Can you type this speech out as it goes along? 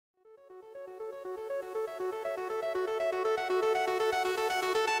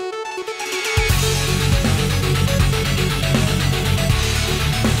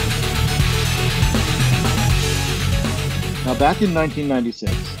back in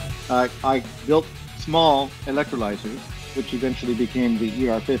 1996, I built small electrolyzers, which eventually became the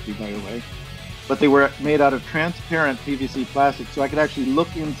ER50, by the way. But they were made out of transparent PVC plastic, so I could actually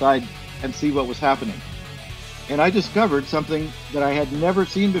look inside and see what was happening. And I discovered something that I had never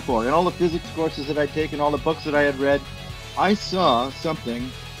seen before. In all the physics courses that I'd taken, all the books that I had read, I saw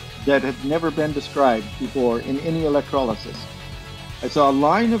something that had never been described before in any electrolysis. I saw a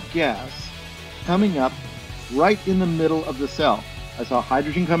line of gas coming up right in the middle of the cell. I saw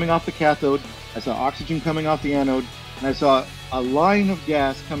hydrogen coming off the cathode, I saw oxygen coming off the anode, and I saw a line of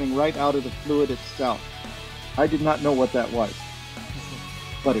gas coming right out of the fluid itself. I did not know what that was,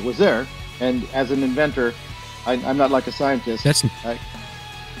 but it was there. And as an inventor, I'm not like a scientist.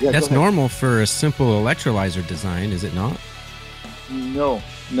 That's normal for a simple electrolyzer design, is it not? No,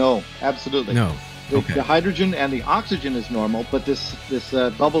 absolutely. No. Okay. The hydrogen and the oxygen is normal, but this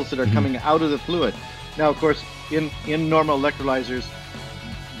bubbles that are coming out of the fluid. Now, of course, in normal electrolyzers,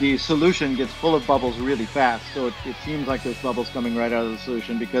 the solution gets full of bubbles really fast, so it seems like there's bubbles coming right out of the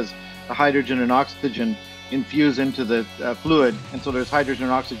solution because the hydrogen and oxygen infuse into the fluid, and so there's hydrogen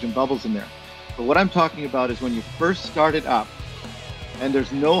and oxygen bubbles in there. But what I'm talking about is when you first start it up, and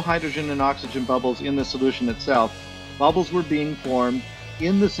there's no hydrogen and oxygen bubbles in the solution itself, bubbles were being formed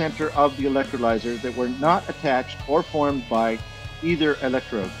in the center of the electrolyzer that were not attached or formed by either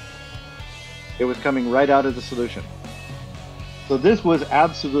electrode. It was coming right out of the solution. So this was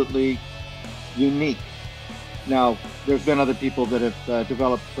absolutely unique. Now, there's been other people that have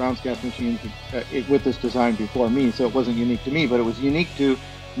developed Brown's gas machines with this design before me, so it wasn't unique to me, but it was unique to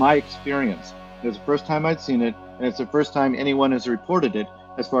my experience. It was the first time I'd seen it, and it's the first time anyone has reported it,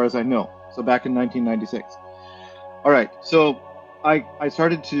 as far as I know. So back in 1996. All right, so I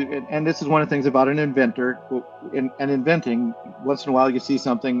started to, and this is one of the things about an inventor, and inventing, once in a while you see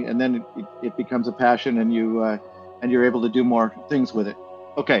something, and then it becomes a passion, and you're able to do more things with it.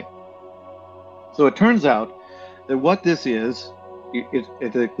 Okay, so it turns out that what this is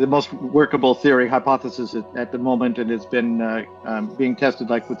the most workable theory hypothesis at the moment, and it's been being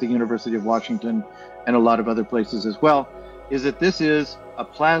tested like with the University of Washington and a lot of other places as well, is that this is a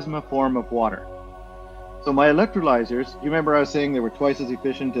plasma form of water. So my electrolyzers, you remember I was saying they were twice as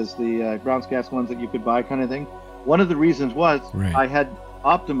efficient as the Brown's gas ones that you could buy kind of thing? One of the reasons was I had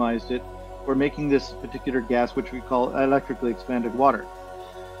optimized it for making this particular gas, which we call electrically expanded water.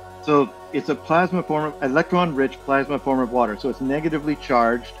 So it's a plasma form of electron-rich plasma form of water. So it's negatively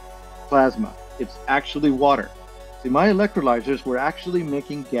charged plasma. It's actually water. See, my electrolyzers were actually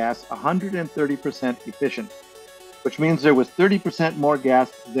making gas 130% efficient, which means there was 30% more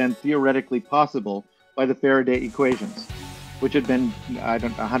gas than theoretically possible by the Faraday equations, which had been,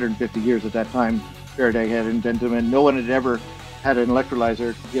 150 years at that time. Faraday had invented them, and no one had ever had an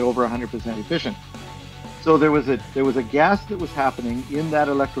electrolyzer get over 100% efficient. So there was a gas that was happening in that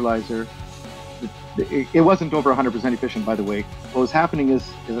electrolyzer. It wasn't over 100% efficient, by the way. What was happening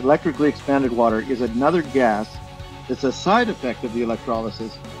is electrically expanded water is another gas that's a side effect of the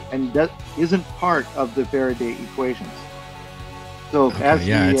electrolysis, and that isn't part of the Faraday equations. So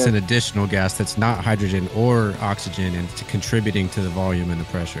it's an additional gas that's not hydrogen or oxygen, and it's contributing to the volume and the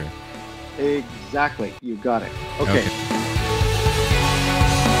pressure. Exactly, you got it. Okay.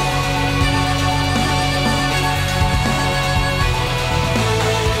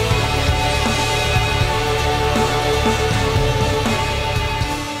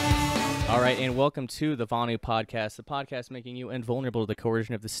 And welcome to the Vonu Podcast, the podcast making you invulnerable to the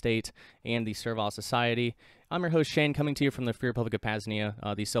coercion of the state and the servile society. I'm your host, Shane, coming to you from the Free Republic of Pasnia,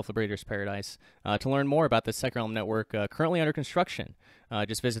 the self-liberator's paradise. To learn more about the Second Realm Network currently under construction,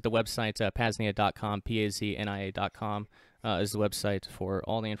 just visit the website, pasnia.com, P-A-Z-N-I-A.com is the website for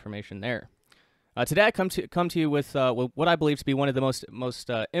all the information there. Today I come to you with what I believe to be one of the most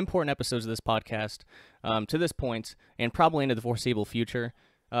important episodes of this podcast to this point, and probably into the foreseeable future.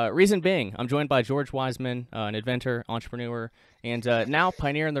 Reason being, I'm joined by George Wiseman, an inventor, entrepreneur, and now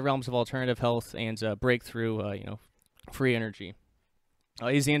pioneer in the realms of alternative health and breakthrough, free energy.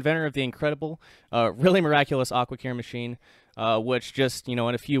 He's the inventor of the incredible, really miraculous AquaCure machine, which just, in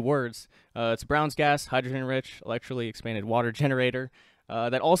a few words, it's a Brown's gas, hydrogen-rich, electrically expanded water generator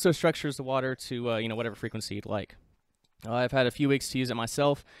that also structures the water to, whatever frequency you'd like. I've had a few weeks to use it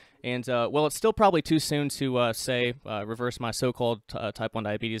myself, and, it's still probably too soon to, reverse my so-called type 1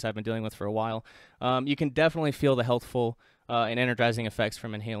 diabetes I've been dealing with for a while. You can definitely feel the healthful and energizing effects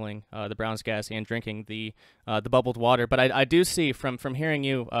from inhaling the Brown's gas and drinking the bubbled water. But I do see from hearing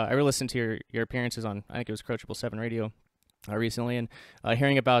you, I listened to your appearances on, I think it was Approachable 7 Radio, recently, and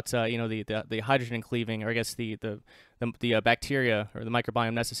hearing about the hydrogen cleaving, or I guess the bacteria or the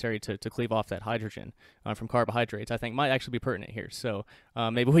microbiome necessary to cleave off that hydrogen from carbohydrates, I think might actually be pertinent here. So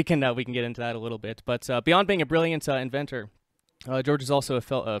maybe we can get into that a little bit. But beyond being a brilliant inventor, George is also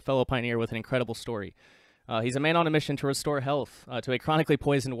a fellow pioneer with an incredible story. He's a man on a mission to restore health to a chronically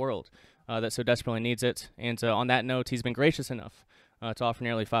poisoned world that so desperately needs it. And on that note, he's been gracious enough to offer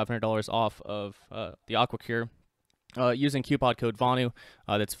nearly $500 off of the AquaCure using coupon code VONU.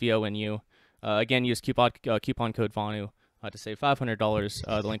 That's VONU. Again, use coupon code VONU to save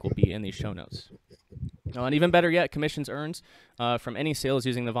 $500. The link will be in the show notes. And even better yet, commissions earned from any sales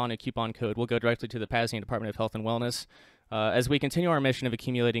using the VONU coupon code will go directly to the Pasadena Department of Health and Wellness as we continue our mission of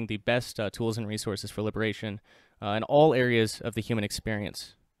accumulating the best tools and resources for liberation in all areas of the human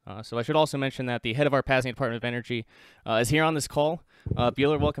experience. So I should also mention that the head of our Pasadena Department of Energy is here on this call.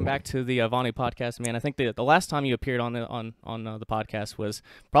 Bueller, welcome back to the VONU podcast, man. I think the last time you appeared on the podcast was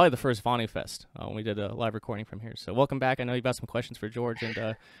probably the first VONU Fest when we did a live recording from here. So welcome back. I know you've got some questions for George,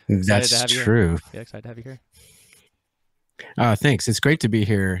 and that's true. Yeah, excited to have you here. Thanks. It's great to be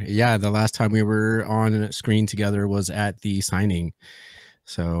here. Yeah, the last time we were on screen together was at the signing.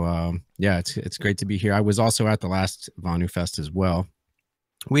 So yeah, it's great to be here. I was also at the last VONU Fest as well.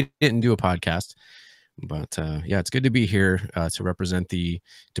 We didn't do a podcast, but yeah, it's good to be here to represent the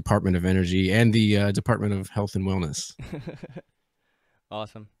Department of Energy and the Department of Health and Wellness.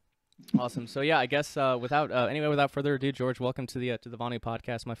 Awesome. So yeah, I guess without further ado, George, welcome to the VONU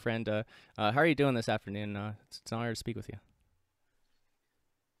podcast, my friend. How are you doing this afternoon? It's an honor to speak with you.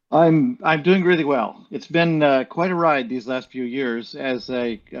 I'm doing really well. It's been quite a ride these last few years as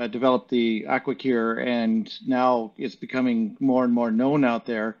I developed the AquaCure, and now it's becoming more and more known out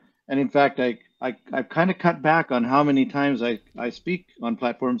there. And in fact, I've kind of cut back on how many times I speak on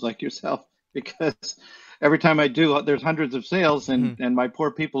platforms like yourself, because every time I do, there's hundreds of sales, and my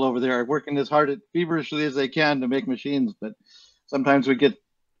poor people over there are working as hard feverishly as they can to make machines. But sometimes we get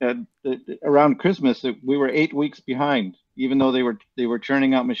around Christmas, we were 8 weeks behind, even though they were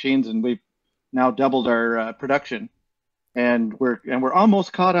churning out machines, and we've now doubled our production, and we're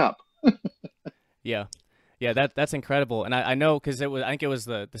almost caught up. Yeah, that's incredible, and I know, because I think it was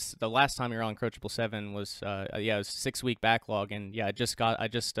the last time you were on Encroachable 7 was it was a 6-week backlog, and yeah, I just got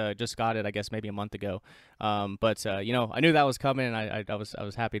it, I guess maybe a month ago, but I knew that was coming, and I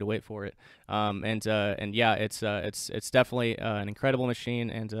was happy to wait for it, and yeah, it's definitely an incredible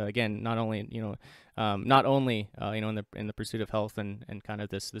machine, and again, not only in the pursuit of health and kind of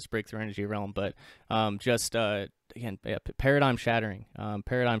this breakthrough energy realm, but just again, paradigm shattering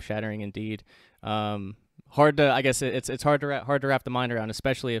indeed. Hard to, I guess it's hard to wrap the mind around,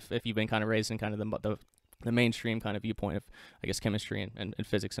 especially if you've been kind of raised in kind of the mainstream kind of viewpoint of, I guess, chemistry and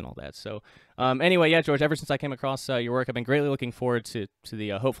physics and all that. So anyway, yeah, George, ever since I came across your work, I've been greatly looking forward to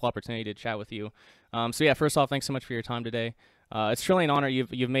the hopeful opportunity to chat with you. So yeah, first off, thanks so much for your time today. It's truly an honor.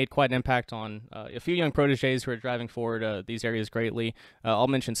 You've made quite an impact on a few young proteges who are driving forward these areas greatly. I'll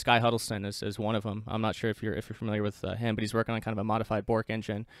mention Sky Huddleston as one of them. I'm not sure if you're familiar with him, but he's working on kind of a modified Bork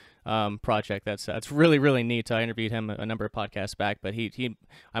engine project. That's really, really neat. I interviewed him a number of podcasts back, but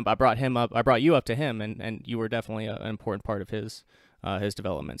I brought you up to him, and you were definitely an important part of his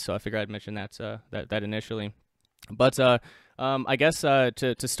development. So I figured I'd mention that initially. But I guess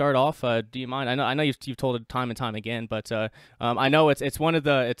to start off, do you mind? I know you've told it time and time again, but I know it's one of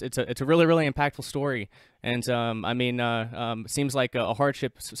the it's a really, really impactful story, and seems like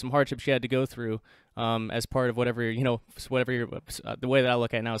some hardships you had to go through as part of whatever the way that I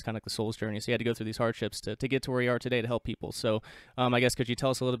look at it now is kind of like the soul's journey. So you had to go through these hardships to get to where you are today to help people. So I guess could you tell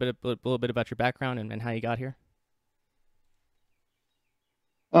us a little bit about your background and how you got here?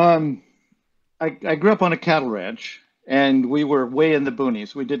 I grew up on a cattle ranch, and we were way in the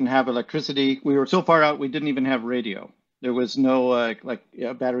boonies. We didn't have electricity. We were so far out, we didn't even have radio. There was no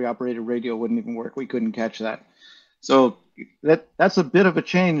battery operated radio wouldn't even work. We couldn't catch that. So that's a bit of a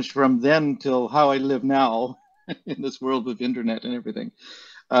change from then till how I live now in this world with internet and everything.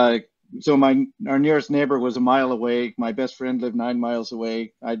 So our nearest neighbor was a mile away. My best friend lived 9 miles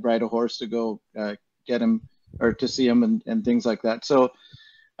away. I'd ride a horse to go get him or to see him and things like that. So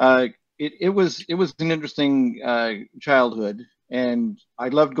it was an interesting childhood, and I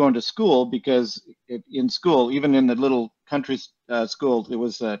loved going to school because in school, even in the little country school,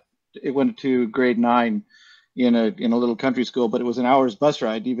 it went to grade 9 in a little country school, but it was an hour's bus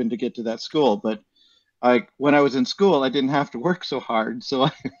ride even to get to that school. But when I was in school, I didn't have to work so hard, so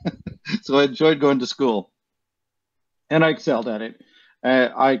I enjoyed going to school, and I excelled at it.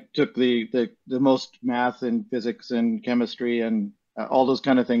 I took the most math and physics and chemistry and all those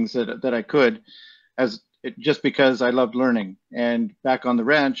kind of things that I could, as just because I loved learning. And back on the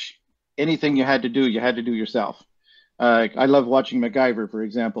ranch, anything you had to do yourself. I love watching MacGyver, for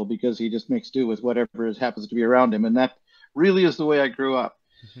example, because he just makes do with whatever happens to be around him. And that really is the way I grew up.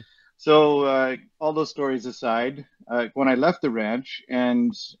 So all those stories aside, when I left the ranch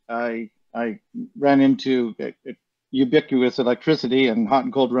and I ran into ubiquitous electricity and hot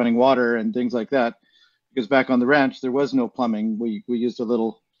and cold running water and things like that, because back on the ranch there was no plumbing. We used a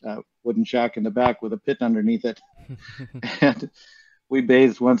little wooden shack in the back with a pit underneath it, and we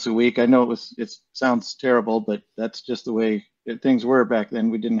bathed once a week. I know it sounds terrible, but that's just the way things were back then.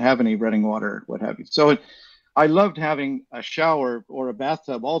 We didn't have any running water, what have you. So I loved having a shower or a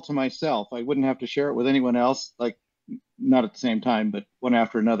bathtub all to myself. I wouldn't have to share it with anyone else, like not at the same time, but one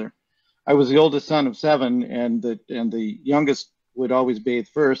after another. I was the oldest son of 7, and the youngest would always bathe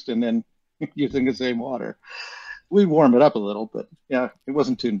first, and then using the same water. We warm it up a little, but yeah, it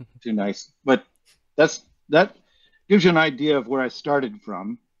wasn't too nice. But that gives you an idea of where I started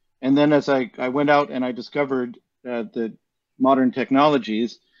from. And then as I went out and I discovered the modern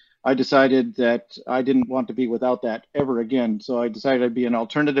technologies, I decided that I didn't want to be without that ever again. So I decided I'd be an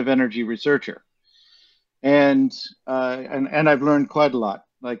alternative energy researcher. And I've learned quite a lot.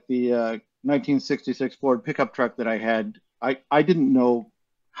 Like the 1966 Ford pickup truck that I had, I didn't know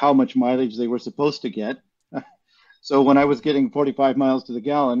how much mileage they were supposed to get. So when I was getting 45 miles to the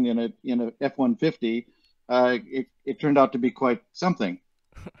gallon in a F-150, it turned out to be quite something.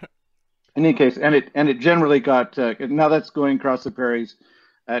 In any case, and it generally got now that's going across the prairies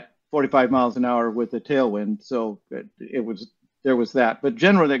at 45 miles an hour with a tailwind. So there was that, but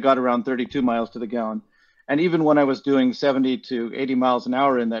generally it got around 32 miles to the gallon. And even when I was doing 70 to 80 miles an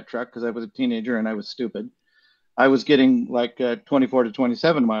hour in that truck, because I was a teenager and I was stupid, I was getting like 24 to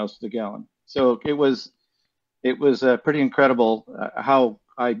 27 miles to the gallon. So it was pretty incredible how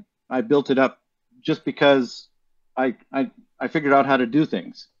I built it up, just because I figured out how to do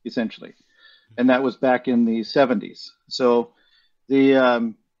things essentially, and that was back in the 70s. So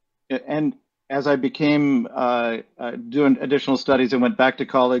and as I became doing additional studies, I went back to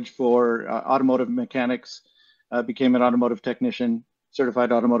college for automotive mechanics, became an automotive technician,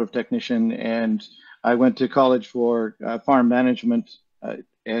 certified automotive technician, and I went to college for farm management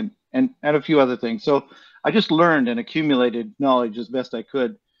and a few other things. So I just learned and accumulated knowledge as best I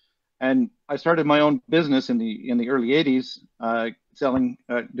could. And I started my own business in the early 80s,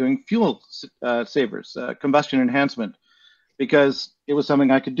 doing fuel savers, combustion enhancement, because it was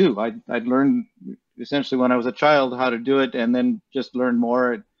something I could do. I'd learned essentially when I was a child how to do it, and then just learned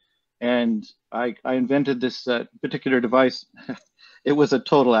more. And I invented this particular device. It was a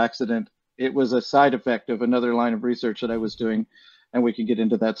total accident. It was a side effect of another line of research that I was doing, and we can get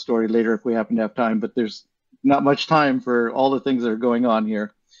into that story later if we happen to have time, but there's not much time for all the things that are going on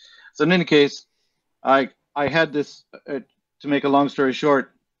here. So in any case, I had this, to make a long story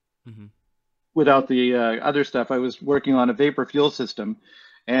short, without the other stuff, I was working on a vapor fuel system,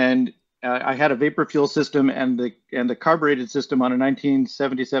 and I had a vapor fuel system and the carbureted system on a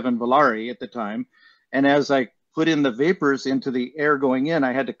 1977 Volare at the time. And as I put in the vapors into the air going in,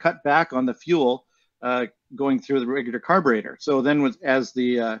 I had to cut back on the fuel going through the regular carburetor. So then as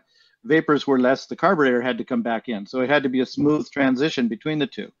the vapors were less, the carburetor had to come back in. So it had to be a smooth transition between the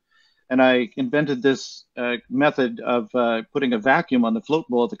two. And I invented this method of putting a vacuum on the float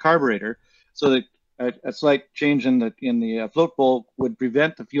bowl of the carburetor, so that a slight change in the float bowl would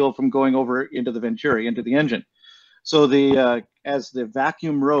prevent the fuel from going over into the venturi, into the engine. So as the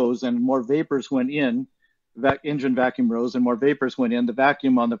vacuum rose and more vapors went in, engine vacuum rose and more vapors went in, the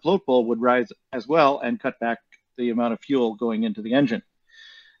vacuum on the float bowl would rise as well and cut back the amount of fuel going into the engine.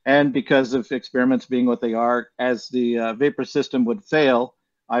 And because of experiments being what they are, as the vapor system would fail,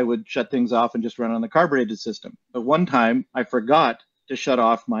 I would shut things off and just run on the carbureted system. But one time I forgot to shut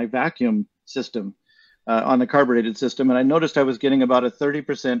off my vacuum system on the carbureted system, and I noticed I was getting about a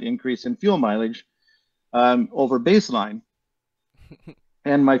 30% increase in fuel mileage over baseline.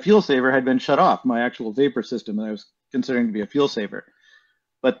 And my fuel saver had been shut off, my actual vapor system that I was considering to be a fuel saver.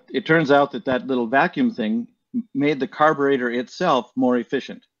 But it turns out that little vacuum thing made the carburetor itself more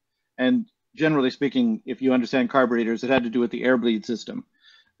efficient. And generally speaking, if you understand carburetors, it had to do with the air bleed system.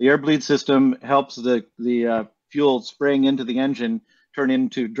 The air bleed system helps the fuel spraying into the engine turn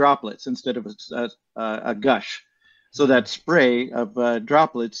into droplets instead of a gush. So that spray of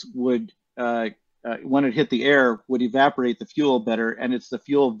droplets would, when it hit the air, would evaporate the fuel better, and it's the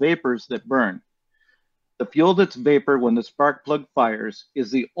fuel vapors that burn. The fuel that's vapor when the spark plug fires is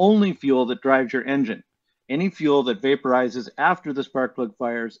the only fuel that drives your engine. Any fuel that vaporizes after the spark plug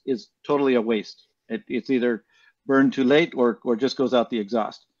fires is totally a waste. It's either burned too late or just goes out the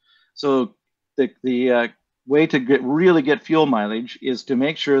exhaust. So the way to really get fuel mileage is to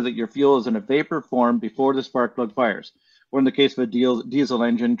make sure that your fuel is in a vapor form before the spark plug fires. Or in the case of a diesel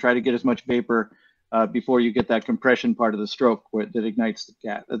engine, try to get as much vapor before you get that compression part of the stroke that ignites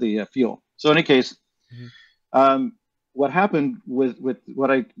the fuel. So in any case, what happened with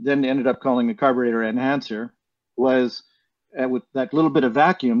what I then ended up calling the carburetor enhancer was with that little bit of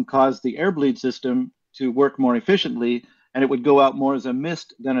vacuum caused the air bleed system to work more efficiently, and it would go out more as a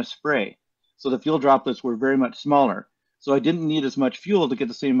mist than a spray. So the fuel droplets were very much smaller. So I didn't need as much fuel to get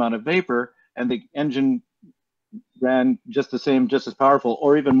the same amount of vapor, and the engine ran just the same, just as powerful,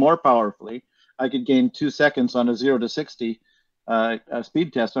 or even more powerfully. I could gain 2 seconds on a 0 to 60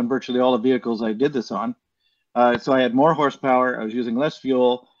 speed test on virtually all the vehicles I did this on. So I had more horsepower. I was using less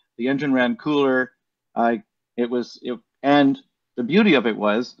fuel. The engine ran cooler. And the beauty of it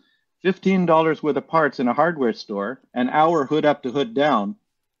was $15 worth of parts in a hardware store, an hour hood up to hood down.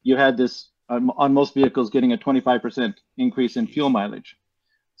 You had this on most vehicles getting a 25% increase in fuel mileage.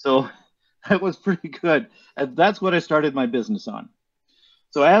 So that was pretty good. And that's what I started my business on.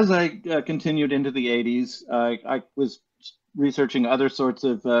 So as I continued into the 80s, I was researching other sorts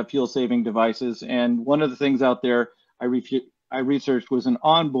of fuel-saving devices. And one of the things out there I researched was an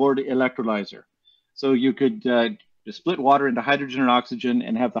onboard electrolyzer. So you could just split water into hydrogen and oxygen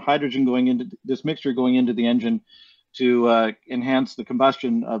and have the hydrogen going into this mixture going into the engine to enhance the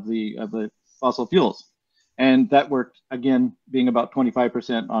combustion of the fossil fuels. And that worked, again, being about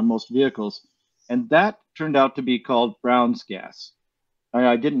 25% on most vehicles. And that turned out to be called Brown's gas.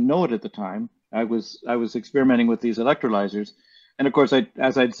 I didn't know it at the time. I was experimenting with these electrolyzers. And of course,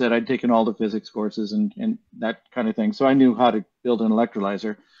 as I'd said, I'd taken all the physics courses and that kind of thing. So I knew how to build an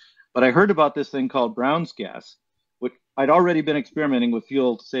electrolyzer. But I heard about this thing called Brown's gas, which I'd already been experimenting with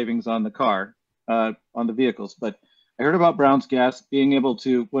fuel savings on the car, on the vehicles. But I heard about Brown's gas being able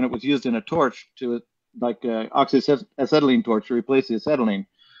to, when it was used in a torch, to like oxyacetylene torch to replace the acetylene,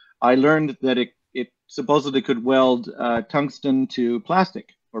 I learned that it supposedly could weld tungsten to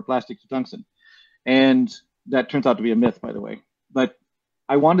plastic or plastic to tungsten. And that turns out to be a myth, by the way. But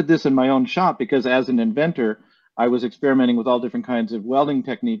I wanted this in my own shop because as an inventor, I was experimenting with all different kinds of welding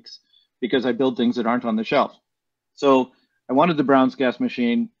techniques because I build things that aren't on the shelf. So I wanted the Brown's gas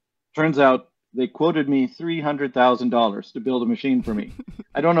machine. Turns out they quoted me $300,000 to build a machine for me.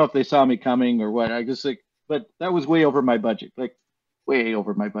 I don't know if they saw me coming or what. I just like, but that was way over my budget, like way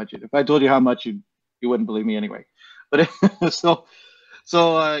over my budget. If I told you how much, you wouldn't believe me anyway. But so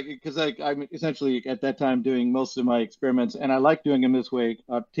because I'm essentially at that time doing most of my experiments, and I like doing them this way,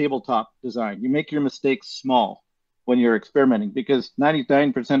 tabletop design. You make your mistakes small when you're experimenting because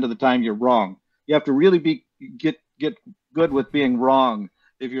 99% of the time you're wrong. You have to really get good with being wrong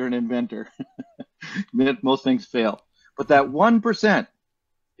if you're an inventor. Most things fail. But that 1%,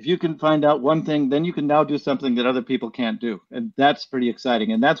 if you can find out one thing, then you can now do something that other people can't do. And that's pretty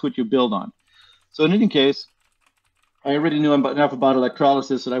exciting. And that's what you build on. So in any case, I already knew enough about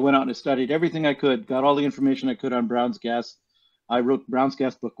electrolysis that I went out and studied everything I could, got all the information I could on Brown's gas. I wrote Brown's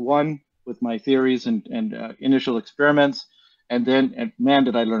gas book 1 with my theories and initial experiments. And man,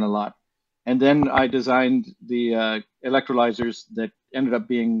 did I learn a lot. And then I designed the electrolyzers that ended up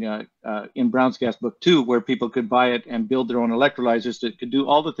being in Brown's gas book 2, where people could buy it and build their own electrolyzers that could do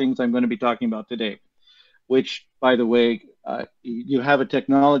all the things I'm going to be talking about today, which, by the way, you have a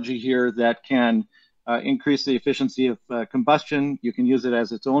technology here that can increase the efficiency of combustion. You can use it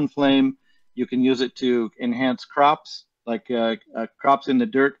as its own flame. You can use it to enhance crops, like crops in the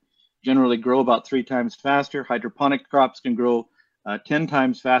dirt generally grow about 3 times faster. Hydroponic crops can grow 10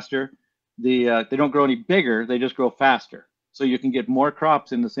 times faster. They don't grow any bigger, they just grow faster. So you can get more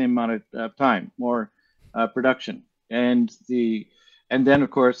crops in the same amount of time, more production. And then, of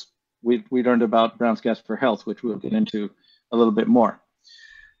course, we learned about Brown's gas for health, which we'll get into a little bit more.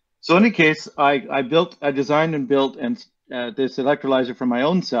 So in any case, I designed and built this electrolyzer for my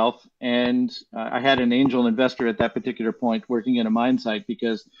own self. And I had an angel investor at that particular point working in a mine site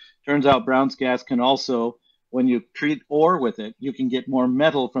because turns out Brown's gas can also, when you treat ore with it, you can get more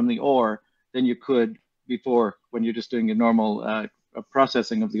metal from the ore than you could before when you're just doing a normal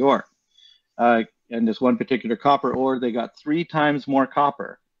processing of the ore. And this one particular copper ore, they got 3 times more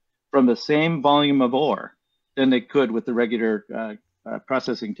copper from the same volume of ore than they could with the regular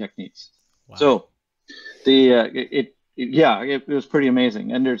processing techniques. Wow. So it was pretty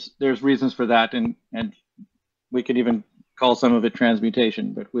amazing. And there's reasons for that. And we could even call some of it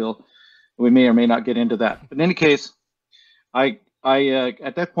transmutation, but we may or may not get into that. But in any case, I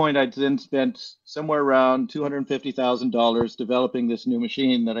at that point, I'd then spent somewhere around $250,000 developing this new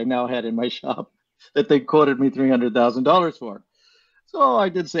machine that I now had in my shop that they quoted me $300,000 for. So I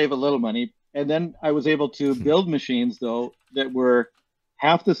did save a little money, And then I was able to build machines, though, that were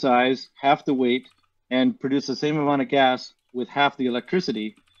half the size, half the weight, and produce the same amount of gas with half the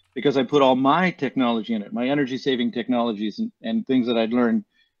electricity, because I put all my technology in it, my energy-saving technologies and things that I'd learned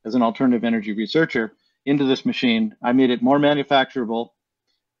as an alternative energy researcher into this machine. I made it more manufacturable.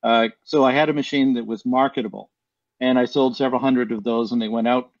 So I had a machine that was marketable, and I sold several hundred of those, and they went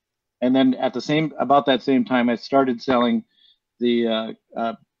out. And then about that same time, I started selling the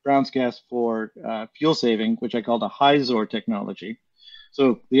Brown's gas for fuel saving, which I called a Hyzor technology.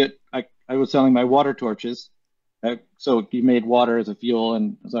 So I was selling my water torches. So you made water as a fuel,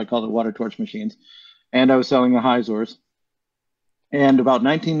 and so I called it water torch machines. And I was selling the Hyzors. And about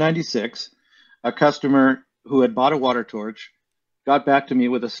 1996, a customer who had bought a water torch got back to me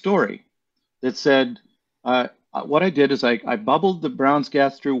with a story that said, what I did is I bubbled the Brown's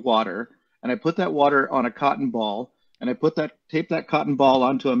gas through water, and I put that water on a cotton ball, and I taped that cotton ball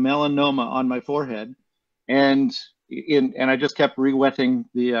onto a melanoma on my forehead, and I just kept re-wetting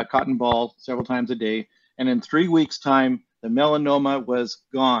the cotton ball several times a day. And in 3 weeks' time, the melanoma was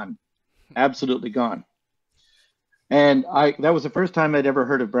gone, absolutely gone. And that was the first time I'd ever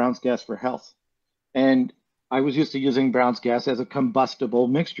heard of Brown's gas for health. And I was used to using Brown's gas as a combustible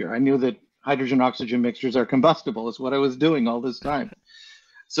mixture. I knew that hydrogen-oxygen mixtures are combustible. Is what I was doing all this time.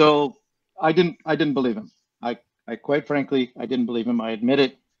 So I didn't believe him. I quite frankly, I didn't believe him. I admit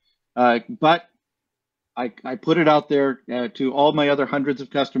it. But I put it out there to all my other hundreds of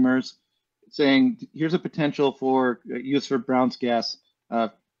customers, saying, here's a potential for use for Brown's gas,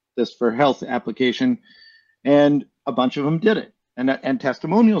 this for health application. And a bunch of them did it. And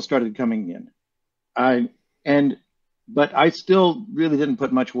testimonials started coming in. But I still really didn't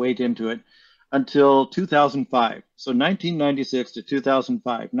put much weight into it until 2005. So 1996 to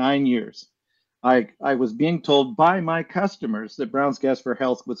 2005, 9 years. I was being told by my customers that Brown's gas for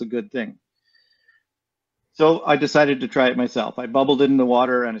health was a good thing. So I decided to try it myself. I bubbled it in the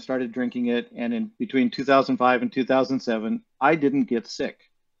water and I started drinking it. And in between 2005 and 2007, I didn't get sick.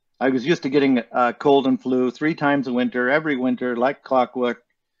 I was used to getting cold and flu 3 times a winter, every winter, like clockwork,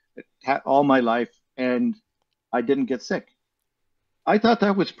 all my life. And I didn't get sick. I thought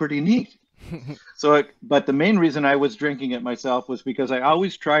that was pretty neat. But the main reason I was drinking it myself was because I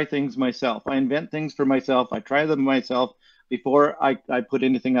always try things myself. I invent things for myself. I try them myself before I put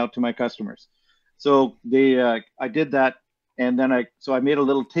anything out to my customers. So I did that, and then I made a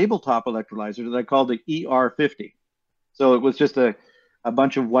little tabletop electrolyzer that I called the ER50. So it was just a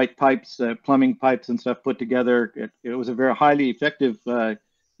bunch of white pipes, plumbing pipes and stuff put together. It was a very highly effective,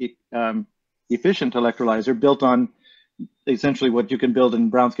 efficient electrolyzer built on essentially what you can build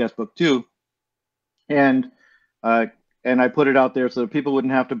in Brown's Gas Book 2. And I put it out there so that people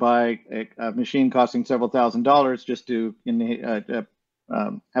wouldn't have to buy a machine costing several $1,000s just to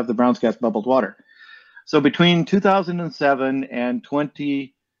have the Brown's gas bubbled water. So between 2007 and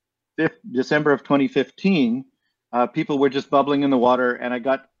December of 2015, people were just bubbling in the water, and I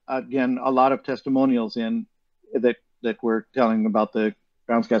got, again, a lot of testimonials in that were telling about the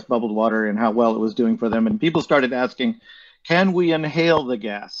Brown's gas bubbled water and how well it was doing for them. And people started asking, can we inhale the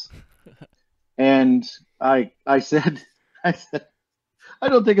gas? And I said, I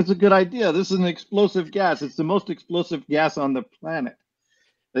don't think it's a good idea. This is an explosive gas. It's the most explosive gas on the planet.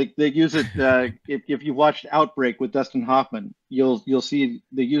 They use it. If you watched Outbreak with Dustin Hoffman, you'll see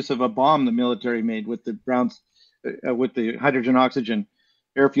the use of a bomb the military made with the with the hydrogen oxygen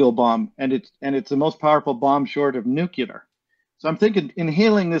air fuel bomb, and it's the most powerful bomb short of nuclear. So I'm thinking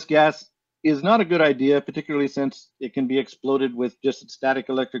inhaling this gas is not a good idea, particularly since it can be exploded with just a static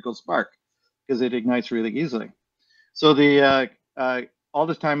electrical spark, because it ignites really easily. So all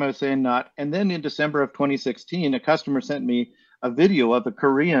this time I was saying not. And then in December of 2016, a customer sent me a video of a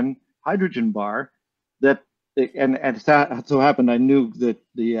Korean hydrogen bar and it so happened I knew that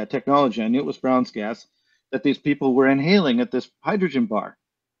the technology, I knew it was Brown's gas, that these people were inhaling at this hydrogen bar.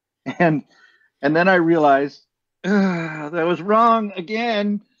 And then I realized that was wrong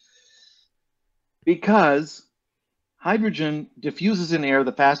again, because hydrogen diffuses in air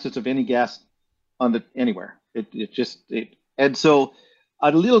the fastest of any gas anywhere. And so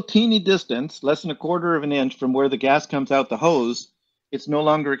at a little teeny distance, less than a quarter of an inch from where the gas comes out the hose, it's no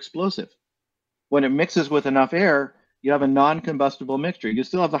longer explosive. When it mixes with enough air, you have a non-combustible mixture. You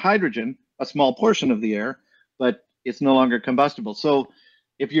still have the hydrogen, a small portion of the air, but it's no longer combustible. So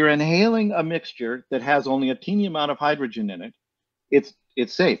if you're inhaling a mixture that has only a teeny amount of hydrogen in it, it's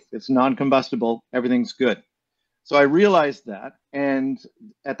safe, it's non-combustible, everything's good. So I realized that, and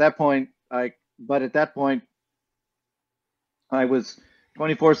at that point, I was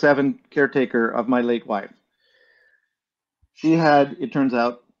 24/7 caretaker of my late wife. She had, it turns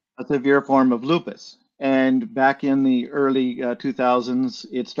out, a severe form of lupus. And back in the early 2000s,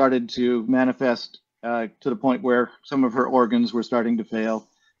 it started to manifest to the point where some of her organs were starting to fail.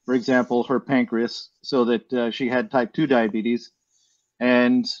 For example, her pancreas, so that she had type 2 diabetes.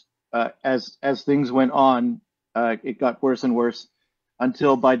 And as things went on, it got worse and worse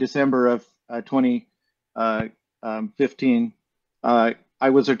until by December of 2015, I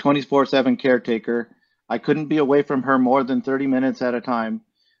was her 24/7 caretaker. I couldn't be away from her more than 30 minutes at a time.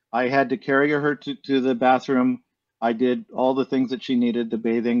 I had to carry her to the bathroom. I did all the things that she needed, the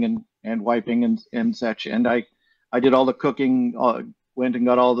bathing and wiping and such. And I did all the cooking, went and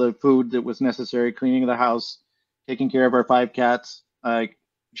got all the food that was necessary, cleaning the house, taking care of our 5 cats.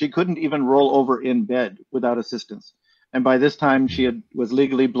 She couldn't even roll over in bed without assistance. And by this time, she was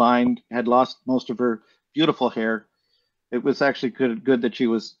legally blind, had lost most of her beautiful hair. It was actually good that she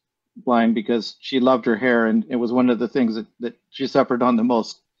was blind because she loved her hair, and it was one of the things that she suffered on the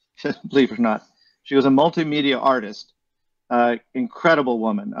most, believe it or not. She was a multimedia artist, incredible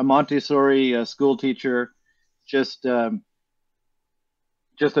woman, a Montessori school teacher, just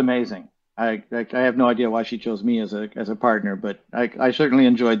amazing. I have no idea why she chose me as a partner, but I certainly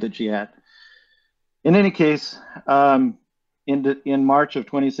enjoyed that she had. In any case, in March of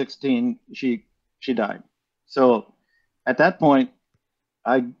 2016, she died. So at that point,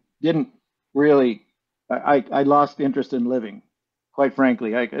 I didn't really, I lost interest in living, quite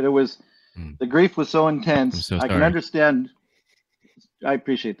frankly. The grief was so intense. So I can understand. I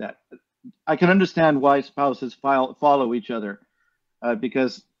appreciate that. I can understand why spouses follow each other,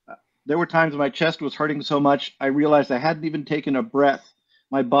 because there were times my chest was hurting so much, I realized I hadn't even taken a breath.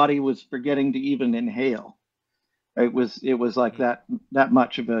 My body was forgetting to even inhale. It was like that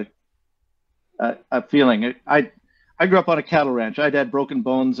much of a feeling. I grew up on a cattle ranch. I'd had broken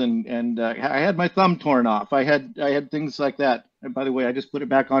bones and I had my thumb torn off. I had things like that. And by the way, I just put it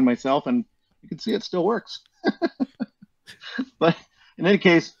back on myself, and you can see it still works. But in any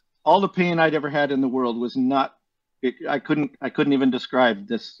case, all the pain I'd ever had in the world was not. I couldn't even describe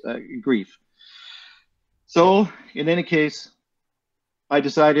this grief. So in any case, I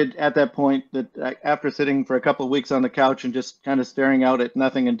decided at that point that after sitting for a couple of weeks on the couch and just kind of staring out at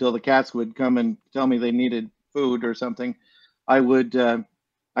nothing until the cats would come and tell me they needed food or something, I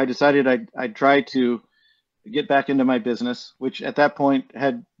decided I'd try to get back into my business, which at that point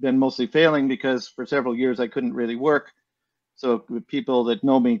had been mostly failing because for several years I couldn't really work. So with people that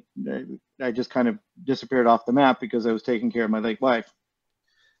know me, I just kind of disappeared off the map because I was taking care of my late wife.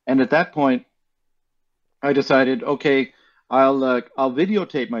 And at that point, I decided, okay, I'll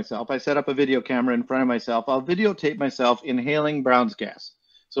videotape myself. I set up a video camera in front of myself. I'll videotape myself inhaling Brown's gas.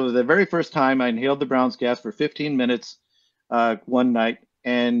 So the very first time I inhaled the Brown's gas for 15 minutes one night.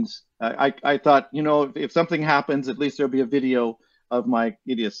 And I thought, if something happens, at least there'll be a video of my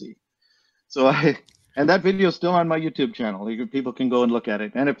idiocy. So and that video is still on my YouTube channel. People can go and look at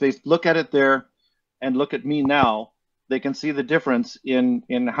it. And if they look at it there and look at me now, they can see the difference in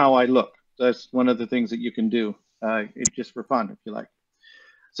how I look. That's one of the things that you can do, just for fun, if you like.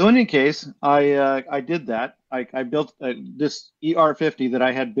 So in any case, I did that. I built this ER50 that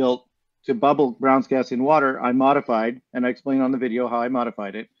I had built to bubble Brown's gas in water. I modified, and I explained on the video how I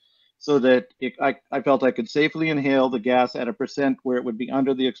modified it, so that I felt I could safely inhale the gas at a percent where it would be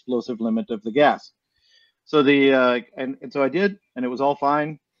under the explosive limit of the gas. So and so I did, and it was all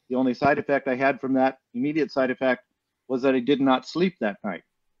fine. The only side effect I had from that, immediate side effect, was that I did not sleep that night.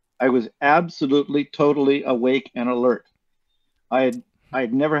 I was absolutely, totally awake and alert. I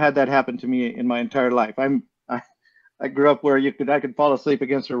had never had that happen to me in my entire life. I grew up where I could fall asleep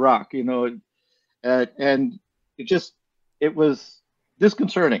against a rock, and it was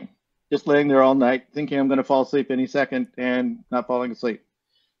disconcerting, just laying there all night thinking I'm going to fall asleep any second and not falling asleep.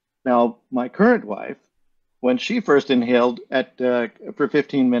 Now, my current wife, when she first inhaled for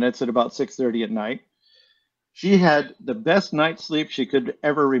 15 minutes at about 6:30 at night, she had the best night's sleep she could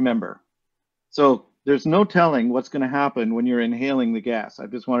ever remember. So there's no telling what's going to happen when you're inhaling the gas. I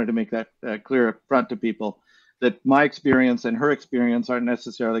just wanted to make that clear up front to people, that my experience and her experience aren't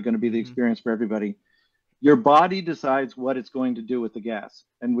necessarily going to be the experience for everybody. Your body decides what it's going to do with the gas,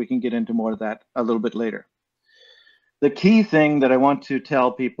 and we can get into more of that a little bit later. The key thing that I want to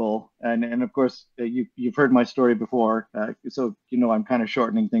tell people, and of course, you've heard my story before, so I'm kind of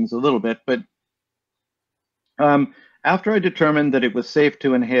shortening things a little bit, but after I determined that it was safe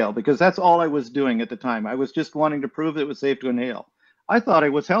to inhale, because that's all I was doing at the time, I was just wanting to prove that it was safe to inhale. I thought I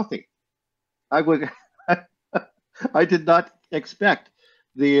was healthy. I did not expect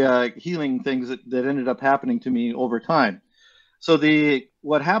the healing things that ended up happening to me over time. So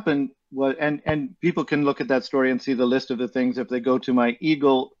what happened and people can look at that story and see the list of the things if they go to my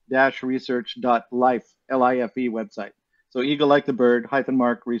eagle-research.life, L-I-F-E website. So eagle like the bird,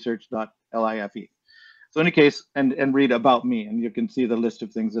 -mark research.life. So in any case, and read about me, and you can see the list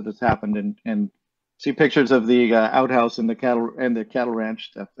of things that has happened, and see pictures of the outhouse and the cattle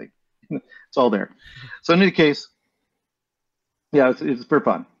ranch stuff. It's all there. So in any case, yeah, it's for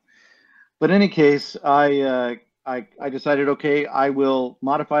fun. But in any case, I decided, okay, I will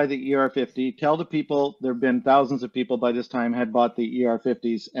modify the ER50. Tell the people, there have been thousands of people by this time had bought the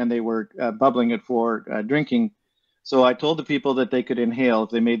ER50s, and they were bubbling it for drinking. So I told the people that they could inhale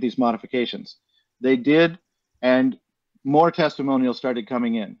if they made these modifications. They did, and more testimonials started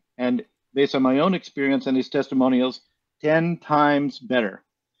coming in. And based on my own experience and these testimonials, 10 times better.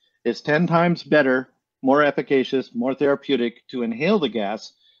 It's 10 times better, more efficacious, more therapeutic to inhale the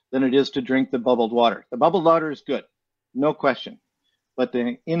gas than it is to drink the bubbled water. The bubbled water is good, no question. But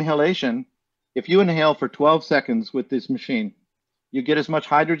the inhalation, if you inhale for 12 seconds with this machine, you get as much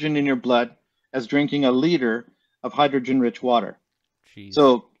hydrogen in your blood as drinking a liter of hydrogen-rich water. Jeez.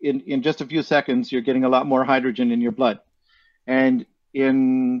 So in just a few seconds, you're getting a lot more hydrogen in your blood. And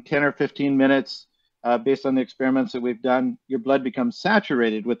in 10 or 15 minutes, based on the experiments that we've done, your blood becomes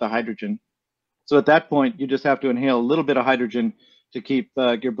saturated with the hydrogen. So at that point, you just have to inhale a little bit of hydrogen to keep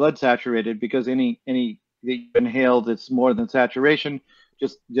your blood saturated, because any that you inhale that's more than saturation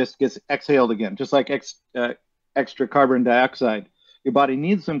just gets exhaled again, just like extra carbon dioxide. Your body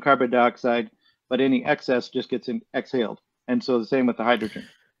needs some carbon dioxide, but any excess just gets exhaled. And so the same with the hydrogen.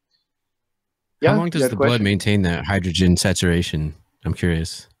 How long does the blood maintain that hydrogen saturation? I'm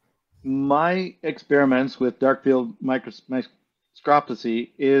curious. My experiments with dark field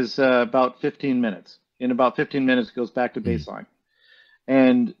microscopy is about 15 minutes. In about 15 minutes, it goes back to baseline.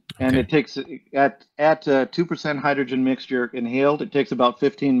 And it takes, at 2% hydrogen mixture inhaled, it takes about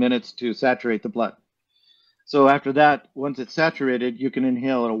 15 minutes to saturate the blood. So after that, once it's saturated, you can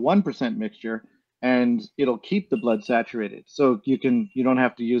inhale at a 1% mixture, and it'll keep the blood saturated. So you don't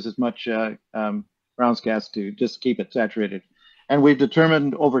have to use as much Brown's gas to just keep it saturated. And we've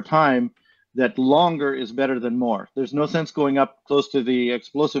determined over time that longer is better than more. There's no sense going up close to the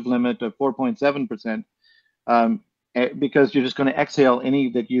explosive limit of 4.7%. Because you're just going to exhale any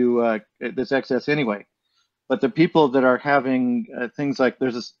that this excess anyway. But the people that are having things like,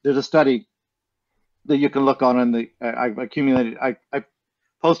 there's a study that you can look on the I've accumulated. I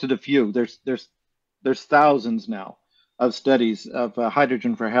posted a few. There's thousands now of studies of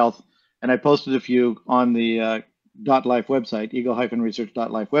hydrogen for health, and I posted a few on the .life website,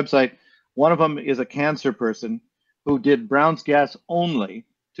 eagle-research.life website. One of them is a cancer person who did Brown's gas only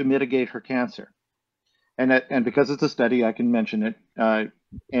to mitigate her cancer. And because it's a study, I can mention it.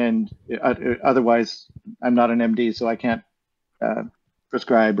 Otherwise, I'm not an MD, so I can't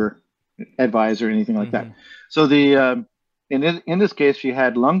prescribe or advise or anything like that. So in this case, she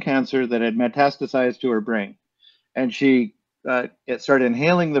had lung cancer that had metastasized to her brain, and she started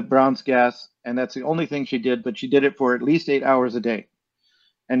inhaling the Brown's gas, and that's the only thing she did. But she did it for at least 8 hours a day,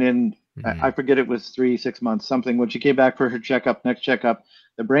 and in I forget, it was 6 months, something. When she came back for her next checkup,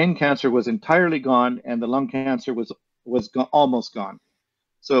 the brain cancer was entirely gone, and the lung cancer was almost gone.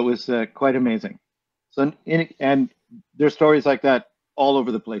 So it was quite amazing. So and there's stories like that all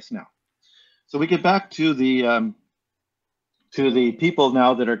over the place now. So we get back to the people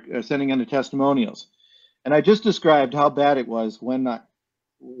now that are sending in the testimonials, and I just described how bad it was when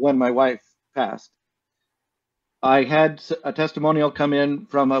my wife passed. I had a testimonial come in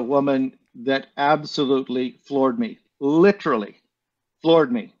from a woman that absolutely floored me, literally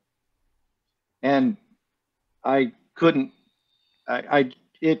floored me. And I couldn't,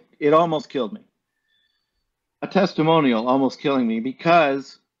 it almost killed me. A testimonial almost killing me,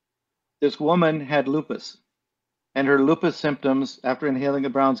 because this woman had lupus, and her lupus symptoms after inhaling the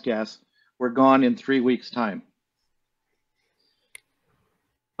Brown's gas were gone in 3 weeks' time.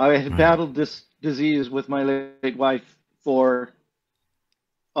 I had battled this disease with my late wife for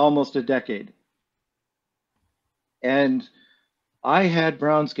almost a decade. And I had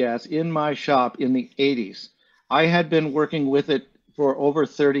Brown's gas in my shop in the 80s. I had been working with it for over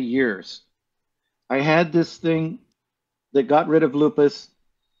 30 years. I had this thing that got rid of lupus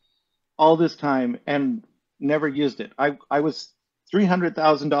all this time and never used it. I was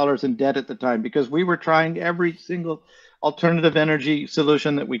 $300,000 in debt at the time, because we were trying every single alternative energy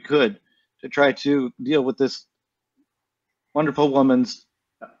solution that we could to try to deal with this wonderful woman's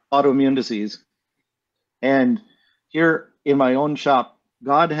autoimmune disease. And here in my own shop,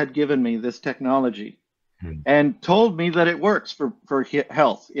 God had given me this technology and told me that it works for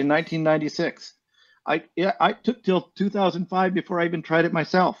health in 1996. I took till 2005 before I even tried it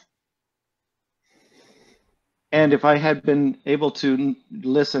myself. And if I had been able to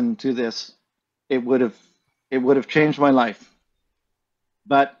listen to this, it would have changed my life.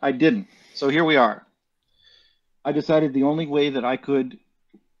 But I didn't. So here we are. I decided the only way that I could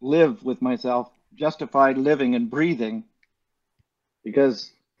live with myself, justified living and breathing,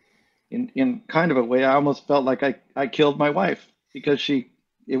 because in kind of a way, I almost felt like I killed my wife because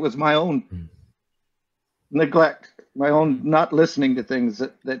it was my own neglect, my own not listening to things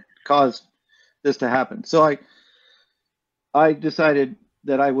that caused this to happen. So I decided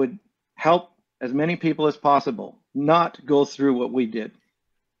that I would help as many people as possible not go through what we did.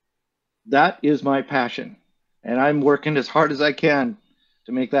 That is my passion, and I'm working as hard as I can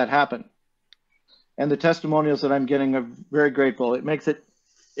to make that happen. And the testimonials that I'm getting are very grateful. It makes it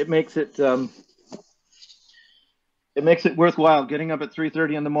worthwhile getting up at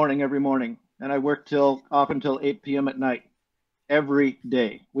 3:30 in the morning every morning, and I work often till 8 p.m. at night every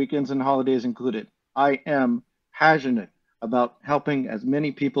day, weekends and holidays included. I am passionate about helping as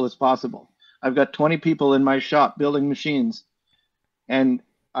many people as possible. I've got 20 people in my shop building machines, and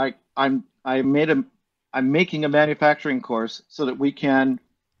I'm making a manufacturing course so that we can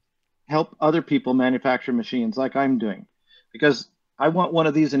help other people manufacture machines like I'm doing, because I want one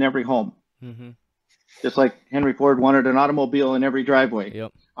of these in every home. Mm-hmm. Just like Henry Ford wanted an automobile in every driveway.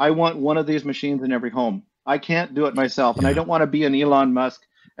 Yep. I want one of these machines in every home. I can't do it myself, and I don't want to be an Elon Musk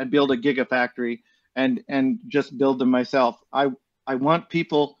and build a gigafactory and just build them myself. I want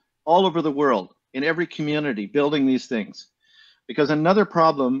people all over the world, in every community, building these things. Because another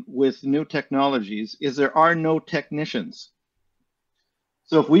problem with new technologies is there are no technicians.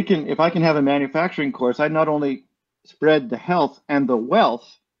 So if I can have a manufacturing course, I not only spread the health and the wealth,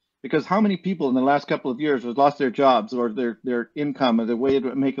 because how many people in the last couple of years have lost their jobs or their income or their way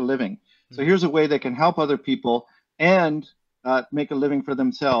to make a living? So here's a way they can help other people and make a living for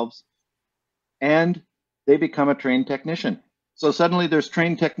themselves, and they become a trained technician. So suddenly there's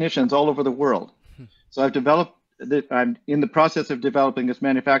trained technicians all over the world. So I'm in the process of developing this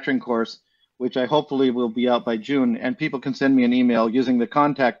manufacturing course, which I hopefully will be out by June, and people can send me an email using the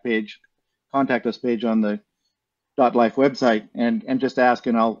contact us page on the .life website, and just ask,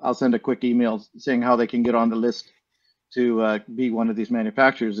 and I'll send a quick email saying how they can get on the list to be one of these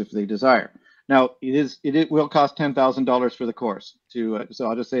manufacturers if they desire. Now it will cost $10,000 for the course so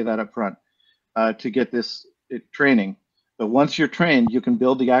I'll just say that up front to get this training. But once you're trained, you can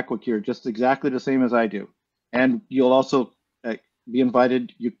build the AquaCure just exactly the same as I do, and you'll also be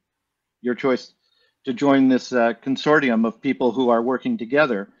invited, your choice, to join this consortium of people who are working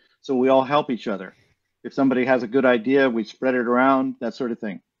together, so we all help each other. If somebody has a good idea, we spread it around, that sort of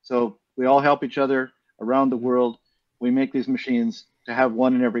thing. So we all help each other around the world. We make these machines to have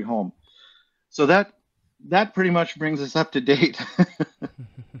one in every home. So that pretty much brings us up to date.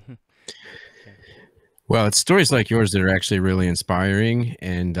 Well, it's stories like yours that are actually really inspiring,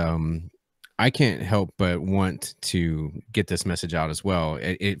 and I can't help but want to get this message out as well.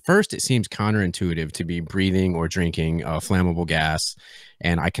 At first, it seems counterintuitive to be breathing or drinking a flammable gas,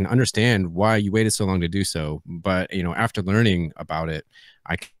 and I can understand why you waited so long to do so. But after learning about it,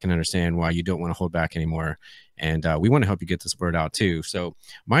 I can understand why you don't want to hold back anymore. And we want to help you get this word out too. So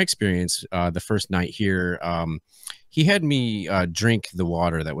my experience the first night here, he had me drink the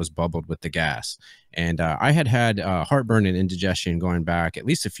water that was bubbled with the gas. And I had heartburn and indigestion going back at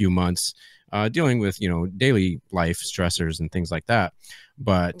least a few months, dealing with, daily life stressors and things like that.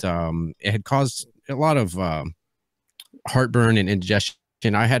 But it had caused a lot of heartburn and indigestion.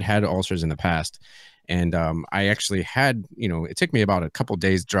 I had ulcers in the past. And I actually had, it took me about a couple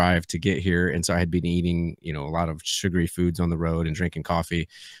days drive to get here. And so I had been eating, a lot of sugary foods on the road and drinking coffee.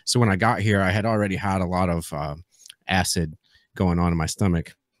 So when I got here, I had already had a lot of acid going on in my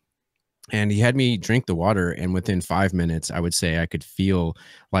stomach. And he had me drink the water, and within 5 minutes, I would say I could feel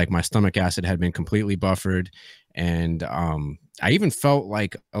like my stomach acid had been completely buffered. And I even felt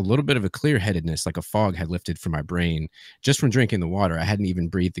like a little bit of a clear-headedness, like a fog had lifted from my brain just from drinking the water. I hadn't even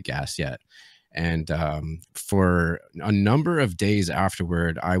breathed the gas yet. And for a number of days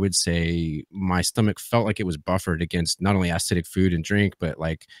afterward, I would say my stomach felt like it was buffered against not only acidic food and drink, but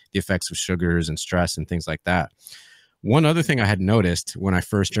like the effects of sugars and stress and things like that. One other thing I had noticed when I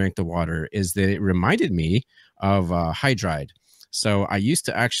first drank the water is that it reminded me of hydride. So I used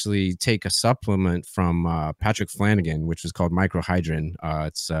to actually take a supplement from Patrick Flanagan, which was called microhydrin.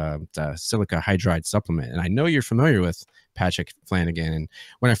 It's a silica hydride supplement. And I know you're familiar with Patrick Flanagan. And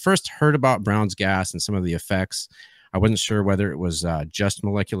when I first heard about Brown's gas and some of the effects, I wasn't sure whether it was just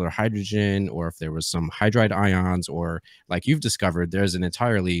molecular hydrogen or if there was some hydride ions, or like you've discovered, there's an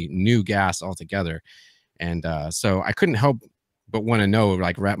entirely new gas altogether. And so I couldn't help but want to know,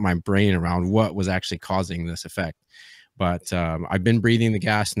 like wrap my brain around what was actually causing this effect. But I've been breathing the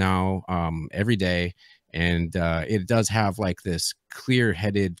gas now every day, and it does have like this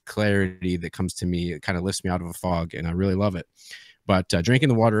clear-headed clarity that comes to me. It kind of lifts me out of a fog, and I really love it. But drinking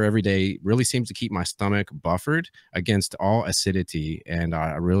the water every day really seems to keep my stomach buffered against all acidity, and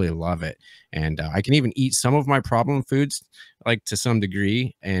I really love it. And I can even eat some of my problem foods, like to some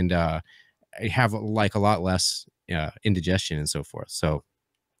degree, and I have like a lot less indigestion and so forth. So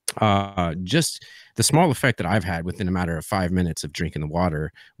just the small effect that I've had within a matter of 5 minutes of drinking the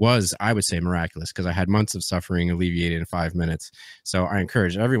water was, I would say, miraculous, because I had months of suffering alleviated in 5 minutes. So I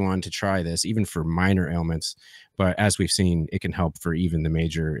encourage everyone to try this, even for minor ailments. But as we've seen, it can help for even the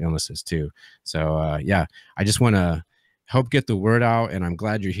major illnesses too. So yeah, I just want to help get the word out, and I'm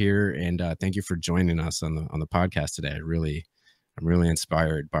glad you're here. And thank you for joining us on the podcast today. I'm really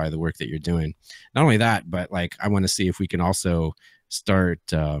inspired by the work that you're doing. Not only that, but like I want to see if we can also start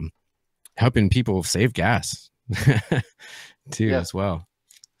helping people save gas too, as well.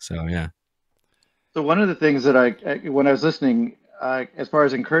 So yeah. So one of the things that when I was listening, as far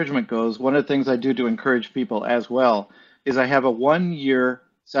as encouragement goes, one of the things I do to encourage people as well is I have a 1-year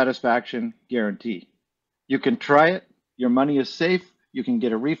satisfaction guarantee. You can try it. Your money is safe. You can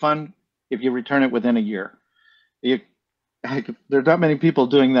get a refund if you return it within a year. There are not many people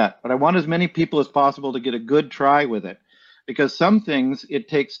doing that, but I want as many people as possible to get a good try with it, because some things, it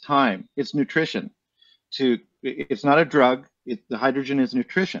takes time. It's nutrition. It's not a drug. The hydrogen is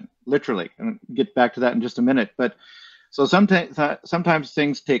nutrition, literally. And I'll get back to that in just a minute. But so sometimes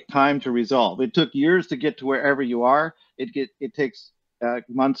things take time to resolve. It took years to get to wherever you are. It takes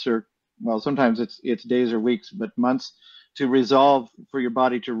months, or well, sometimes it's days or weeks, but months to resolve for your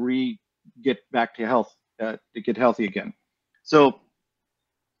body to get back to health, to get healthy again. So,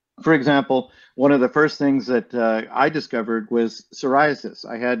 for example, one of the first things that I discovered was psoriasis.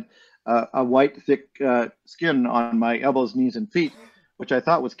 I had a white, thick skin on my elbows, knees, and feet, which I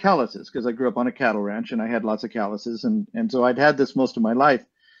thought was calluses, because I grew up on a cattle ranch and I had lots of calluses, and so I'd had this most of my life.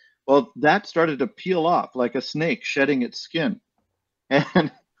 Well, that started to peel off like a snake shedding its skin,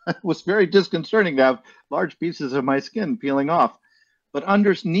 and it was very disconcerting to have large pieces of my skin peeling off. But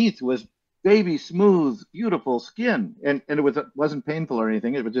underneath was baby smooth, beautiful skin, and it wasn't painful or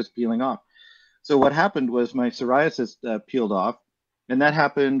anything. It was just peeling off. So what happened was my psoriasis peeled off, and that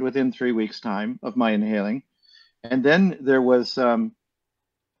happened within 3 weeks' time of my inhaling. And then there was,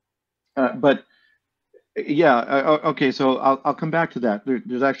 but yeah, okay. So I'll come back to that.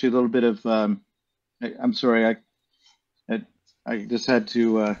 There's actually a little bit of, I'm sorry, I just had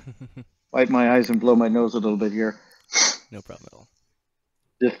to wipe my eyes and blow my nose a little bit here. No problem at all.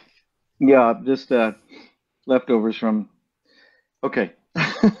 Just leftovers from, okay.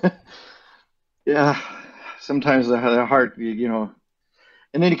 Yeah, sometimes the heart, in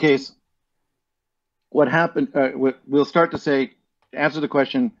any case, what happened, we'll start to say, to answer the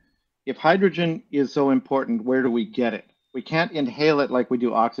question, if hydrogen is so important, where do we get it? We can't inhale it like we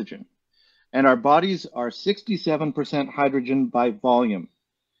do oxygen. And our bodies are 67% hydrogen by volume,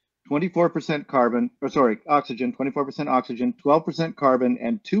 24% carbon, oxygen, 24% oxygen, 12% carbon,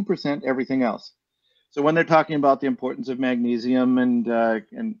 and 2% everything else. So when they're talking about the importance of magnesium and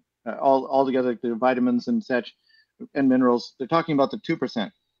all together, the vitamins and such, and minerals, they're talking about the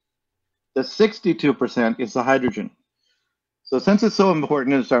 2%. The 62% is the hydrogen. So since it's so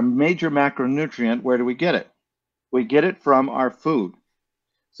important, it's our major macronutrient, where do we get it? We get it from our food.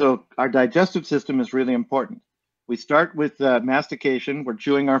 So our digestive system is really important. We start with mastication. We're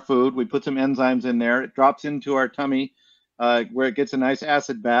chewing our food. We put some enzymes in there. It drops into our tummy, where it gets a nice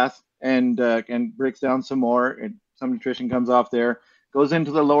acid bath and breaks down some more. And some nutrition comes off there. Goes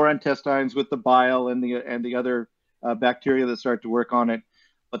into the lower intestines with the bile and the other bacteria that start to work on it.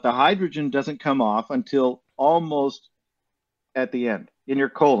 But the hydrogen doesn't come off until almost at the end, in your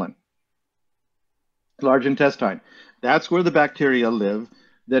colon, large intestine. That's where the bacteria live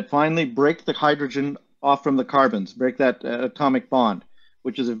that finally break the hydrogen off from the carbons, break that atomic bond,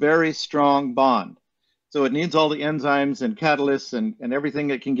 which is a very strong bond. So it needs all the enzymes and catalysts and everything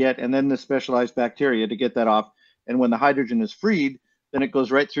it can get, and then the specialized bacteria to get that off. And when the hydrogen is freed, then it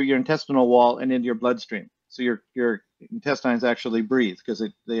goes right through your intestinal wall and into your bloodstream. So your intestines actually breathe, because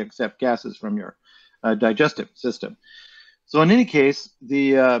they accept gases from your digestive system. So in any case,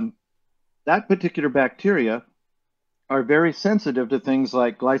 that particular bacteria are very sensitive to things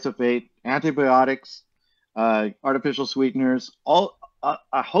like glyphosate, antibiotics, artificial sweeteners, a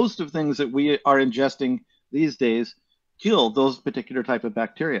host of things that we are ingesting these days kill those particular type of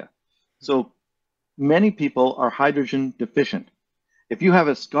bacteria. So many people are hydrogen deficient. If you have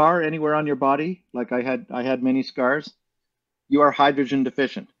a scar anywhere on your body, like I had many scars, you are hydrogen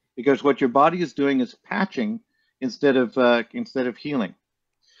deficient, because what your body is doing is patching instead of healing.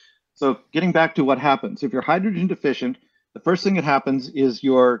 So getting back to what happens, if you're hydrogen deficient, the first thing that happens is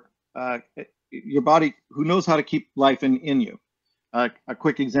your body, who knows how to keep life in you. A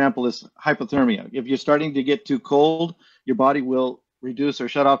quick example is hypothermia. If you're starting to get too cold, your body will reduce or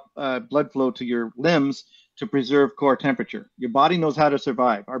shut off blood flow to your limbs to preserve core temperature. Your body knows how to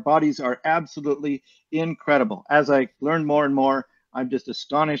survive. Our bodies are absolutely incredible. As I learn more and more, I'm just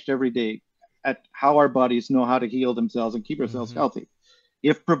astonished every day at how our bodies know how to heal themselves and keep ourselves healthy,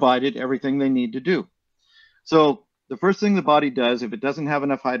 if provided everything they need to do. So the first thing the body does, if it doesn't have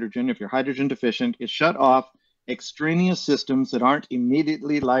enough hydrogen, if you're hydrogen deficient, is shut off extraneous systems that aren't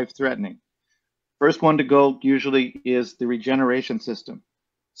immediately life-threatening. First one to go usually is the regeneration system.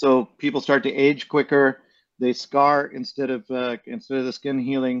 So people start to age quicker, they scar instead of the skin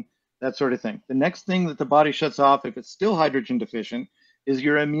healing, that sort of thing. The next thing that the body shuts off, if it's still hydrogen deficient, is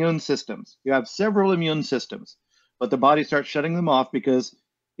your immune systems. You have several immune systems, but the body starts shutting them off because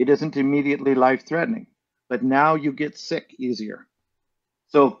it isn't immediately life-threatening. But now you get sick easier.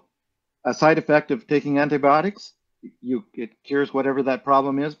 So a side effect of taking antibiotics, it cures whatever that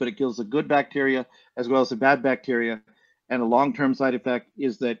problem is, but it kills the good bacteria as well as the bad bacteria. And a long-term side effect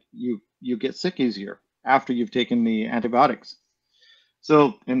is that you get sick easier after you've taken the antibiotics.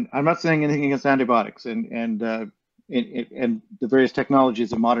 So, and I'm not saying anything against antibiotics and the various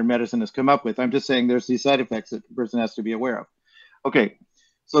technologies that modern medicine has come up with. I'm just saying there's these side effects that the person has to be aware of. Okay,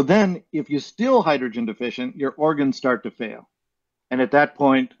 so then if you're still hydrogen deficient, your organs start to fail. And at that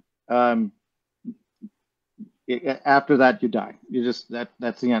point, after that, you die. You just,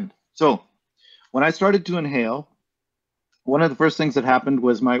 that's the end. So when I started to inhale, one of the first things that happened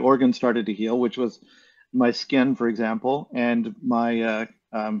was my organs started to heal, which was my skin, for example, and my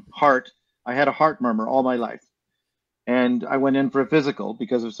heart. I had a heart murmur all my life. And I went in for a physical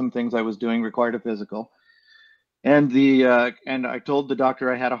because of some things I was doing required a physical. And and I told the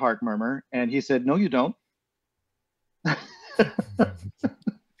doctor I had a heart murmur, and he said, "No, you don't."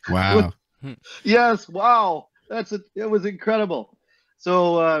 Wow. Yes, wow. It was incredible.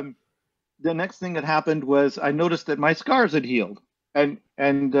 So the next thing that happened was I noticed that my scars had healed, and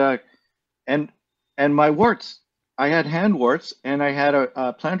my warts. I had hand warts, and I had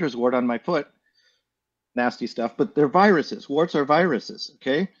a plantar's wart on my foot. Nasty stuff, but they're viruses. Warts are viruses,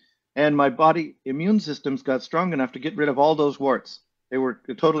 okay? And my body immune systems got strong enough to get rid of all those warts. They were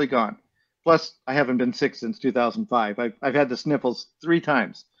totally gone. Plus, I haven't been sick since 2005. I've had the sniffles 3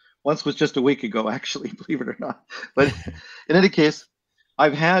 times. Once was just a week ago, actually, believe it or not. But in any case,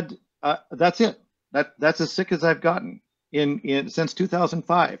 I've had, that's it. That's as sick as I've gotten since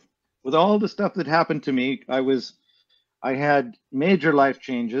 2005. With all the stuff that happened to me, I had major life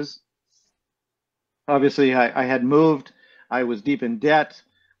changes. Obviously, I had moved. I was deep in debt.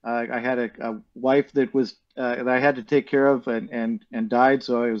 I had a wife that I had to take care of and died,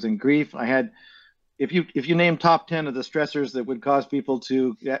 so I was in grief. I had, if you name top 10 of the stressors that would cause people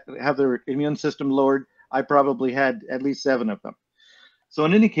to have their immune system lowered, I probably had at least 7 of them. So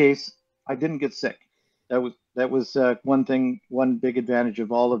in any case, I didn't get sick. That was one big advantage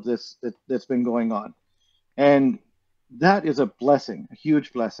of all of this that's been going on, and that is a blessing, a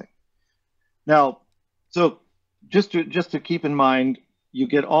huge blessing. Now, so just to keep in mind, you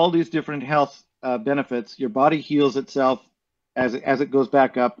get all these different health benefits. Your body heals itself as it goes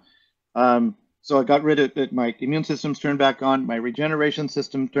back up. So I got rid of it. My immune system's turned back on. My regeneration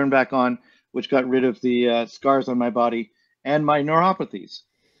system turned back on, which got rid of the scars on my body and my neuropathies.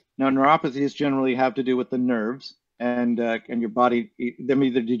 Now, neuropathies generally have to do with the nerves and your body, them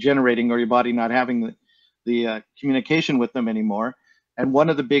either degenerating or your body not having the communication with them anymore. And one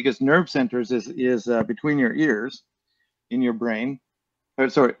of the biggest nerve centers is between your ears, in your brain, or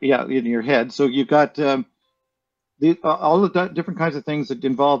sorry, yeah, in your head. So you've got all of that different kinds of things that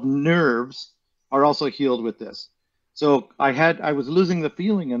involve nerves are also healed with this. So I was losing the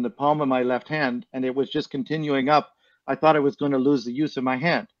feeling in the palm of my left hand, and it was just continuing up. I thought I was going to lose the use of my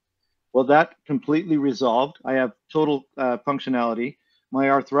hand. Well, that completely resolved. I have total functionality. My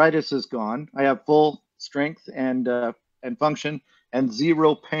arthritis is gone. I have full strength and function, and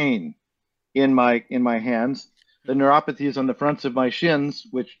 0 pain in my hands. The neuropathies on the fronts of my shins,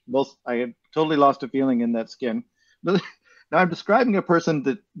 which both I had totally lost a feeling in that skin. Now I'm describing a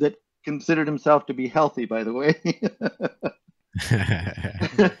person that considered himself to be healthy, by the way.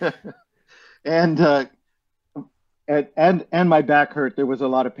 and my back hurt. There was a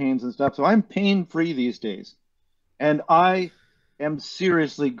lot of pains and stuff. So I'm pain-free these days, and I am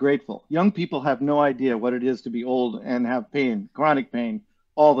seriously grateful. Young people have no idea what it is to be old and have pain, chronic pain,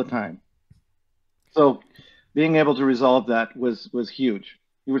 all the time. So being able to resolve that was huge.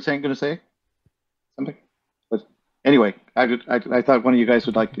 You were going to say something? But anyway, I thought one of you guys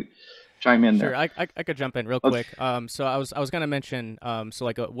would like to chime in Sure, there. I could jump in real quick. So I was gonna mention, so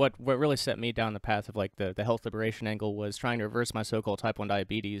like what really set me down the path of like the health liberation angle was trying to reverse my so-called type 1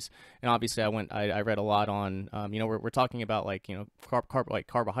 diabetes. And obviously I read a lot on, you know, we're talking about like, you know,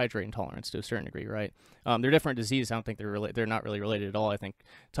 carbohydrate intolerance to a certain degree, right? They're different diseases. I don't think they're not really related at all. I think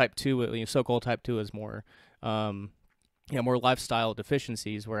type 2, you know, so-called type 2 is more, you know, more lifestyle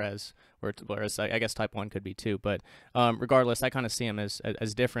deficiencies, whereas I guess type 1 could be too. But regardless, I kind of see them as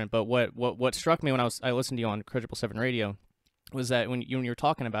different. But what struck me when I listened to you on Credible 7 Radio was that when you were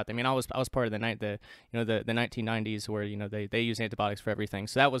talking about them, I mean, I was part of the 1990s where, you know, they use antibiotics for everything.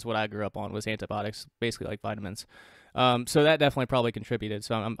 So that was what I grew up on, was antibiotics, basically like vitamins. So that definitely probably contributed.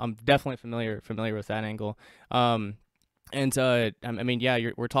 So I'm definitely familiar with that angle. And I mean, yeah,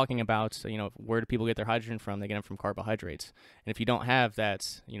 we're talking about, you know, where do people get their hydrogen from? They get it from carbohydrates. And if you don't have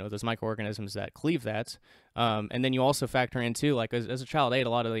that, you know, those microorganisms that cleave that, and then you also factor in too, like as a child, I ate a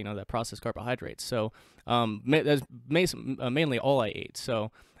lot of, you know, that processed carbohydrates. So that's mainly all I ate.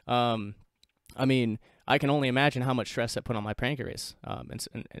 So I mean, I can only imagine how much stress that put on my pancreas,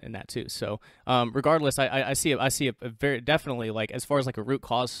 and that too. So, regardless, I see a very definitely, like, as far as like a root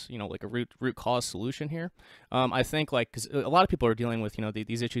cause, you know, like a root cause solution here. I think, like, because a lot of people are dealing with, you know,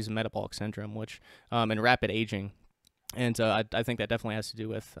 these issues of metabolic syndrome, which and rapid aging. And I think that definitely has to do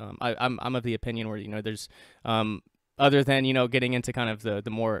with I'm of the opinion where, you know, there's other than, you know, getting into kind of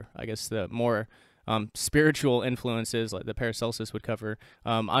the more, I guess, the more spiritual influences like the Paracelsus would cover.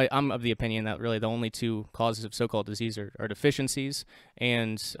 I'm of the opinion that really the only two causes of so-called disease are deficiencies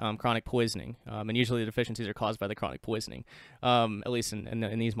and chronic poisoning. And usually the deficiencies are caused by the chronic poisoning, at least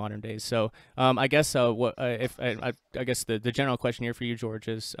in these modern days. So I guess I guess the general question here for you, George,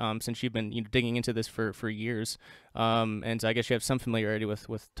 is since you've been, you know, digging into this for years, and I guess you have some familiarity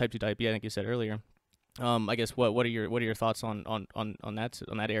with type 2 diabetes, I think you said earlier. I guess what are your thoughts on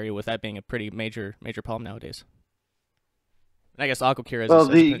that area, with that being a pretty major problem nowadays? And I guess AquaCure as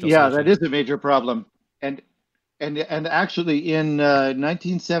a potential solution. That is a major problem, and actually in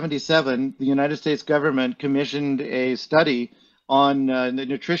 1977, the United States government commissioned a study on the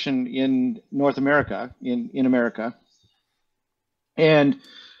nutrition in North America, in America, and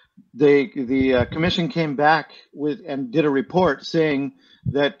the commission came back and did a report saying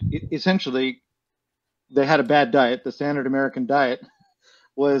that essentially they had a bad diet. The standard American diet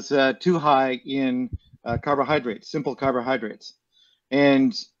was too high in carbohydrates, simple carbohydrates,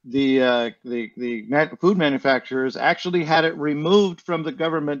 and the food manufacturers actually had it removed from the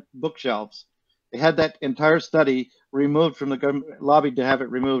government bookshelves. They had that entire study removed from the government, lobbied to have it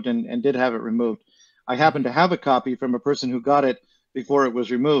removed, and did have it removed. I happen to have a copy from a person who got it before it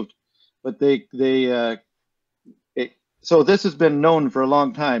was removed, but so this has been known for a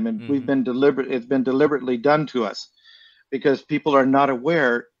long time, and we've been it's been deliberately done to us because people are not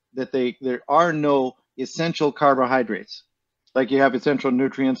aware that there are no essential carbohydrates. Like you have essential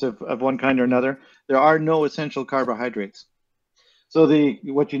nutrients of one kind or another, there are no essential carbohydrates. So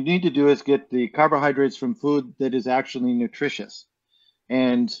what you need to do is get the carbohydrates from food that is actually nutritious.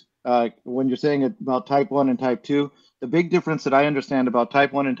 And when you're saying about type 1 and type 2, the big difference that I understand about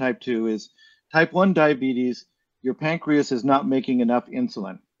type 1 and type 2 is type 1 diabetes, your pancreas is not making enough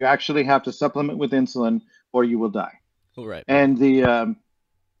insulin. You actually have to supplement with insulin or you will die. Oh, right. And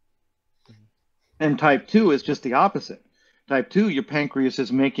and type 2 is just the opposite. Type 2, your pancreas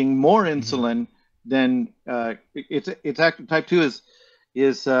is making more insulin than it's actually type 2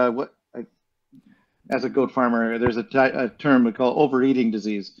 is what, as a goat farmer, there's a term we call overeating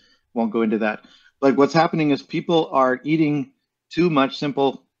disease. Won't go into that. But what's happening is people are eating too much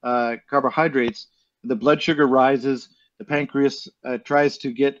simple carbohydrates. The blood sugar rises, the pancreas tries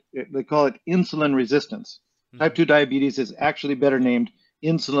to get, they call it insulin resistance. Type 2 diabetes is actually better named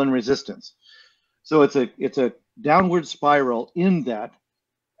insulin resistance. So it's a downward spiral in that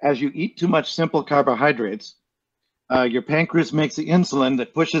as you eat too much simple carbohydrates, your pancreas makes the insulin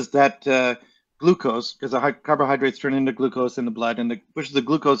that pushes that glucose, because the carbohydrates turn into glucose in the blood, and it pushes the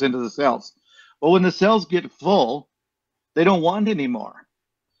glucose into the cells. But when the cells get full, they don't want any more.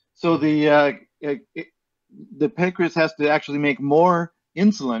 So the pancreas has to actually make more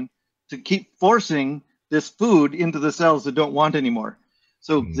insulin to keep forcing this food into the cells that don't want anymore.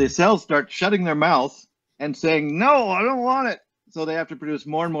 So the cells start shutting their mouth and saying, no, I don't want it. So they have to produce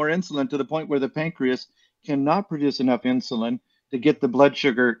more and more insulin to the point where the pancreas cannot produce enough insulin to get the blood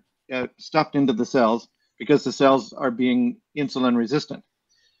sugar stuffed into the cells, because the cells are being insulin resistant.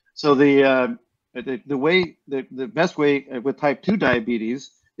 So the best way with type 2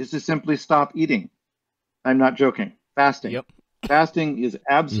 diabetes is to simply stop eating. I'm not joking. Fasting. Yep. Fasting is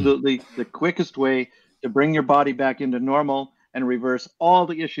absolutely the quickest way to bring your body back into normal and reverse all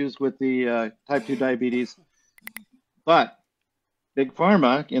the issues with the type 2 diabetes. But Big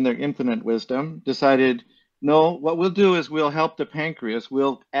Pharma, in their infinite wisdom, decided, no, what we'll do is we'll help the pancreas.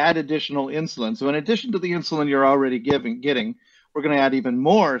 We'll add additional insulin. So in addition to the insulin you're already getting, we're going to add even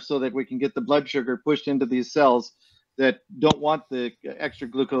more so that we can get the blood sugar pushed into these cells that don't want the extra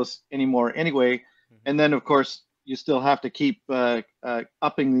glucose anymore anyway. And then, of course, you still have to keep upping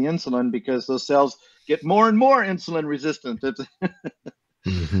the insulin because those cells get more and more insulin resistant.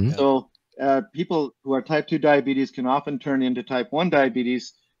 So people who are type 2 diabetes can often turn into type 1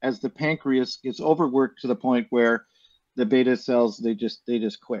 diabetes as the pancreas gets overworked to the point where the beta cells, they just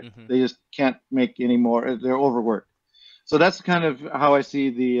quit. They just can't make any more. They're overworked. So that's kind of how I see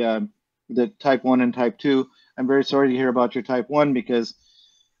the type 1 and type 2. I'm very sorry to hear about your type 1 because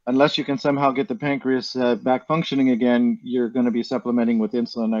unless you can somehow get the pancreas back functioning again, you're going to be supplementing with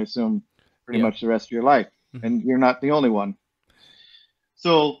insulin, I assume, pretty much the rest of your life. And you're not the only one.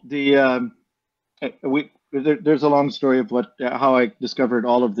 So there's a long story of how I discovered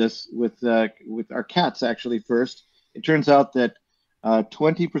all of this with our cats. Actually, first, it turns out that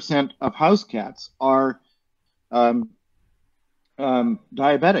 20% of house cats are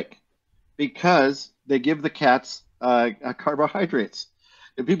diabetic because they give the cats carbohydrates.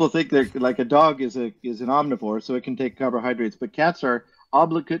 And people think they're like a dog is an omnivore, so it can take carbohydrates, but cats are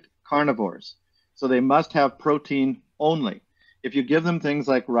obligate carnivores, so they must have protein only. If you give them things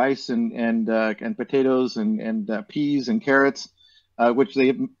like rice and potatoes and peas and carrots, which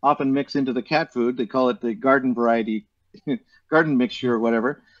they often mix into the cat food, they call it the garden variety, garden mixture or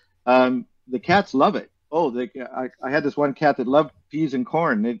whatever. The cats love it. Oh, I had this one cat that loved peas and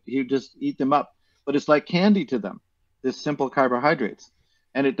corn. He'd just eat them up, but it's like candy to them, this simple carbohydrates.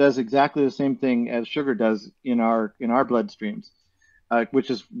 And it does exactly the same thing as sugar does in our bloodstreams, which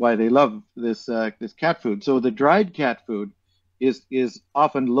is why they love this cat food. So the dried cat food is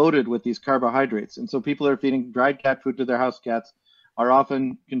often loaded with these carbohydrates. And so people who are feeding dried cat food to their house cats are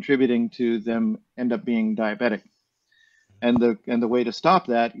often contributing to them end up being diabetic. And the way to stop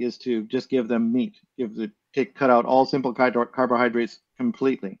that is to just give them meat, cut out all simple carbohydrates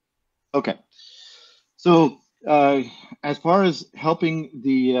completely. Okay. So as far as helping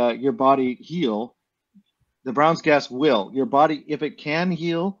your body heal, the Brown's gas will. Your body, if it can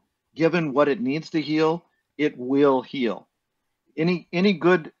heal, given what it needs to heal, it will heal. Any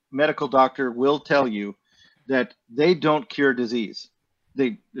good medical doctor will tell you that they don't cure disease.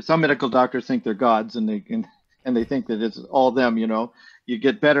 Some medical doctors think they're gods, and they think that it's all them. You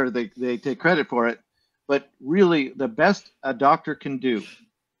get better, they take credit for it. But really, the best a doctor can do,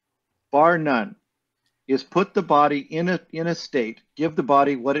 bar none, is put the body in a state, give the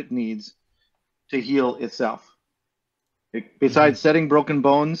body what it needs to heal itself. Besides setting broken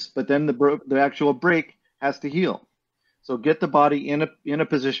bones, but then the actual break has to heal. So get the body in a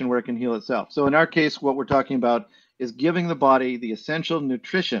position where it can heal itself. So in our case, what we're talking about is giving the body the essential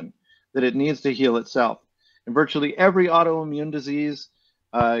nutrition that it needs to heal itself. And virtually every autoimmune disease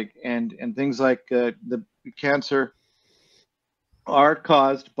and things like the cancer are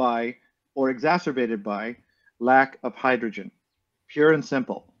caused by or exacerbated by lack of hydrogen, pure and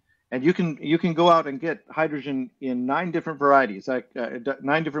simple. And you can go out and get hydrogen in 9 different varieties,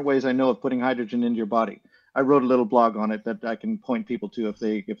 9 different ways I know of putting hydrogen into your body. I wrote a little blog on it that I can point people to if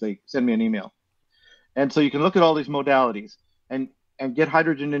they send me an email. And so you can look at all these modalities and get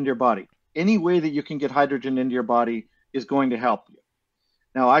hydrogen into your body. Any way that you can get hydrogen into your body is going to help you.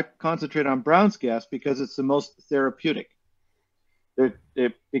 Now, I concentrate on Brown's gas because it's the most therapeutic.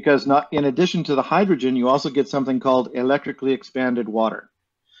 Because in addition to the hydrogen, you also get something called electrically expanded water.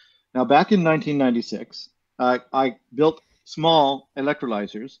 Now, back in 1996, I built small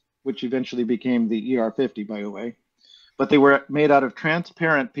electrolyzers, which eventually became the ER50, by the way. But they were made out of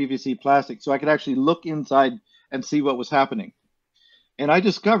transparent PVC plastic, so I could actually look inside and see what was happening. And I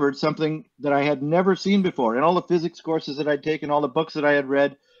discovered something that I had never seen before. In all the physics courses that I'd taken, all the books that I had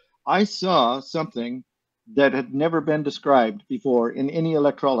read, I saw something that had never been described before in any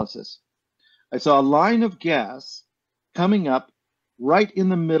electrolysis. I saw a line of gas coming up right in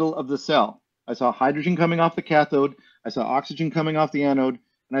the middle of the cell. I saw hydrogen coming off the cathode, I saw oxygen coming off the anode,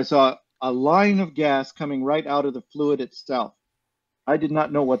 and I saw a line of gas coming right out of the fluid itself. I did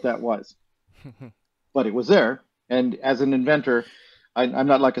not know what that was, but it was there. And as an inventor, I'm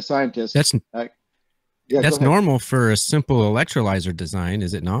not like a scientist. That's normal for a simple electrolyzer design,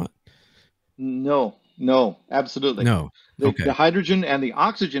 is it not? No, absolutely. No. Okay. The hydrogen and the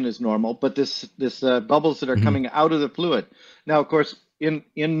oxygen is normal, but this bubbles that are coming out of the fluid. Now, of course, in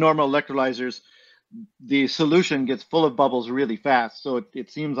normal electrolyzers, the solution gets full of bubbles really fast. So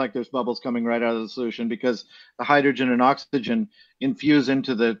it seems like there's bubbles coming right out of the solution because the hydrogen and oxygen infuse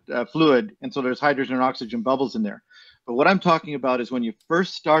into the fluid. And so there's hydrogen and oxygen bubbles in there. But what I'm talking about is when you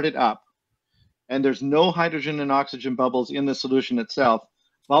first start it up and there's no hydrogen and oxygen bubbles in the solution itself,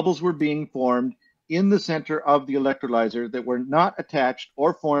 bubbles were being formed in the center of the electrolyzer that were not attached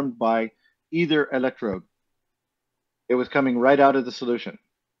or formed by either electrode. It was coming right out of the solution.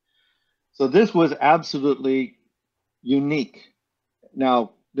 So this was absolutely unique.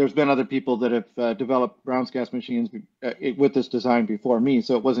 Now, there's been other people that have developed Brown's gas machines with this design before me,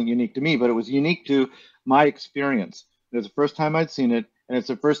 so it wasn't unique to me, but it was unique to my experience. It was the first time I'd seen it, and it's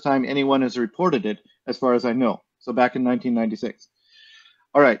the first time anyone has reported it, as far as I know. So back in 1996.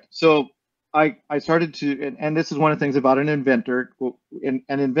 All right, so I started to, and this is one of the things about an inventor, and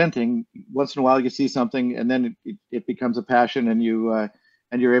inventing, once in a while you see something, and then it becomes a passion, and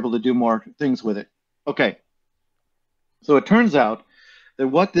you're able to do more things with it. Okay, so it turns out that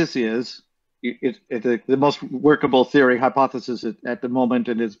what this is, it's the most workable theory hypothesis at the moment,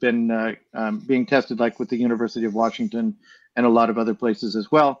 and it's been being tested like with the University of Washington and a lot of other places as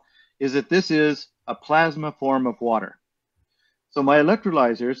well, is that this is a plasma form of water. So my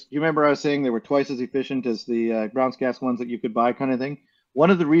electrolyzers, you remember I was saying they were twice as efficient as the Brown's gas ones that you could buy kind of thing? One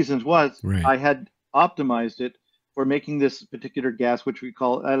of the reasons was I had optimized it for making this particular gas, which we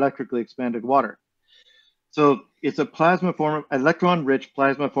call electrically expanded water. So it's a plasma form, electron-rich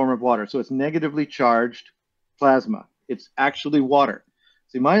plasma form of water. So it's negatively charged plasma. It's actually water.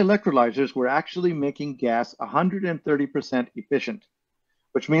 See, my electrolyzers were actually making gas 130% efficient,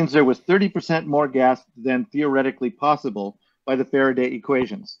 which means there was 30% more gas than theoretically possible by the Faraday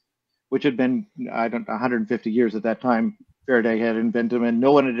equations, which had been, I don't know, 150 years at that time. Faraday had invented them, and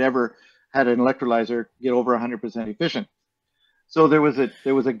no one had ever had an electrolyzer get over 100% efficient. So there was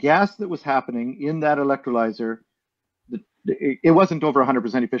a gas that was happening in that electrolyzer. It wasn't over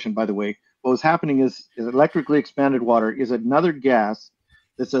 100% efficient, by the way. What was happening is electrically expanded water is another gas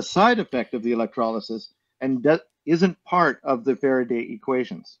that's a side effect of the electrolysis and isn't part of the Faraday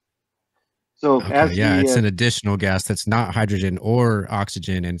equations. So it's an additional gas that's not hydrogen or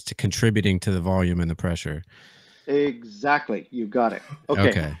oxygen, and it's contributing to the volume and the pressure. Exactly, you got it.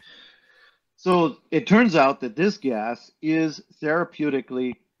 Okay. So it turns out that this gas is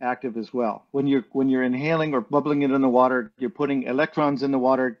therapeutically active as well. When you're inhaling or bubbling it in the water, you're putting electrons in the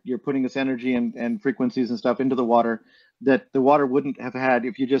water, you're putting this energy and frequencies and stuff into the water that the water wouldn't have had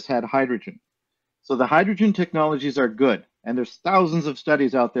if you just had hydrogen. So the hydrogen technologies are good, and there's thousands of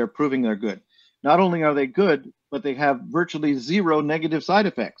studies out there proving they're good. Not only are they good, but they have virtually zero negative side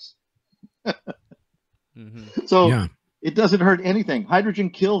effects. So it doesn't hurt anything.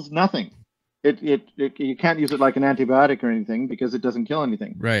 Hydrogen kills nothing. You can't use it like an antibiotic or anything because it doesn't kill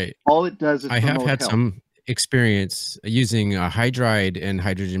anything. Right. All it does is I have had health. some experience using hydride and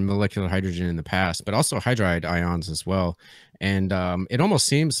hydrogen, molecular hydrogen in the past, but also hydride ions as well. And it almost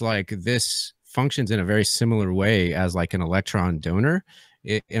seems like this functions in a very similar way as like an electron donor.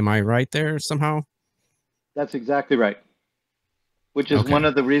 Am I right there somehow? That's exactly right. Which is one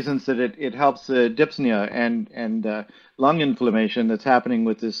of the reasons that it helps dyspnea and lung inflammation that's happening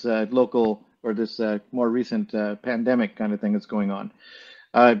with this local or this more recent pandemic kind of thing that's going on.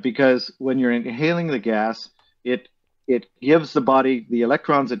 Because when you're inhaling the gas, it gives the body the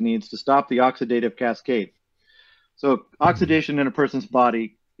electrons it needs to stop the oxidative cascade. So oxidation in a person's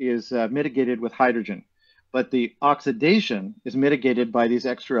body is mitigated with hydrogen, but the oxidation is mitigated by these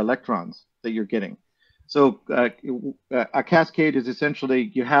extra electrons that you're getting. So a cascade is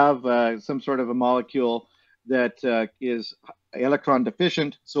essentially you have some sort of a molecule that is electron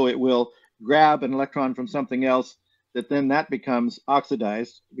deficient, so it will grab an electron from something else that becomes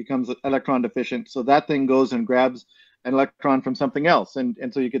oxidized, becomes electron deficient. So that thing goes and grabs an electron from something else. And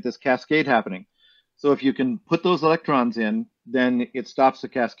so you get this cascade happening. So if you can put those electrons in, then it stops the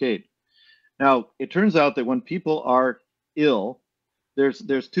cascade. Now, it turns out that when people are ill, there's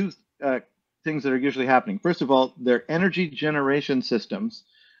two things that are usually happening. First of all, their energy generation systems,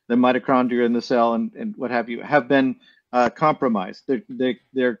 the mitochondria in the cell and what have you, have been compromised.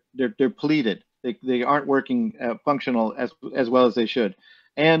 They're depleted. They aren't working functional as well as they should,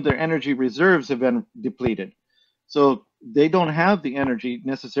 and their energy reserves have been depleted. So they don't have the energy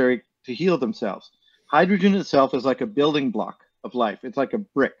necessary to heal themselves. Hydrogen itself is like a building block of life. It's like a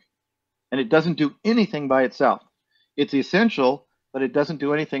brick, and it doesn't do anything by itself. It's essential, but it doesn't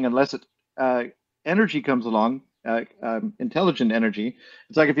do anything unless energy comes along, intelligent energy.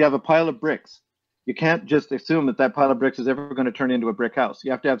 It's like if you have a pile of bricks. You can't just assume that pile of bricks is ever going to turn into a brick house. You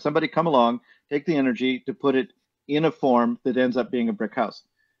have to have somebody come along, take the energy to put it in a form that ends up being a brick house.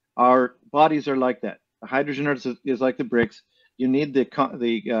 Our bodies are like that. The hydrogen is like the bricks. You need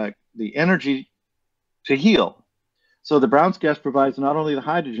the energy to heal. So the Brown's gas provides not only the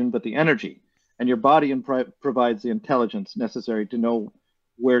hydrogen but the energy, and your body provides the intelligence necessary to know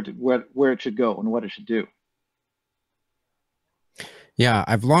where it should go and what it should do. Yeah,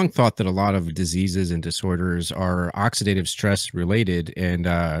 I've long thought that a lot of diseases and disorders are oxidative stress related, and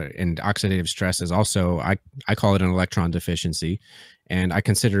oxidative stress is also I call it an electron deficiency, and I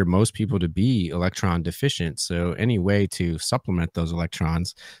consider most people to be electron deficient. So any way to supplement those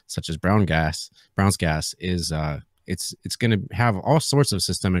electrons, such as Brown's gas, is it's going to have all sorts of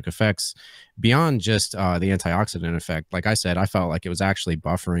systemic effects beyond just the antioxidant effect. Like I said, I felt like it was actually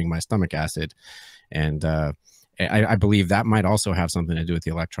buffering my stomach acid, and I believe that might also have something to do with the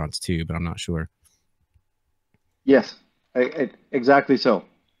electrons too, but I'm not sure. Yes, exactly so.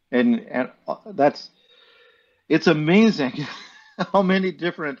 And it's amazing how many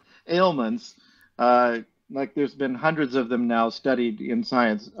different ailments, like there's been hundreds of them now studied in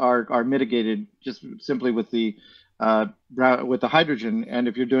science, are mitigated just simply with the hydrogen. And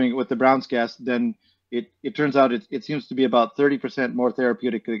if you're doing it with the Brown's gas, then it turns out it seems to be about 30% more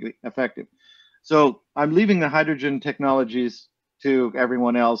therapeutically effective. So I'm leaving the hydrogen technologies to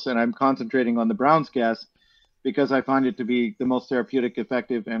everyone else, and I'm concentrating on the Brown's gas because I find it to be the most therapeutic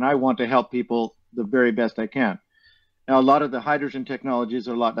effective, and I want to help people the very best I can. Now, a lot of the hydrogen technologies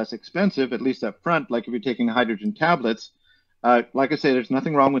are a lot less expensive, at least up front, like if you're taking hydrogen tablets. Like I say, there's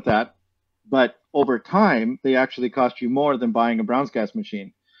nothing wrong with that, but over time, they actually cost you more than buying a Brown's gas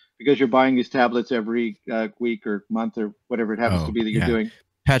machine because you're buying these tablets every week or month or whatever it happens to be that you're doing.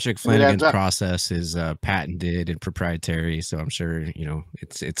 Patrick Flanagan's process is patented and proprietary, so I'm sure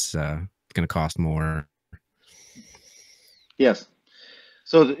it's going to cost more. Yes.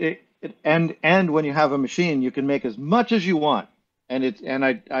 So and when you have a machine, you can make as much as you want, and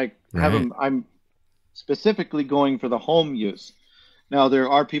I have them. I'm specifically going for the home use. Now there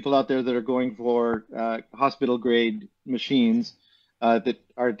are people out there that are going for hospital grade machines that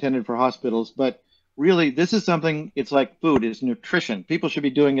are intended for hospitals, but really, this is something, it's like food, it's nutrition. People should be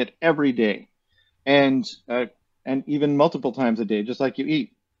doing it every day and even multiple times a day, just like you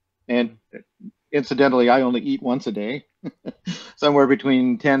eat. And incidentally, I only eat once a day, somewhere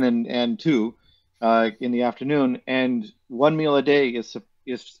between 10 and 2 in the afternoon. And one meal a day is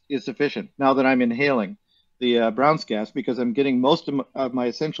sufficient now that I'm inhaling the Brown's gas, because I'm getting most of my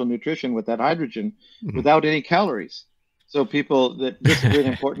essential nutrition with that hydrogen without any calories. So this is really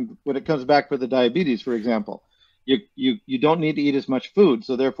important when it comes back for the diabetes, for example. You don't need to eat as much food,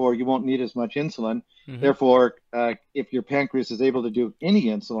 so therefore you won't need as much insulin. Therefore, if your pancreas is able to do any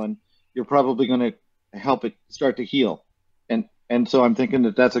insulin, you're probably going to help it start to heal. And so I'm thinking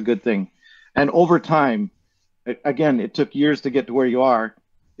that that's a good thing. And over time, again, it took years to get to where you are.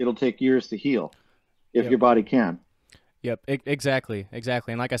 It'll take years to heal if your body can. Yep, exactly.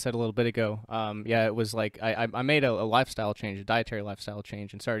 And like I said a little bit ago, yeah, it was like I made a lifestyle change, a dietary lifestyle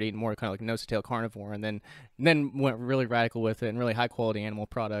change, and started eating more kind of like nose-to-tail carnivore, and then went really radical with it and really high-quality animal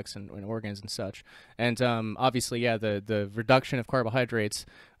products and organs and such. And obviously, yeah, the reduction of carbohydrates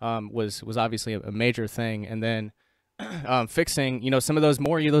was obviously a major thing, and then fixing some of those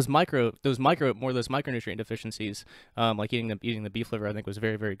micronutrient deficiencies, like eating the beef liver, I think was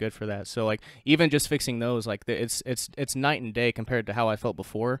very, very good for that. So like even just fixing those, like it's night and day compared to how I felt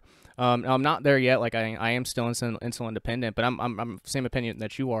before. I'm not there yet. Like I am still insulin dependent, but I'm same opinion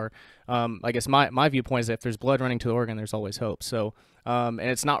that you are. I guess my viewpoint is that if there's blood running to the organ, there's always hope. So and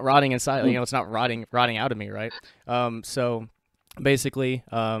it's not rotting inside, it's not rotting out of me, right? So basically,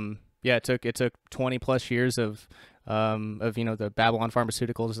 yeah, it took 20 plus years of the Babylon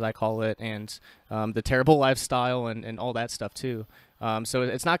pharmaceuticals, as I call it, and the terrible lifestyle and all that stuff too. So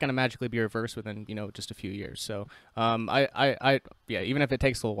it's not going to magically be reversed within just a few years. So yeah, even if it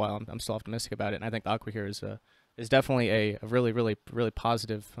takes a little while, I'm still optimistic about it. And I think AquaCure is definitely a really, really, really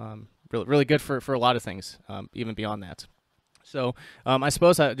positive, really good for a lot of things, even beyond that. So I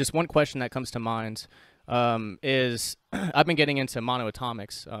suppose just one question that comes to mind is I've been getting into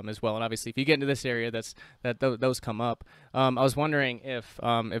monoatomics as well, and obviously if you get into this area, those come up. I was wondering if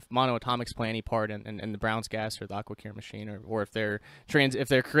monoatomics play any part in the Brown's gas or the AquaCure machine, or if they're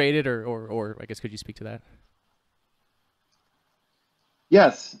created, or I guess could you speak to that?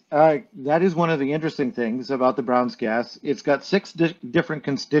 Yes, that is one of the interesting things about the Brown's gas. It's got 6 different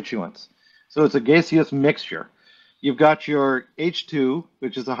constituents, so it's a gaseous mixture. You've got your H2,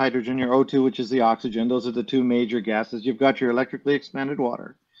 which is the hydrogen, your O2, which is the oxygen. Those are the 2 major gases. You've got your electrically expanded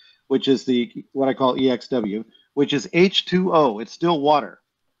water, which is what I call EXW, which is H2O. It's still water.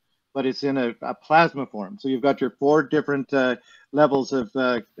 but it's in a plasma form. So you've got your 4 different levels of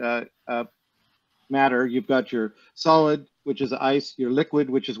matter. You've got your solid, which is ice, your liquid,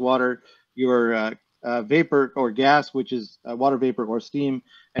 which is water, your vapor or gas, which is water vapor or steam,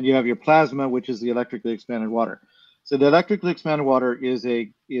 and you have your plasma, which is the electrically expanded water. So the electrically expanded water is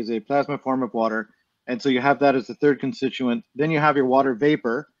a plasma form of water, and so you have that as the third constituent. Then you have your water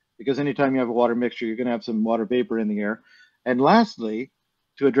vapor, because anytime you have a water mixture, you're going to have some water vapor in the air. And lastly,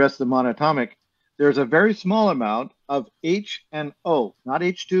 to address the monatomic, there's a very small amount of H and O, not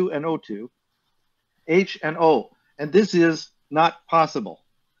H2 and O2, H and O, and this is not possible.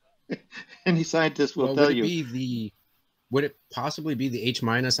 Any scientist will tell you. Would it possibly be the H-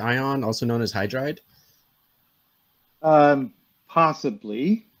 ion, also known as hydride?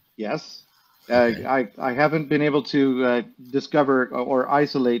 Possibly, yes. Okay. I haven't been able to discover or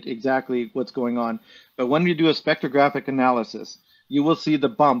isolate exactly what's going on, but when you do a spectrographic analysis, you will see the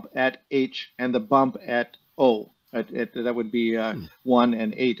bump at H and the bump at O. That would be 1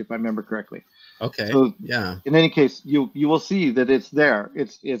 and 8, if I remember correctly. Okay. So yeah. In any case, you will see that it's there.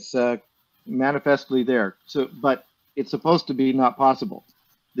 It's manifestly there. So, but it's supposed to be not possible.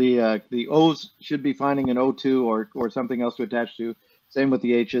 The O's should be finding an O2 or something else to attach to. Same with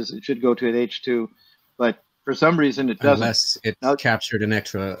the H's. It should go to an H2, but for some reason it doesn't. Unless it's captured an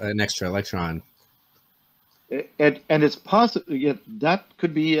extra electron. And it's possible. Yeah, that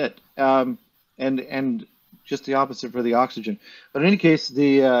could be it. And just the opposite for the oxygen. But in any case,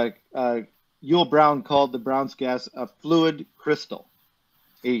 the Yule Brown called the Brown's gas a fluid crystal.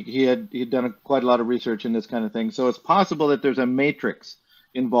 He'd done quite a lot of research in this kind of thing. So it's possible that there's a matrix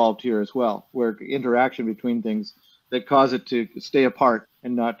involved here as well, where interaction between things that cause it to stay apart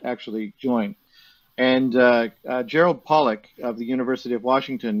and not actually join. And Gerald Pollack of the University of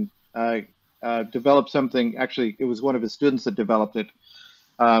Washington developed something. Actually, it was one of his students that developed it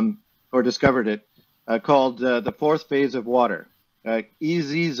or discovered it, called the fourth phase of water,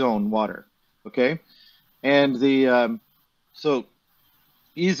 EZ zone water. Okay, and the so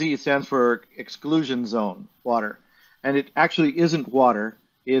EZ stands for exclusion zone water, and it actually isn't water.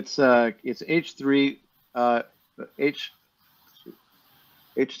 It's H3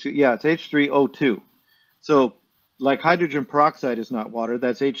 H2, yeah, it's H3O2. So like hydrogen peroxide is not water,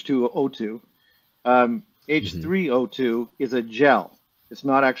 that's H2O2. H3O2 is a gel. It's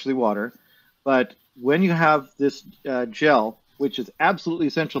not actually water, but when you have this gel, which is absolutely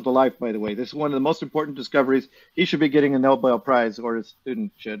essential to life, by the way, this is one of the most important discoveries. He should be getting a Nobel Prize, or his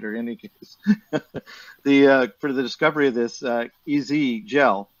student should, or in any case, for the discovery of this EZ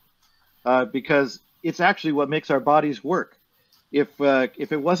gel, because it's actually what makes our bodies work. If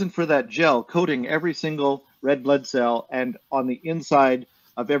it wasn't for that gel coating every single red blood cell and on the inside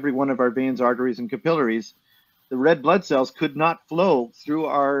of every one of our veins, arteries, and capillaries, the red blood cells could not flow through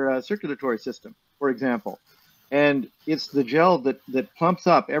our circulatory system, for example. And it's the gel that plumps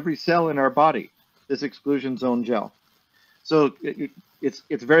up every cell in our body, this exclusion zone gel. So it's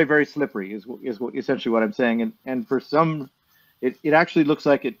very, very slippery is essentially what I'm saying. And for some, it actually looks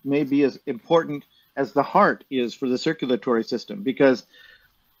like it may be as important as the heart is for the circulatory system, because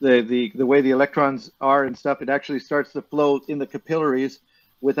the way the electrons are and stuff, it actually starts to flow in the capillaries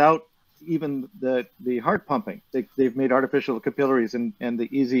without even the heart pumping. They've made artificial capillaries, and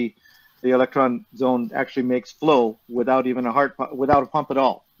the electron zone actually makes flow without even a heart without a pump at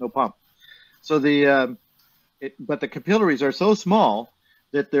all, no pump. So but the capillaries are so small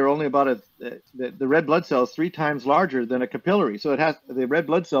that they're only about the red blood cells 3 times larger than a capillary. So the red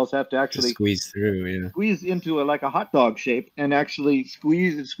blood cells have to actually squeeze through, squeeze into like a hot dog shape and actually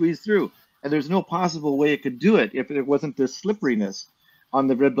squeeze through. And there's no possible way it could do it if it wasn't this slipperiness on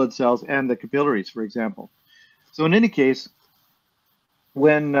the red blood cells and the capillaries, for example. So in any case,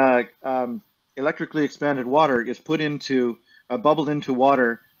 when electrically expanded water is put into bubbled into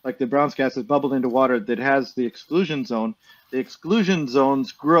water, like the Brown's gas is bubbled into water that has the exclusion zone, the exclusion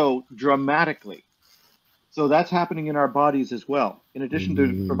zones grow dramatically. So that's happening in our bodies as well. In addition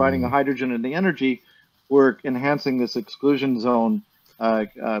to providing the hydrogen and the energy, we're enhancing this exclusion zone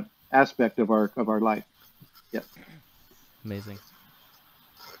aspect of our life. Yes. Amazing.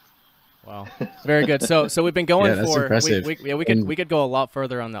 Wow, very good. So we've been going for we could go a lot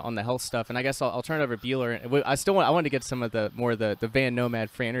further on the health stuff, and I guess I'll turn it over to Bueller. I wanted to get some of the van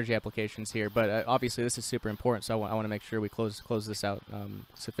nomad free energy applications here, but obviously this is super important, so I want to make sure we close this out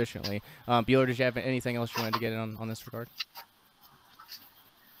sufficiently. Bueller, did you have anything else you wanted to get in on this regard?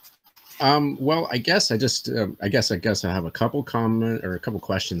 Well, I guess I have a couple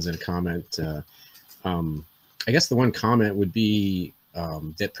questions and a comment. I guess the one comment would be,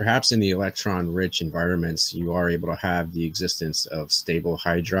 that perhaps in the electron-rich environments, you are able to have the existence of stable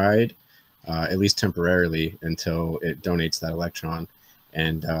hydride, at least temporarily, until it donates that electron.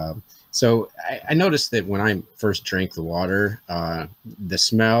 And so I noticed that when I first drank the water, the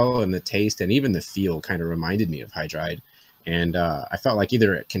smell and the taste and even the feel kind of reminded me of hydride. And I felt like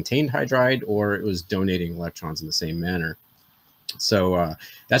either it contained hydride or it was donating electrons in the same manner. So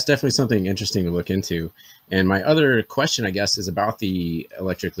that's definitely something interesting to look into. And my other question, I guess, is about the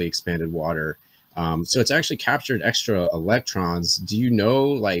electrically expanded water. So it's actually captured extra electrons. Do you know,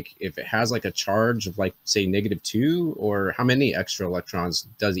 like, if it has like a charge of, like, say, -2, or how many extra electrons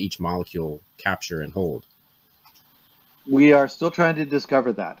does each molecule capture and hold? We are still trying to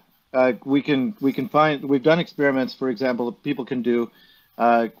discover that. We can find, we've done experiments, for example, people can do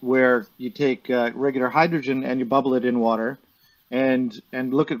where you take regular hydrogen and you bubble it in water, and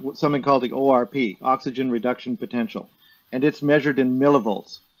look at something called the ORP, oxygen reduction potential, and it's measured in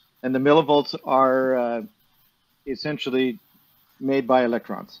millivolts. And the millivolts are essentially made by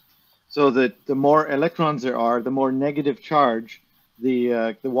electrons. So that the more electrons there are, the more negative charge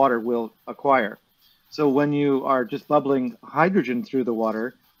the water will acquire. So when you are just bubbling hydrogen through the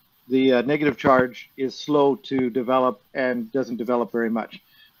water, the negative charge is slow to develop and doesn't develop very much.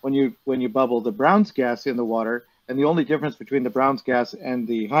 When you bubble the Brown's gas in the water, and the only difference between the Brown's gas and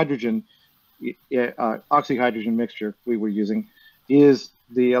the hydrogen, oxyhydrogen mixture we were using, is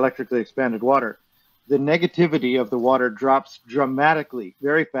the electrically expanded water. The negativity of the water drops dramatically,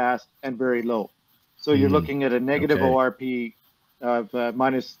 very fast and very low. So you're looking at a negative ORP of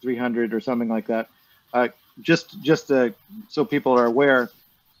 -300 or something like that. Just so people are aware,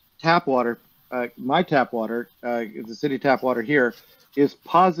 tap water, my tap water, the city tap water here, is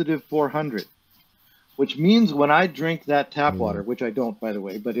 +400, which means when I drink that tap water, which I don't, by the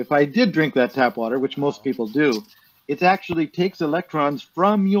way, but if I did drink that tap water, which most people do, it actually takes electrons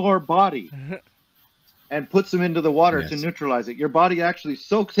from your body and puts them into the water to neutralize it. Your body actually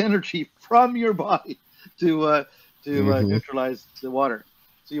soaks energy from your body to neutralize the water.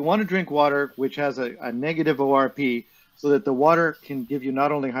 So you want to drink water which has a negative ORP, so that the water can give you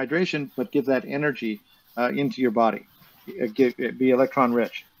not only hydration, but give that energy into your body, be electron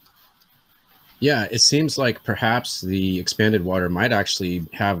rich. Yeah, it seems like perhaps the expanded water might actually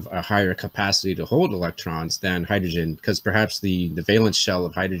have a higher capacity to hold electrons than hydrogen, because perhaps the valence shell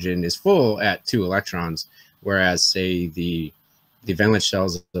of hydrogen is full at 2 electrons, whereas, say, the valence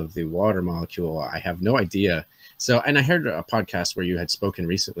shells of the water molecule, I have no idea. So, and I heard a podcast where you had spoken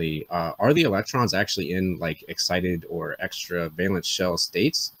recently. Are the electrons actually in, like, excited or extra valence shell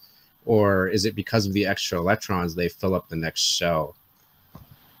states, or is it because of the extra electrons they fill up the next shell?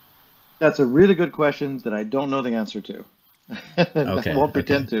 That's a really good question that I don't know the answer to. I won't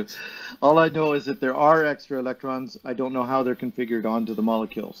pretend to. All I know is that there are extra electrons. I don't know how they're configured onto the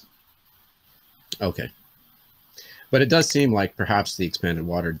molecules. Okay. But it does seem like perhaps the expanded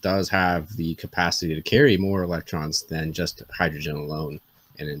water does have the capacity to carry more electrons than just hydrogen alone.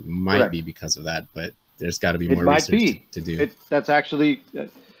 And it might be because of that, but there's got to be more research to do. That's actually,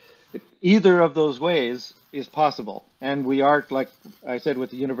 either of those ways is possible. And we are, like I said, with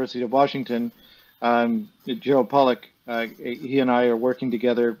the University of Washington, Joe Pollock, he and I are working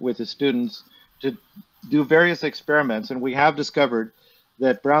together with his students to do various experiments. And we have discovered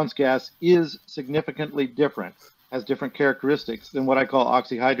that Brown's gas is significantly different, has different characteristics than what I call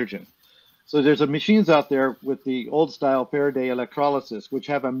oxyhydrogen. So there's machines out there with the old style Faraday electrolysis, which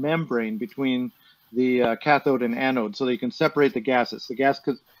have a membrane between the cathode and anode, so that you can separate the gases.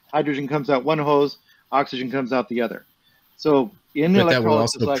 Hydrogen comes out one hose, oxygen comes out the other. So in but that will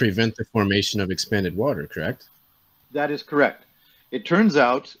also prevent the formation of expanded water, correct? That is correct. It turns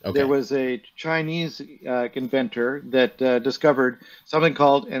out there was a Chinese inventor that discovered something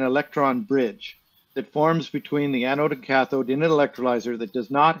called an electron bridge that forms between the anode and cathode in an electrolyzer that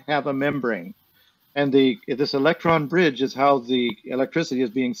does not have a membrane. And this electron bridge is how the electricity is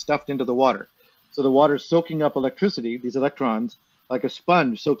being stuffed into the water. So the water is soaking up electricity, these electrons, like a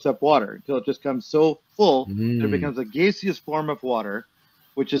sponge soaks up water until it just comes so full that it becomes a gaseous form of water,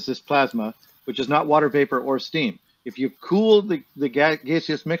 which is this plasma, which is not water vapor or steam. If you cool the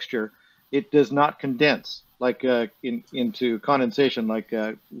gaseous mixture, it does not condense like into condensation like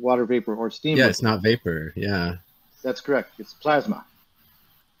water vapor or steam. Yeah, it's not vapor. Yeah, that's correct. It's plasma.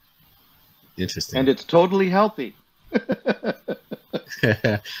 Interesting. And it's totally healthy.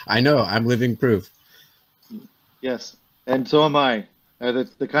 I know. I'm living proof. Yes. And so am I.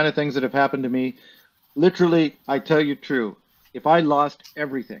 The kind of things that have happened to me, literally, I tell you true, if I lost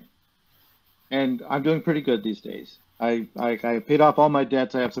everything, and I'm doing pretty good these days, I paid off all my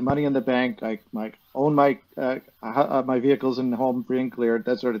debts. I have some money in the bank. I own my vehicles and home free and clear,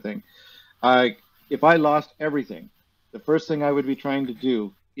 that sort of thing. If I lost everything, the first thing I would be trying to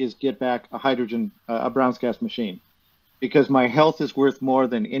do is get back a Brown's gas machine, because my health is worth more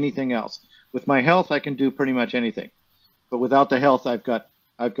than anything else. With my health, I can do pretty much anything, but without the health, I've got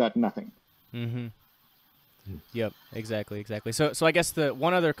nothing. Mm-hmm. Yep, exactly. So I guess the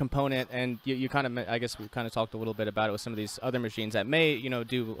one other component, and you kind of, I guess we kind of talked a little bit about it with some of these other machines that may,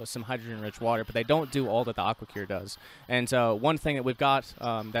 do some hydrogen-rich water, but they don't do all that the AquaCure does. And one thing that we've got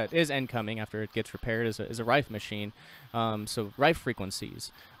that is incoming after it gets repaired is a Rife machine. So Rife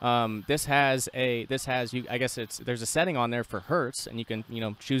frequencies. This has there's a setting on there for hertz, and you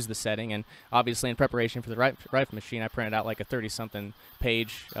can choose the setting. And obviously, in preparation for the Rife machine, I printed out like a 30-something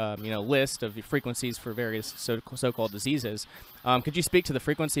page list of frequencies for various so-called diseases. Could you speak to the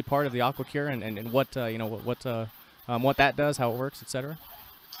frequency part of the AquaCure and what what that does, how it works, etc.?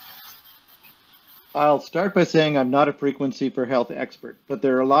 I'll start by saying I'm not a frequency for health expert, but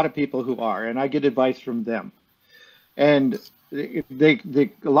there are a lot of people who are, and I get advice from them. And a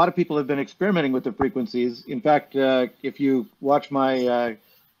lot of people have been experimenting with the frequencies. In fact, if you watch my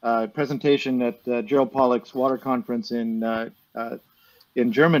presentation at Gerald Pollack's water conference in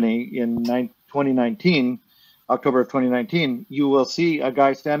Germany in 2019, October of 2019, you will see a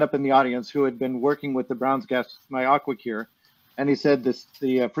guy stand up in the audience who had been working with the Brown's gas, my AquaCure, and he said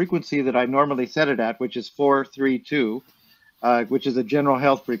the frequency that I normally set it at, which is 432, which is a general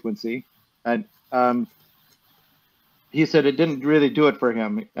health frequency, and he said it didn't really do it for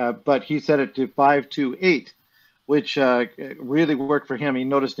him, but he set it to 528, which really worked for him. He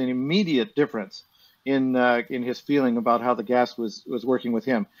noticed an immediate difference in his feeling about how the gas was working with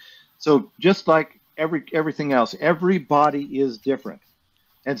him. So just like everything else, every body is different,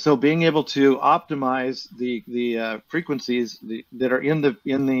 and so being able to optimize the frequencies that are in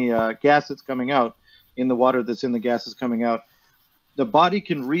the gas that's coming out, in the water that's in the gas that's coming out, the body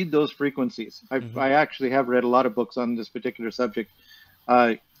can read those frequencies. I actually have read a lot of books on this particular subject,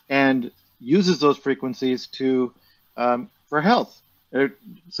 and uses those frequencies to for health.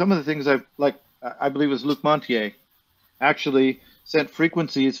 Some of the things I believe it was Luc Montier actually sent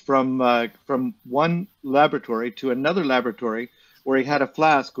frequencies from one laboratory to another laboratory where he had a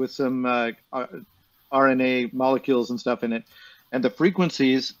flask with some RNA molecules and stuff in it, and the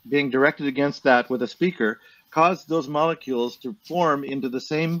frequencies being directed against that with a speaker caused those molecules to form into the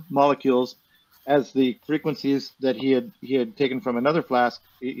same molecules as the frequencies that he had taken from another flask.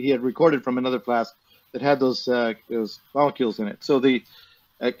 He had recorded from another flask that had those molecules in it. So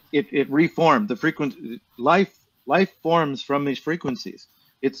it reformed the frequency. Life forms from these frequencies.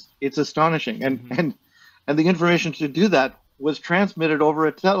 It's astonishing, and the information to do that was transmitted over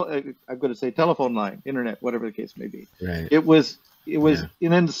I'm going to say telephone line, internet, whatever the case may be. Right. It was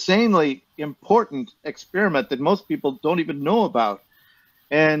an insanely important experiment that most people don't even know about.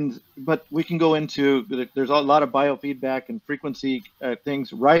 But we can go into, there's a lot of biofeedback and frequency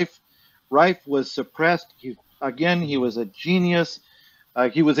things. Rife was suppressed. He was a genius.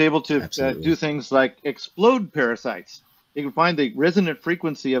 He was able to do things like explode parasites. He could find the resonant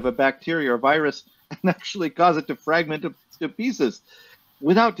frequency of a bacteria or virus and actually cause it to fragment to pieces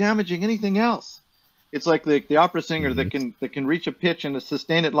without damaging anything else. It's like the opera singer that can reach a pitch and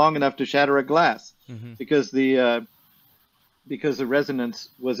sustain it long enough to shatter a glass, because the resonance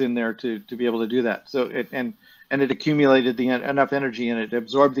was in there to be able to do that. So it accumulated enough energy, and it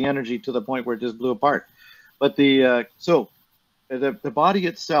absorbed the energy to the point where it just blew apart. But the body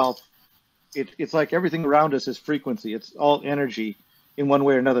itself, it's like everything around us is frequency. It's all energy in one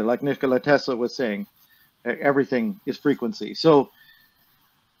way or another. Like Nikola Tesla was saying, everything is frequency. So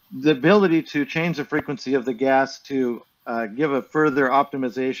the ability to change the frequency of the gas to give a further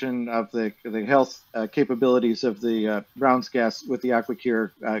optimization of the health capabilities of the Brown's gas with the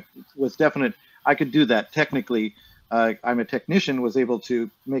AquaCure was definite. I could do that technically. I'm a technician, was able to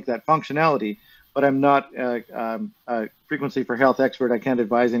make that functionality, but I'm not a frequency for health expert. I can't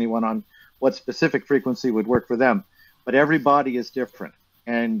advise anyone on what specific frequency would work for them. But every body is different,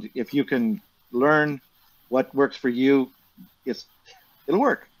 and if you can learn what works for you, it'll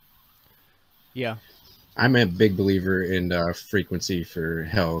work. Yeah. I'm a big believer in frequency for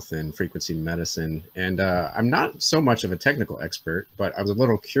health and frequency medicine. And I'm not so much of a technical expert, but I was a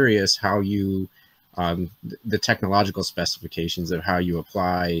little curious how you, the technological specifications of how you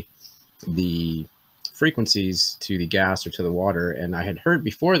apply the frequencies to the gas or to the water. And I had heard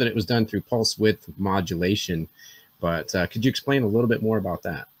before that it was done through pulse width modulation, but could you explain a little bit more about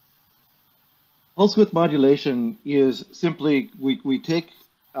that? Pulse width modulation is simply, we take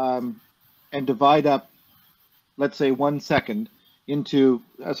and divide up let's say 1 second, into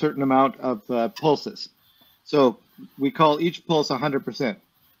a certain amount of pulses. So we call each pulse 100%.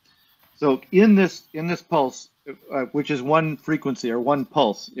 So in this pulse, which is one frequency or one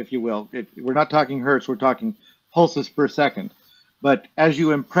pulse, if you will, we're not talking hertz, we're talking pulses per second. But as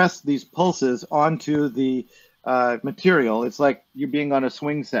you impress these pulses onto the material, it's like you being on a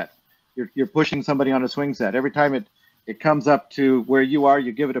swing set. You're pushing somebody on a swing set. Every time it comes up to where you are,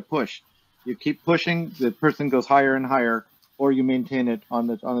 you give it a push. You keep pushing, the person goes higher and higher, or you maintain it on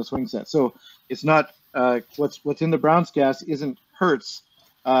the swing set. So it's not what's in the Brown's gas isn't hertz.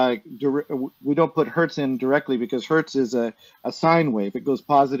 We don't put hertz in directly because hertz is a sine wave. It goes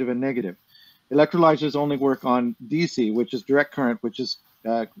positive and negative. Electrolyzers only work on DC, which is direct current, which is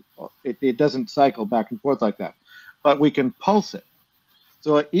it doesn't cycle back and forth like that. But we can pulse it.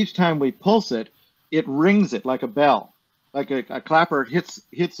 So each time we pulse it, it rings it like a bell, like a clapper hits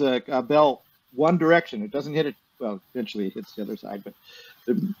a bell one direction. It doesn't hit it. Well, eventually it hits the other side. But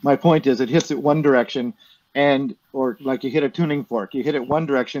my point is, it hits it one direction, or like you hit a tuning fork, you hit it one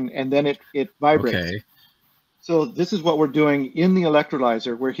direction, and then it vibrates. Okay. So this is what we're doing in the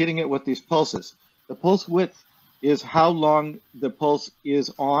electrolyzer. We're hitting it with these pulses. The pulse width is how long the pulse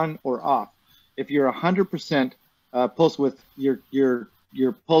is on or off. If you're 100% pulse width, your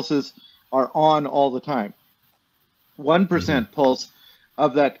pulses are on all the time. 1% pulse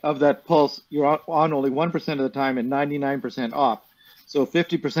of that pulse, you're on only 1% of the time and 99% off. So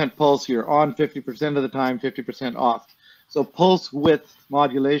 50% pulse, you're on 50% of the time, 50% off. So pulse width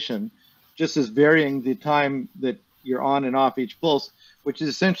modulation just is varying the time that you're on and off each pulse, which is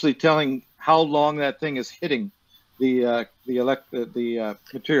essentially telling how long that thing is hitting the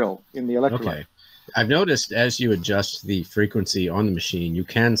material in the electrolyte. Okay. I've noticed as you adjust the frequency on the machine, you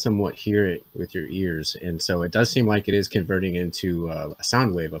can somewhat hear it with your ears, and so it does seem like it is converting into a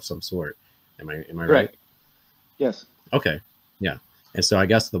sound wave of some sort. Am I right? Yes. Okay. Yeah. And so I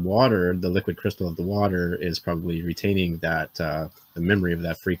guess the water, the liquid crystal of the water, is probably retaining that the memory of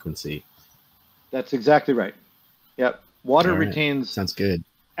that frequency. That's exactly right. Yep. Water retains. Sounds good.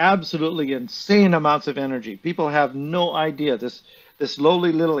 Absolutely insane amounts of energy. People have no idea. This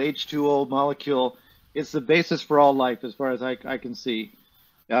lowly little H2O molecule, it's the basis for all life, as far as I can see.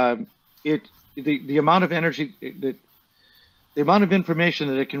 The amount of energy, the amount of information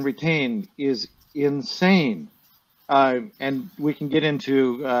that it can retain is insane. And we can get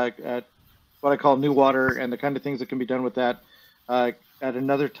into what I call new water and the kind of things that can be done with that at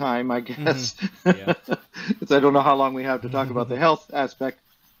another time, I guess. Yeah. Because I don't know how long we have to talk about the health aspect.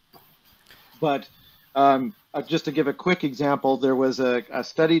 But just to give a quick example, there was a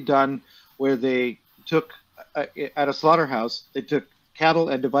study done where they took, at a slaughterhouse, they took cattle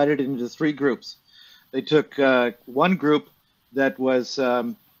and divided it into 3 groups. They took one group that was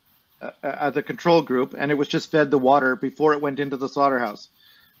the control group, and it was just fed the water before it went into the slaughterhouse.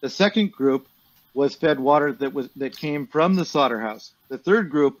 The second group was fed water that came from the slaughterhouse. The third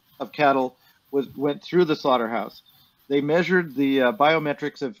group of cattle went through the slaughterhouse. They measured the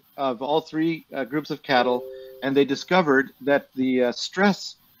biometrics of all 3 groups of cattle, and they discovered that the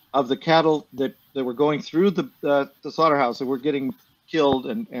stress of the cattle that were going through the slaughterhouse, that were getting killed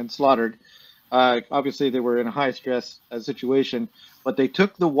and slaughtered, obviously they were in a high stress situation, but they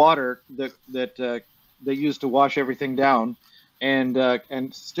took the water that they used to wash everything down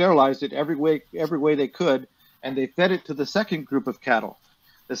and sterilized it every way they could, and they fed it to the second group of cattle.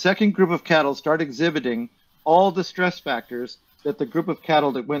 The second group of cattle started exhibiting all the stress factors that the group of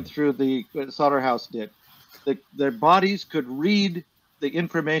cattle that went through the slaughterhouse did. Their bodies could read the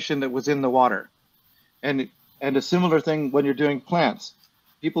information that was in the water. And a similar thing when you're doing plants.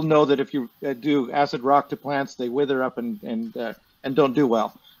 People know that if you do acid rock to plants, they wither up and don't do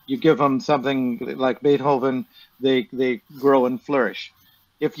well. You give them something like Beethoven, they grow and flourish.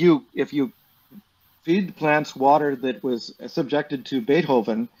 If you feed plants water that was subjected to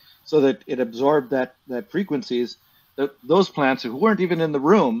Beethoven, so that it absorbed that frequencies, those plants who weren't even in the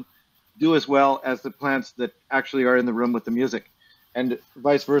room do as well as the plants that actually are in the room with the music, and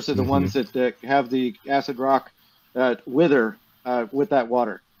vice versa. The ones that have the acid rock wither with that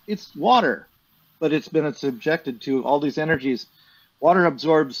water. It's water, but it's been subjected to all these energies. Water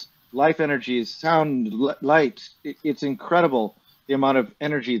absorbs life energies, sound, light. It's incredible the amount of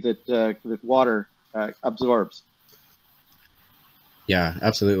energy that water absorbs. Yeah,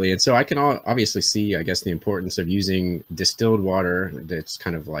 absolutely. And so I can obviously see, I guess, the importance of using distilled water that's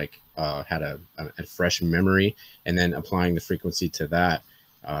kind of like had a fresh memory, and then applying the frequency to that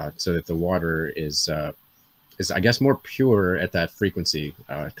so that the water is I guess, more pure at that frequency,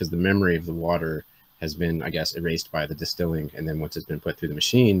 because the memory of the water has been, I guess, erased by the distilling. And then once it's been put through the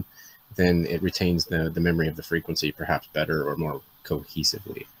machine, then it retains the memory of the frequency perhaps better or more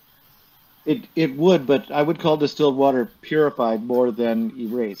cohesively. It would, but I would call distilled water purified more than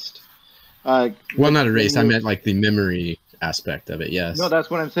erased. Well, not erased. I meant like the memory aspect of it. Yes. No, that's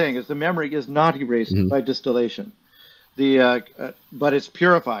what I'm saying. Is the memory is not erased by distillation. But it's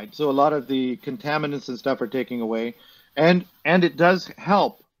purified. So a lot of the contaminants and stuff are taking away, and it does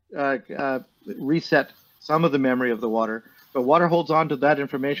help reset some of the memory of the water. But water holds on to that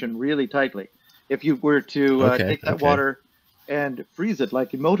information really tightly. If you were to take that water and freeze it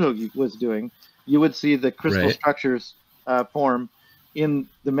like Emoto was doing, you would see the crystal structures form in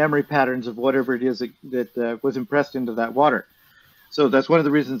the memory patterns of whatever it is that was impressed into that water. So that's one of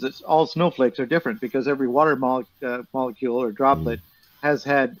the reasons that all snowflakes are different, because every water molecule or droplet has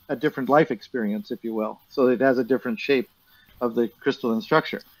had a different life experience, if you will. So it has a different shape of the crystalline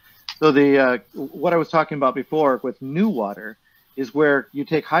structure. So what I was talking about before with new water is where you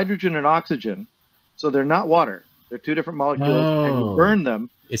take hydrogen and oxygen. So they're not water. They're two different molecules, and you burn them.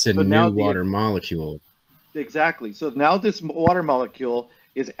 It's a new water molecule. Exactly. So now this water molecule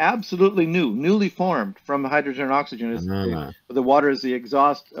is absolutely newly formed from the hydrogen and oxygen. The water is the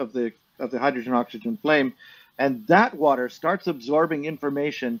exhaust of the hydrogen oxygen flame, and that water starts absorbing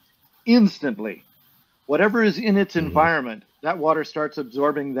information instantly. Whatever is in its environment, that water starts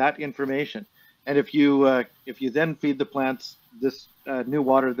absorbing that information. And if you then feed the plants this new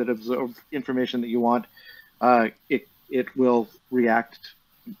water that absorbs information that you want, it will react.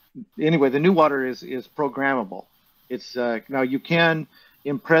 Anyway, the new water is programmable. It's now you can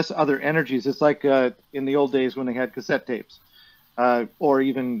impress other energies. It's like in the old days when they had cassette tapes, or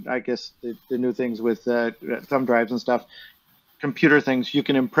even I guess the new things with thumb drives and stuff, computer things. You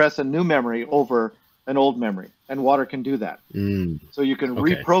can impress a new memory over an old memory, and water can do that. So you can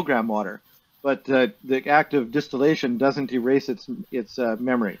reprogram water, but the act of distillation doesn't erase its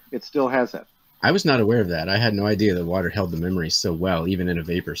memory. It still has that. I was not aware of that. I had no idea that water held the memory so well, even in a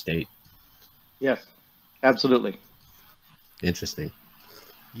vapor state. Yes, absolutely. Interesting.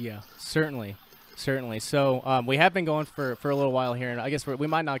 Yeah, certainly. So we have been going for a little while here, and I guess we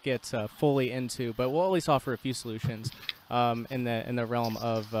might not get fully into, but we'll at least offer a few solutions in the realm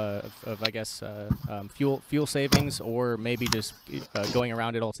of I guess fuel savings, or maybe just going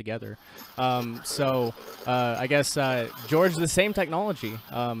around it altogether. So I guess George, the same technology.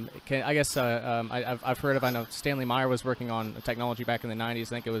 I've heard of. I know Stanley Meyer was working on a technology back in the 90s. I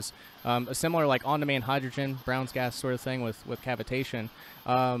think it was a similar like on-demand hydrogen, Brown's gas sort of thing with cavitation.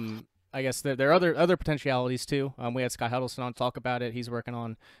 I guess there are other potentialities too. We had Sky Huddleston on to talk about it. He's working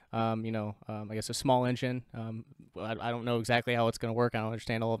on, I guess a small engine. I don't know exactly how it's going to work. I don't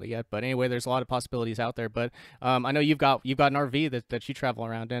understand all of it yet. But anyway, there's a lot of possibilities out there. But I know you've got an RV that you travel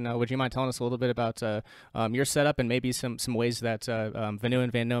around in. Would you mind telling us a little bit about your setup and maybe some ways that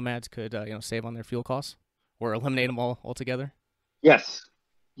vonuan van nomads could save on their fuel costs or eliminate them altogether? Yes.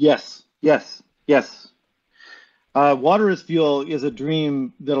 Water as fuel is a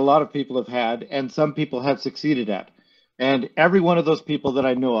dream that a lot of people have had, and some people have succeeded at. And every one of those people that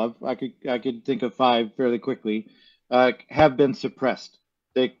I know of, I could think of 5 fairly quickly, have been suppressed.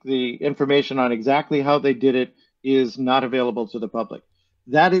 The information on exactly how they did it is not available to the public.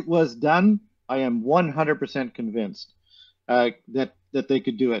 That it was done, I am 100% convinced that they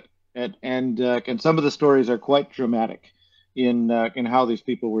could do it. And some of the stories are quite dramatic in how these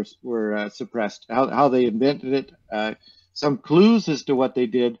people were suppressed, how they invented it, some clues as to what they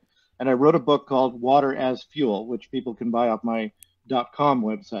did. And I wrote a book called Water as Fuel, which people can buy off my .com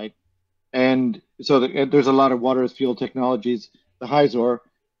website. And so there's a lot of water as fuel technologies. The HYZOR,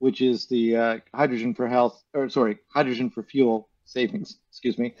 which is the hydrogen for fuel savings,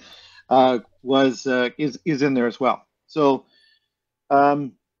 excuse me, is in there as well. So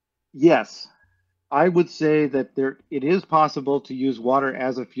yes, I would say that it is possible to use water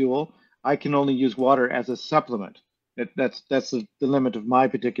as a fuel. I can only use water as a supplement. That's the limit of my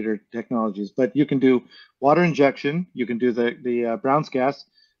particular technologies. But you can do water injection. You can do the Brown's gas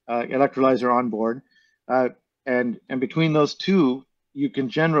electrolyzer on board, and between those two, you can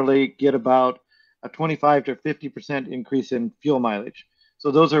generally get about a 25 to 50% increase in fuel mileage.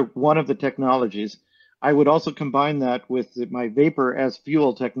 So those are one of the technologies. I would also combine that with my vapor as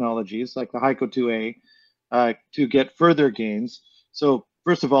fuel technologies, like the HYCO 2A, to get further gains. So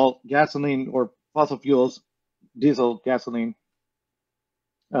first of all, gasoline or fossil fuels, diesel, gasoline,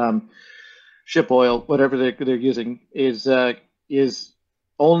 ship oil, whatever they're using, is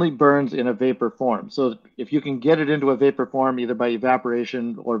only burns in a vapor form. So if you can get it into a vapor form, either by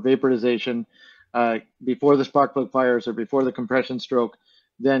evaporation or vaporization, before the spark plug fires or before the compression stroke,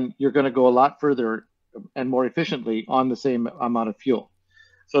 then you're going to go a lot further and more efficiently on the same amount of fuel.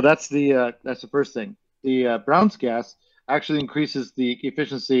 So that's the first thing. The Brown's gas actually increases the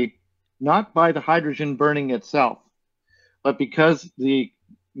efficiency not by the hydrogen burning itself, but because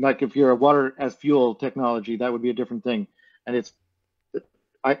like if you're a water as fuel technology, that would be a different thing. And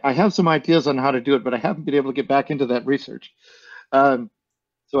I have some ideas on how to do it, but I haven't been able to get back into that research. So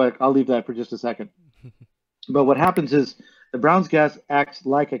I'll leave that for just a second. But what happens is the Brown's gas acts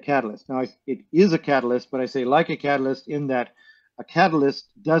like a catalyst. Now, it is a catalyst, but I say like a catalyst in that a catalyst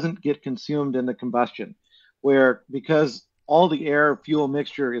doesn't get consumed in the combustion, where because all the air fuel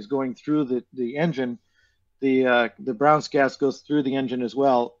mixture is going through the engine, the Brown's gas goes through the engine as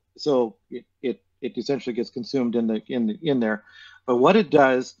well. So it essentially gets consumed in there. But what it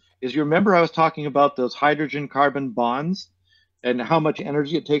does is, you remember I was talking about those hydrogen carbon bonds and how much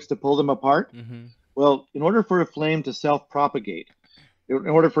energy it takes to pull them apart? Mm-hmm. Well, in order for a flame to self-propagate, in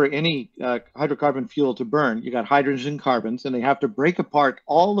order for any hydrocarbon fuel to burn, you got hydrogen carbons, and they have to break apart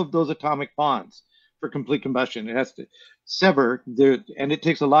all of those atomic bonds for complete combustion. It has to sever, and it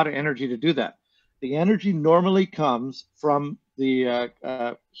takes a lot of energy to do that. The energy normally comes from the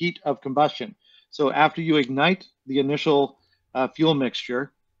heat of combustion. So after you ignite the initial fuel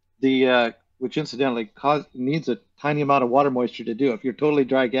mixture, which incidentally needs a tiny amount of water moisture to do. If you're totally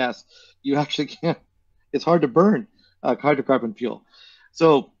dry gas, you actually can't. It's hard to burn hydrocarbon fuel.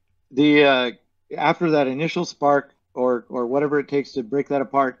 So after that initial spark or whatever it takes to break that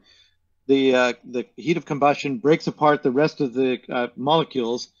apart, the heat of combustion breaks apart the rest of the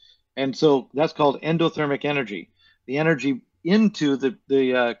molecules, and so that's called endothermic energy. The energy into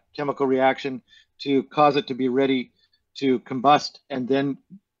the chemical reaction to cause it to be ready to combust, and then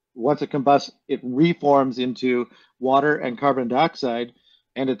once it combusts, it reforms into water and carbon dioxide,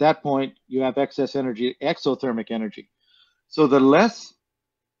 and at that point you have excess energy, exothermic energy. So the less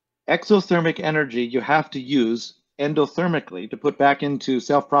exothermic energy you have to use endothermically to put back into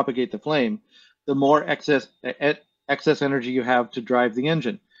self-propagate the flame, the more excess energy you have to drive the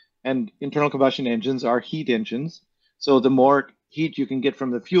engine. And internal combustion engines are heat engines, so the more heat you can get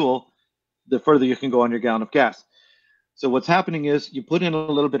from the fuel, the further you can go on your gallon of gas. So what's happening is you put in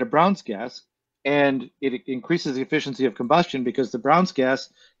a little bit of Brown's gas, and it increases the efficiency of combustion because the Brown's gas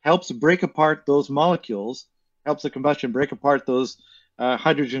helps break apart those molecules, helps the combustion break apart those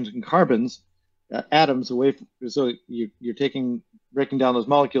hydrogens and carbons, atoms away from, so you're breaking down those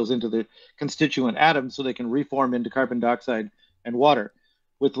molecules into the constituent atoms so they can reform into carbon dioxide and water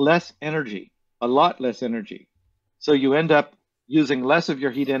with less energy, a lot less energy. So you end up using less of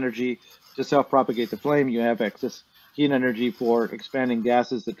your heat energy to self-propagate the flame. You have excess heat energy for expanding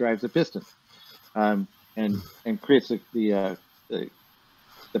gases that drives the piston, and creates the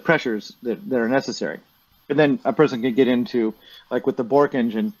pressures that are necessary. And then a person can get into, like with the Bork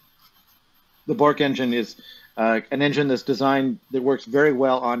engine. The Bork engine is an engine that's designed that works very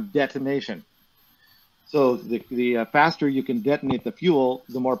well on detonation. So the faster you can detonate the fuel,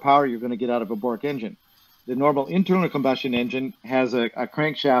 the more power you're going to get out of a Bork engine. The normal internal combustion engine has a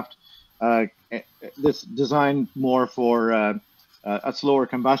crankshaft that's designed more for a slower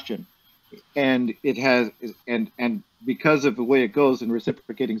combustion, and it has and because of the way it goes in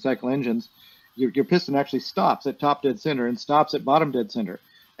reciprocating cycle engines, your piston actually stops at top dead center and stops at bottom dead center,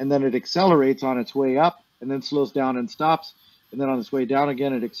 and then it accelerates on its way up and then slows down and stops, and then on its way down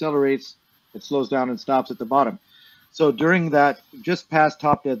again it accelerates, it slows down and stops at the bottom. So during that, just past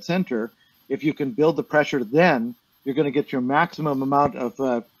top dead center, if you can build the pressure, then you're going to get your maximum amount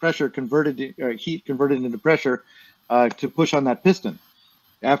of pressure converted, or heat converted into pressure to push on that piston.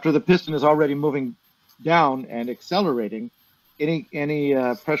 After the piston is already moving down and accelerating, any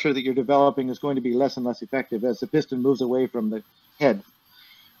pressure that you're developing is going to be less and less effective as the piston moves away from the head.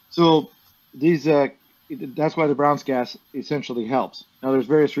 So that's why the Brown's gas essentially helps. Now, there's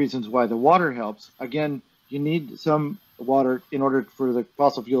various reasons why the water helps. Again, you need some water in order for the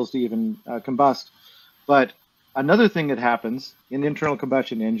fossil fuels to even combust. But another thing that happens in internal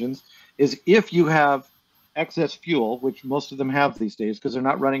combustion engines is if you have excess fuel, which most of them have these days because they're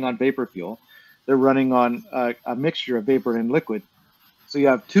not running on vapor fuel, they're running on a mixture of vapor and liquid. So you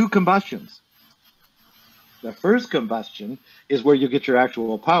have two combustions. The first combustion is where you get your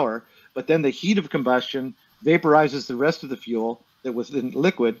actual power, but then the heat of combustion vaporizes the rest of the fuel that was in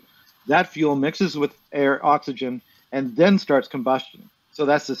liquid. That fuel mixes with air, oxygen, and then starts combustion. So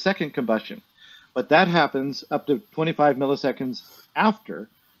that's the second combustion. But that happens up to 25 milliseconds after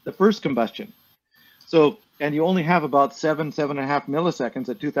the first combustion. So, and you only have about 7.5 milliseconds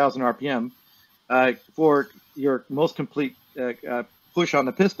at 2000 RPM for your most complete push on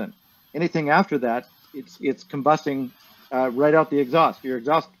the piston. Anything after that, it's combusting right out the exhaust. Your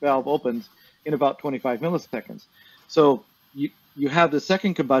exhaust valve opens in about 25 milliseconds. So you have the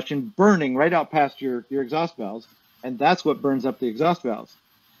second combustion burning right out past your exhaust valves, and that's what burns up the exhaust valves.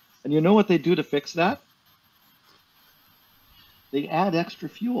 And you know what they do to fix that? They add extra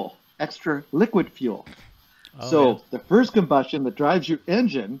fuel, extra liquid fuel. Oh, So yeah. the first combustion that drives your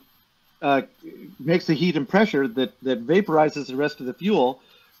engine makes the heat and pressure that vaporizes the rest of the fuel,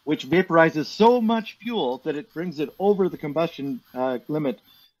 which vaporizes so much fuel that it brings it over the combustion limit.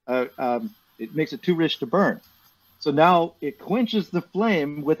 It makes it too rich to burn. So now it quenches the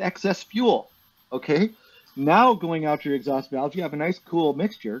flame with excess fuel. Okay. Now going out your exhaust valves, you have a nice cool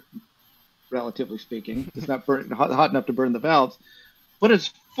mixture, relatively speaking. It's not hot enough to burn the valves, but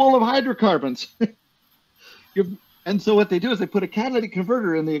it's full of hydrocarbons. And so what they do is they put a catalytic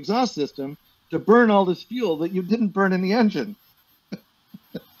converter in the exhaust system to burn all this fuel that you didn't burn in the engine.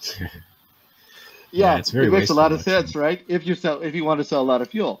 Yeah, it's very it makes a lot of wasteful, sense, right? If you want to sell a lot of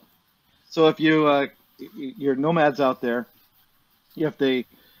fuel. So if your nomads out there, if they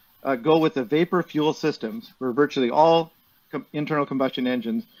go with the vapor fuel systems for virtually all internal combustion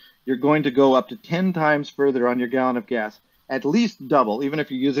engines, you're going to go up to 10 times further on your gallon of gas, at least double, even if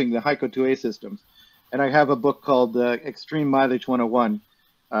you're using the HYCO 2A systems. And I have a book called Extreme Mileage 101,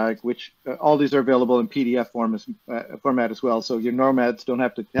 which all these are available in PDF format as well. So your nomads don't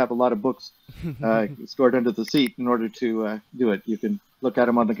have to have a lot of books stored under the seat in order to do it. You can look at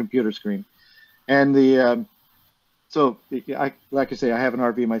them on the computer screen. And like I say, I have an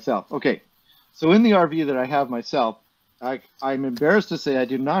RV myself. Okay, so in the RV that I have myself, I'm embarrassed to say I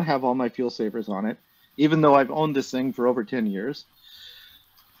do not have all my fuel savers on it, even though I've owned this thing for over 10 years.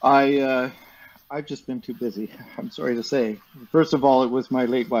 I've just been too busy. I'm sorry to say. First of all, it was my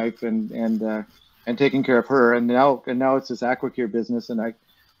late wife and taking care of her, and now it's this AquaCure business, and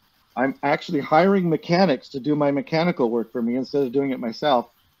I'm actually hiring mechanics to do my mechanical work for me instead of doing it myself.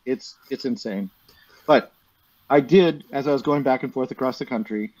 It's insane. But I did, as I was going back and forth across the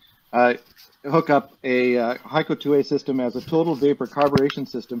country, hook up a HYCO 2A system as a total vapor carburation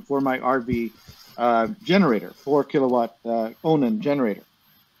system for my RV generator, 4 kilowatt Onan generator.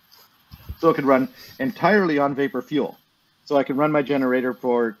 So it could run entirely on vapor fuel. So I could run my generator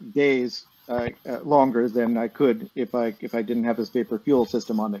for days longer than I could if I didn't have this vapor fuel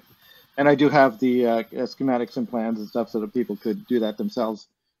system on it. And I do have the schematics and plans and stuff so that people could do that themselves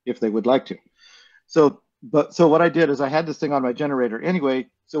if they would like to. So what I did is I had this thing on my generator anyway.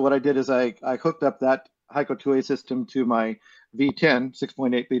 So what I did is I hooked up that HYCO 2A system to my V10,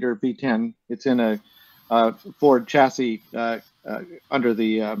 6.8 liter V10. It's in a Ford chassis under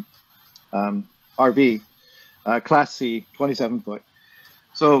the RV, Class C, 27 foot.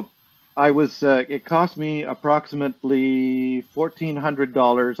 So it cost me approximately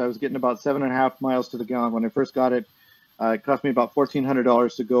 $1,400. I was getting about 7.5 miles to the gallon when I first got it. It cost me about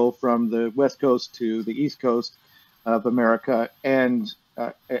 $1,400 to go from the West Coast to the East Coast of America. And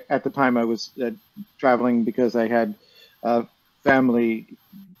at the time I was traveling because I had family.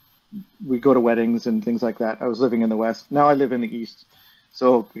 We go to weddings and things like that. I was living in the West. Now I live in the East.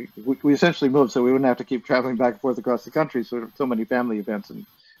 So we essentially moved so we wouldn't have to keep traveling back and forth across the country. So many family events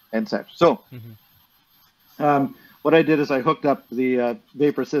and such. So what I did is I hooked up the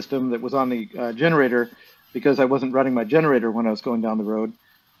vapor system that was on the generator because I wasn't running my generator when I was going down the road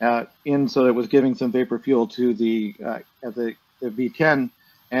so it was giving some vapor fuel to the V10,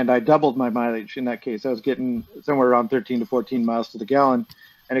 and I doubled my mileage in that case. I was getting somewhere around 13 to 14 miles to the gallon,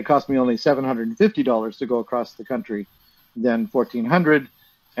 and it cost me only $750 to go across the country. Then $1,400,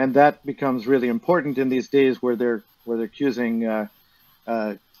 and that becomes really important in these days where they're accusing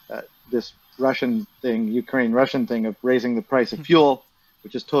this Ukraine-Russian thing of raising the price of fuel,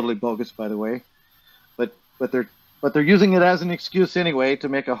 which is totally bogus, by the way. But they're using it as an excuse anyway to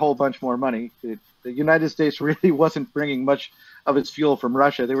make a whole bunch more money. The United States really wasn't bringing much of its fuel from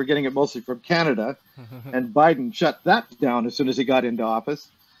Russia; they were getting it mostly from Canada, and Biden shut that down as soon as he got into office.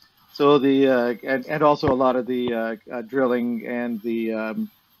 So and also a lot of the drilling and the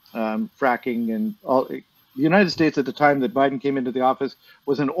fracking and all. The United States at the time that Biden came into the office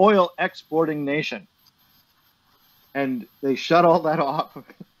was an oil exporting nation, and they shut all that off.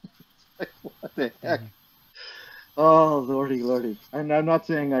 What the heck? Oh, lordy. And I'm not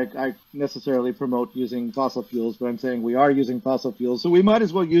saying I necessarily promote using fossil fuels, but I'm saying we are using fossil fuels, so we might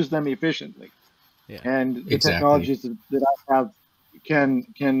as well use them efficiently. Yeah. And the technologies that I have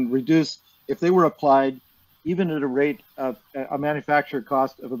can reduce, if they were applied even at a rate of a manufacturer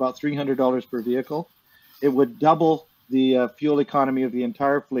cost of about $300 per vehicle, it would double the fuel economy of the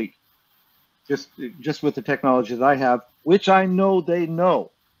entire fleet just with the technology that I have, which I know they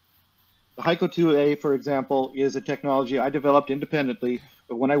know. The HYCO 2A, for example, is a technology I developed independently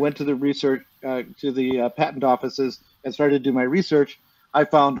when I went to the research to the patent offices and started to do my research, I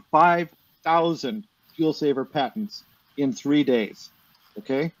found 5,000 fuel saver patents in 3 days.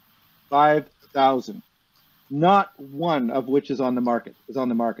 Okay, 5,000. Not one of which is on the market.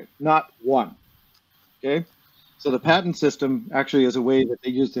 Not one. Okay, so the patent system actually is a way that they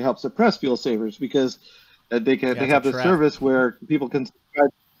use to help suppress fuel savers, because they have the service where people can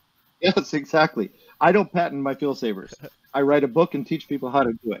subscribe. Yes, exactly. I don't patent my fuel savers. I write a book and teach people how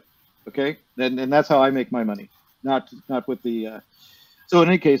to do it. Okay, and that's how I make my money. Not with the. So in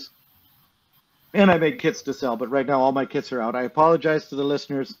any case, and I make kits to sell, but right now all my kits are out. I apologize to the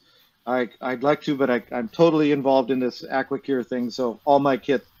listeners. I'd like to, but I'm totally involved in this AquaCure thing, so all my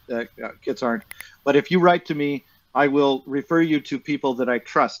kits aren't. But if you write to me, I will refer you to people that I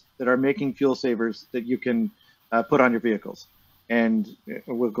trust that are making fuel savers that you can put on your vehicles, and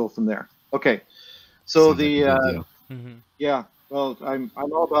we'll go from there. Okay. So yeah, well, I'm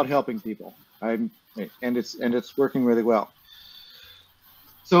all about helping people. And it's working really well.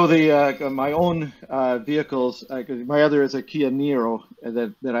 So the my own vehicles, my other is a Kia Niro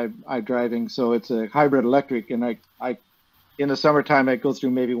that I'm driving. So it's a hybrid electric, and I in the summertime I go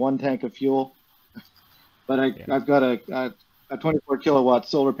through maybe 1 tank of fuel, but I've got a 24 kilowatt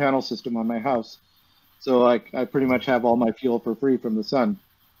solar panel system on my house, so I pretty much have all my fuel for free from the sun,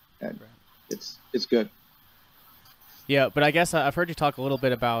 and it's good. Yeah, but I guess I've heard you talk a little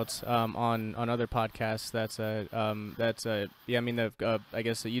bit about on other podcasts. I mean, I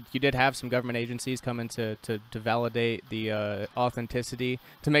guess you did have some government agencies come in to validate the authenticity,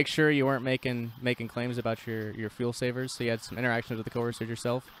 to make sure you weren't making claims about your fuel savers. So you had some interactions with the coercers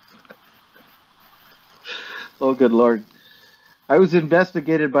yourself. Oh, good Lord! I was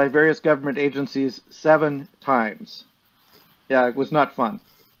investigated by various government agencies 7 times. Yeah, it was not fun,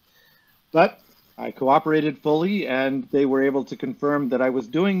 but I cooperated fully, and they were able to confirm that I was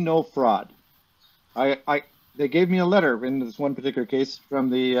doing no fraud. They gave me a letter in this one particular case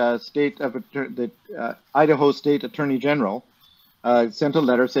from the Idaho State Attorney General. Sent a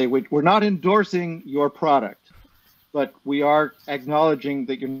letter saying, we're not endorsing your product, but we are acknowledging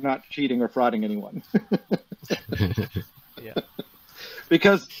that you're not cheating or frauding anyone. Yeah.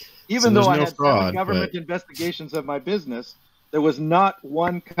 Because even though I had fraud, 7 government investigations of my business, there was not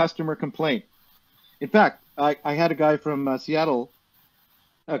one customer complaint. In fact, I had a guy from Seattle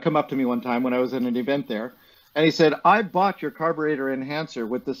come up to me one time when I was at an event there, and he said, I bought your carburetor enhancer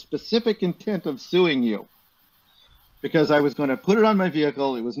with the specific intent of suing you, because I was going to put it on my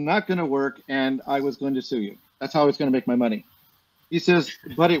vehicle, it was not going to work, and I was going to sue you. That's how I was going to make my money. He says,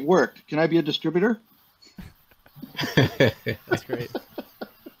 but it worked. Can I be a distributor? That's great.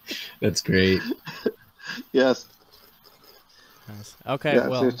 That's great. Yes. Nice. Okay, yeah,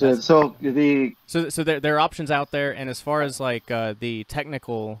 well, so there are options out there, and as far as like the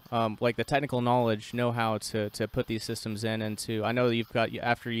technical knowledge, know how to put these systems in, and I know that you've got,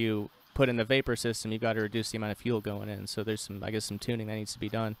 after you put in the vapor system, you've got to reduce the amount of fuel going in. So there's some tuning that needs to be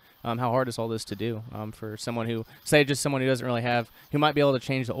done. How hard is all this to do for someone who, say, just someone who doesn't really have, who might be able to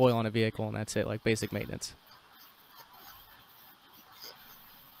change the oil on a vehicle and that's it, like basic maintenance?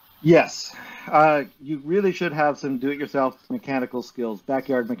 Yes, you really should have some do-it-yourself mechanical skills,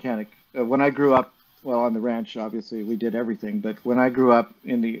 backyard mechanic. When I grew up, well, on the ranch, obviously, we did everything. But when I grew up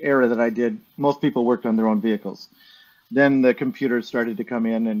in the era that I did, most people worked on their own vehicles. Then the computers started to come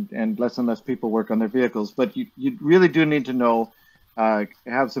in, and less and less people work on their vehicles. But you really do need to know,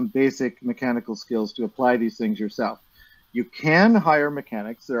 have some basic mechanical skills to apply these things yourself. You can hire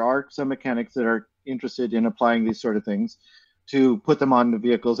mechanics. There are some mechanics that are interested in applying these sort of things to put them on the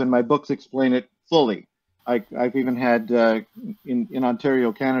vehicles, and my books explain it fully. I've even had in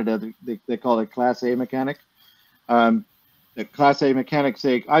Ontario, Canada, they call it Class A mechanic. The Class A mechanics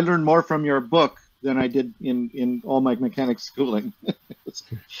say, I learned more from your book than I did in all my mechanics schooling.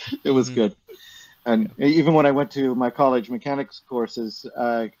 It was good. And even when I went to my college mechanics courses,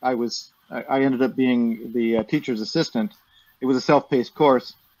 I ended up being the teacher's assistant. It was a self-paced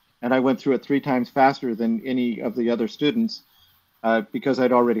course, and I went through it 3 times faster than any of the other students. Because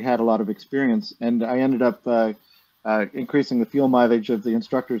I'd already had a lot of experience, and I ended up increasing the fuel mileage of the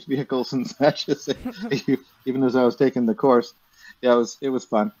instructor's vehicles and such, even as I was taking the course. Yeah, it was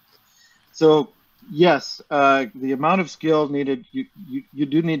fun. So yes, the amount of skill needed, you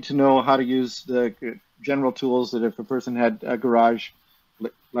do need to know how to use the general tools that if a person had a garage,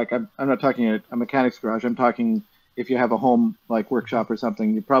 like I'm not talking a mechanic's garage, I'm talking if you have a home like workshop or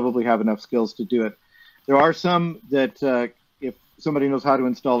something, you probably have enough skills to do it. There are some that if somebody knows how to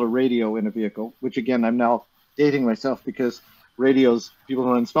install a radio in a vehicle, which again, I'm now dating myself because people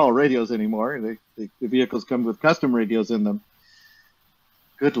don't install radios anymore. The vehicles come with custom radios in them.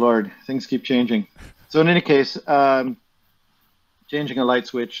 Good Lord, things keep changing. So in any case, changing a light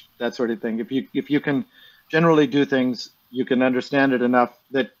switch, that sort of thing. If you can generally do things, you can understand it enough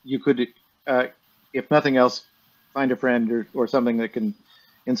that you could, if nothing else, find a friend or something that can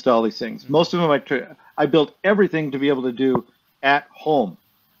install these things. Most of them I built everything to be able to do at home.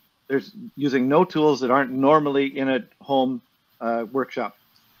 There's using no tools that aren't normally in a home workshop.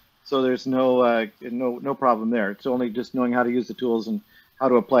 So there's no problem there. It's only just knowing how to use the tools and how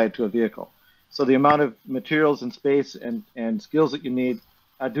to apply it to a vehicle. So the amount of materials and space and skills that you need,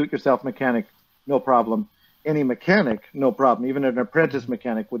 a do-it-yourself mechanic, no problem. Any mechanic, no problem. Even an apprentice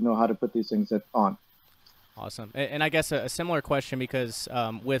mechanic would know how to put these things on. Awesome. And I guess a similar question, because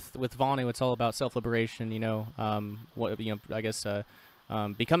with Vonu, it's all about self-liberation. I guess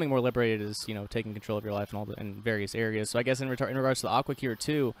becoming more liberated is taking control of your life in various areas. So I guess in regards to the AquaCure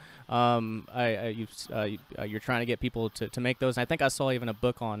too, you're trying to get people to make those. And I think I saw even a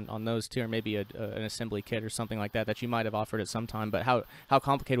book on those too, or maybe an assembly kit or something like that you might have offered at some time. But how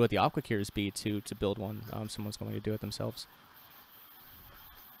complicated would the AquaCures be to build one? Someone's going to do it themselves.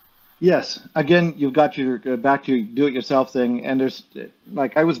 Yes. Again, you've got your back to do-it-yourself thing, and there's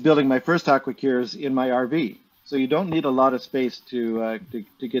I was building my first AquaCures in my RV, so you don't need a lot of space to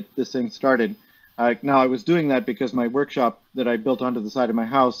get this thing started. Now I was doing that because my workshop that I built onto the side of my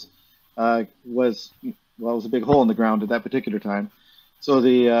house was a big hole in the ground at that particular time, so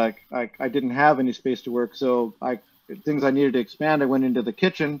I didn't have any space to work. So things I needed to expand, I went into the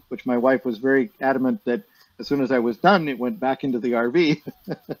kitchen, which my wife was very adamant that as soon as I was done, it went back into the RV.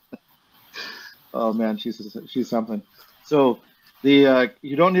 Oh man, she's something. So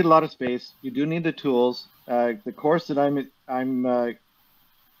you don't need a lot of space. You do need the tools. The course that I'm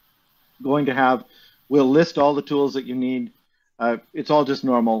going to have will list all the tools that you need. It's all just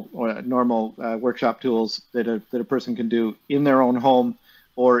normal workshop tools that a person can do in their own home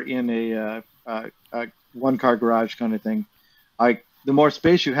or in a one-car garage kind of thing. The more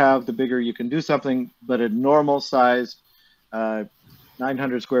space you have, the bigger you can do something. But a normal-sized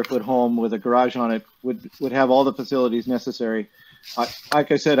 900 square foot home with a garage on it would have all the facilities necessary.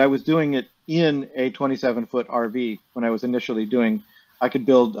 Like I said, I was doing it in a 27-foot RV when I was initially doing. I could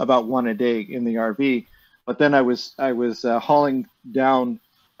build about one a day in the RV, but then I was hauling down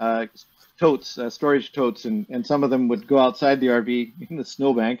totes, storage totes, and some of them would go outside the RV in the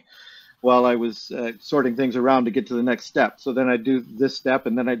snowbank while I was sorting things around to get to the next step. So then I'd do this step,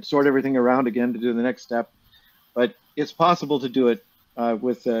 and then I'd sort everything around again to do the next step. But it's possible to do it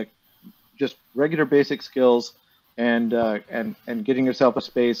with just regular basic skills and getting yourself a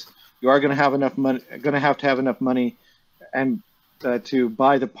space. You are going to have enough money. Going to have enough money, and to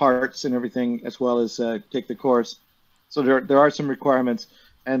buy the parts and everything, as well as take the course. So there are some requirements,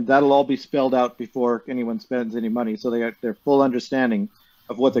 and that'll all be spelled out before anyone spends any money, so they're full understanding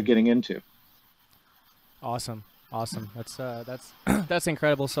of what they're getting into. Awesome. That's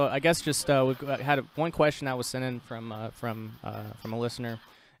incredible. So I guess just we've had one question that was sent in from a listener,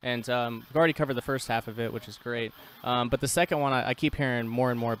 and we've already covered the first half of it, which is great. But the second one, I keep hearing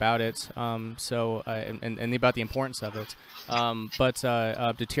more and more about it. And about the importance of it. But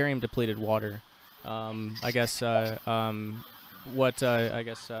deuterium depleted water. I guess is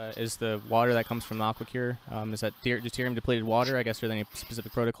the water that comes from the AquaCure? Is that deuterium depleted water? I guess are there any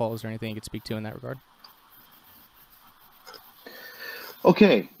specific protocols or anything you could speak to in that regard?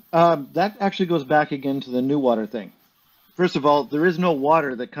 Okay, that actually goes back again to the new water thing. First of all, there is no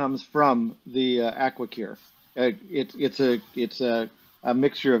water that comes from the AquaCure. It's a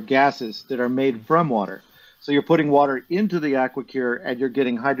mixture of gases that are made from water. So you're putting water into the AquaCure, and you're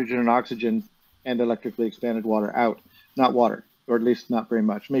getting hydrogen and oxygen and electrically expanded water out, not water, or at least not very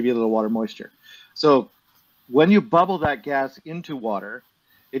much, maybe a little water moisture. So when you bubble that gas into water,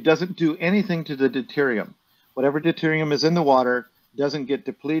 it doesn't do anything to the deuterium. Whatever deuterium is in the water doesn't get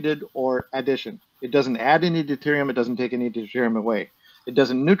depleted or addition. It doesn't add any deuterium. It doesn't take any deuterium away. It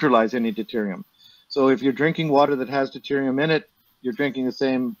doesn't neutralize any deuterium. So if you're drinking water that has deuterium in it, you're drinking the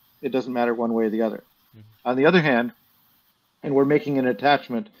same. It doesn't matter one way or the other. Mm-hmm. On the other hand, and we're making an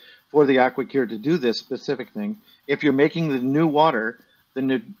attachment for the AquaCure to do this specific thing, if you're making the new water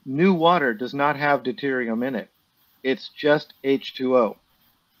does not have deuterium in it. It's just H2O.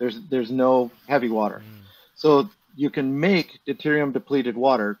 There's no heavy water. Mm. So you can make deuterium depleted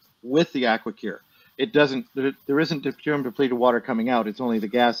water with the AquaCure. There isn't deuterium depleted water coming out, it's only the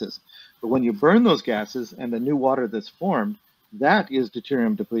gases. But when you burn those gases and the new water that's formed, that is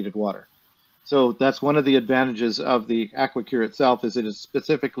deuterium depleted water. So that's one of the advantages of the AquaCure itself, is it is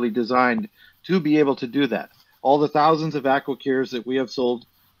specifically designed to be able to do that. All the thousands of AquaCures that we have sold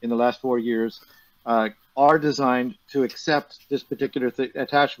in the last 4 years are designed to accept this particular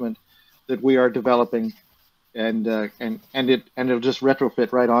attachment that we are developing, and it'll just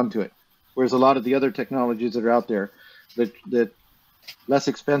retrofit right onto it. Whereas a lot of the other technologies that are out there, that less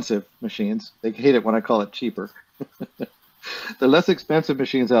expensive machines, they hate it when I call it cheaper. The less expensive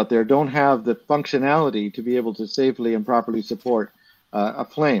machines out there don't have the functionality to be able to safely and properly support a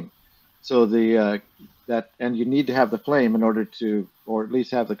flame. So and you need to have the flame in order to, or at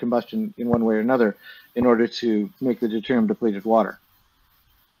least have the combustion in one way or another, in order to make the deuterium depleted water.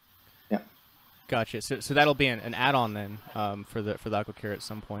 Yeah. Gotcha. So that'll be an add-on then for the AquaCure at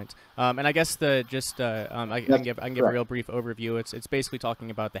some point. And I guess I can give a real brief overview. It's basically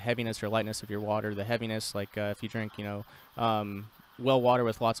talking about the heaviness or lightness of your water. The heaviness, like if you drink, well water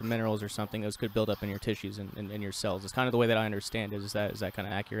with lots of minerals or something, those could build up in your tissues and in your cells. It's kind of the way that I understand it. Is that kind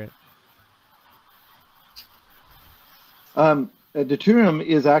of accurate? Deuterium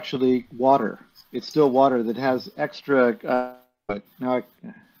is actually water. It's still water that has extra. Now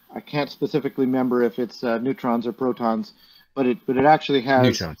I can't specifically remember if it's neutrons or protons, but it actually has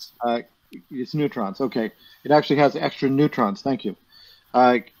neutrons. It's neutrons. Okay, it actually has extra neutrons. Thank you.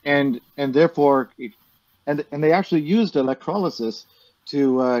 And therefore, and they actually used electrolysis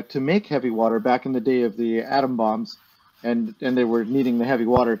to make heavy water back in the day of the atom bombs, and they were needing the heavy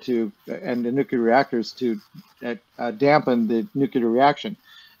water and the nuclear reactors to dampen the nuclear reaction,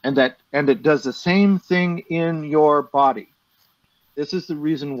 and it does the same thing in your body. This is the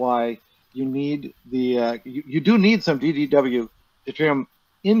reason why you need you do need some DDW deuterium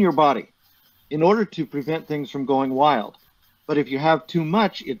in your body in order to prevent things from going wild. But if you have too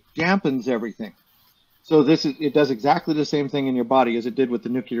much, it dampens everything. So it does exactly the same thing in your body as it did with the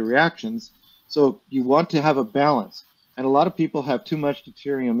nuclear reactions. So you want to have a balance. And a lot of people have too much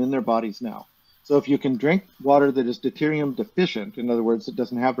deuterium in their bodies now. So if you can drink water that is deuterium deficient, in other words, it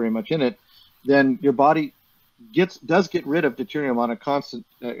doesn't have very much in it, then your body does get rid of deuterium on a constant,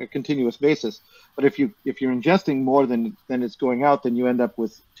 continuous basis. But if you're ingesting more than it's going out, then you end up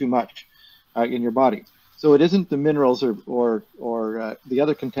with too much in your body. So it isn't the minerals or the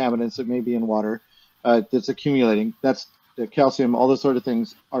other contaminants that may be in water that's accumulating. That's the calcium, all those sort of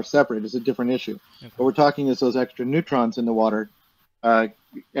things are separate. It's a different issue. Okay. What we're talking is those extra neutrons in the water, and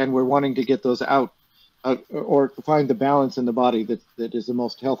we're wanting to get those out, or find the balance in the body that is the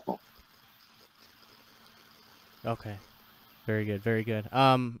most healthful. Okay. Very good. Very good.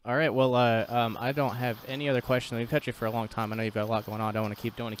 All right. Well, I don't have any other questions. We've kept you for a long time. I know you've got a lot going on. Don't want to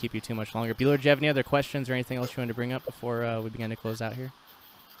keep you too much longer. Bueller, do you have any other questions or anything else you want to bring up before we begin to close out here?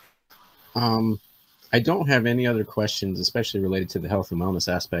 I don't have any other questions, especially related to the health and wellness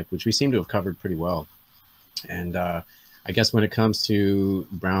aspect, which we seem to have covered pretty well. And I guess when it comes to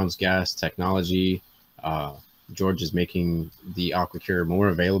Brown's gas technology, George is making the AquaCure more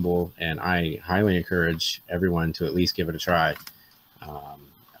available, and I highly encourage everyone to at least give it a try.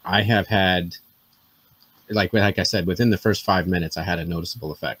 I have had, like I said, within the first 5 minutes, I had a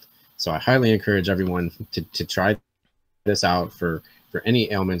noticeable effect. So I highly encourage everyone to try this out for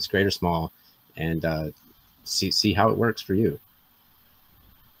any ailments, great or small, and see how it works for you.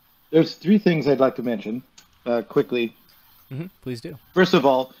 There's 3 things I'd like to mention quickly. Mm-hmm. Please do. First of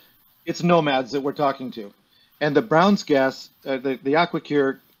all, it's nomads that we're talking to. And the Brown's gas, the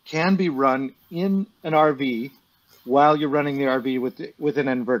AquaCure, can be run in an RV while you're running the RV with an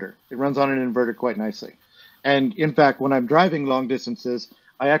inverter. It runs on an inverter quite nicely. And in fact, when I'm driving long distances,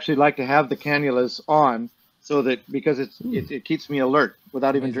 I actually like to have the cannulas on, so that because it keeps me alert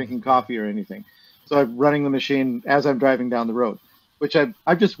without even drinking coffee or anything. So I'm running the machine as I'm driving down the road, which I'm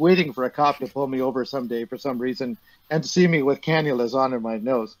just waiting for a cop to pull me over someday for some reason and see me with cannulas on in my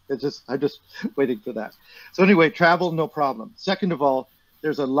nose. I'm just waiting for that. So anyway, travel, no problem. Second of all,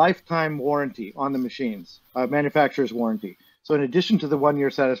 there's a lifetime warranty on the machines, manufacturer's warranty. So in addition to the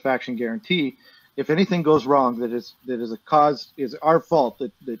 1-year satisfaction guarantee, if anything goes wrong that is our fault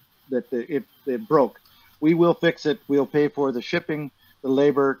that it broke, we will fix it. We'll pay for the shipping, the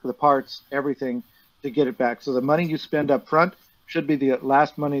labor, the parts, everything to get it back. So the money you spend up front should be the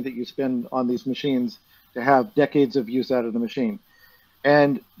last money that you spend on these machines to have decades of use out of the machine.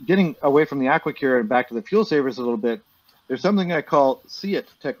 And getting away from the AquaCure and back to the fuel savers a little bit, there's something I call CIT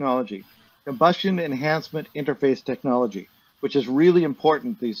technology, combustion enhancement interface technology, which is really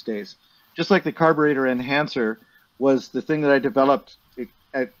important these days. Just like the carburetor enhancer was the thing that I developed.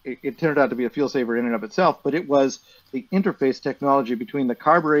 It turned out to be a fuel saver in and of itself, but it was the interface technology between the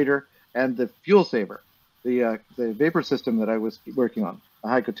carburetor and the fuel saver, the vapor system that I was working on, the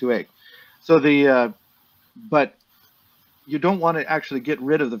Heiko 2A. So but you don't want to actually get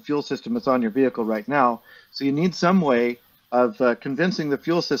rid of the fuel system that's on your vehicle right now. So you need some way of convincing the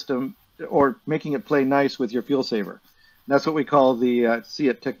fuel system or making it play nice with your fuel saver. And that's what we call the see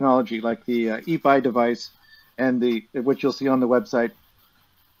it technology, like the EPI device, and which you'll see on the website,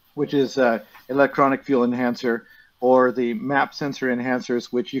 which is electronic fuel enhancer, or the map sensor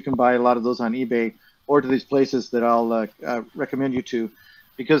enhancers, which you can buy a lot of those on eBay, or to these places that I'll recommend you to,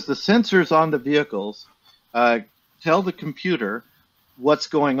 because the sensors on the vehicles tell the computer what's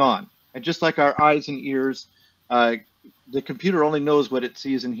going on. And just like our eyes and ears, the computer only knows what it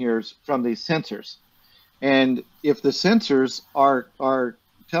sees and hears from these sensors. And if the sensors are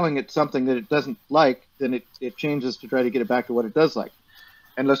telling it something that it doesn't like, then it changes to try to get it back to what it does like.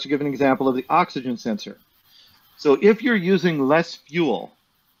 And let's give an example of the oxygen sensor. So if you're using less fuel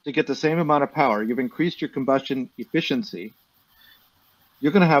to get the same amount of power, you've increased your combustion efficiency,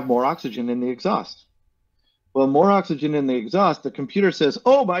 you're going to have more oxygen in the exhaust. Well, more oxygen in the exhaust, the computer says,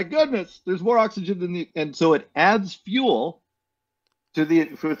 oh my goodness, there's more oxygen in the, and so it adds fuel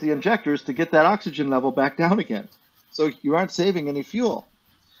to for the injectors to get that oxygen level back down again. So you aren't saving any fuel.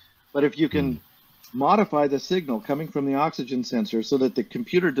 But if you can modify the signal coming from the oxygen sensor so that the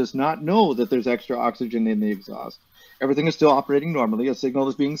computer does not know that there's extra oxygen in the exhaust, everything is still operating normally, a signal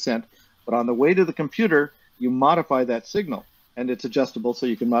is being sent, but on the way to the computer, you modify that signal, and it's adjustable, so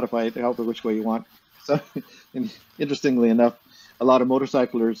you can modify it however which way you want. So, interestingly enough, a lot of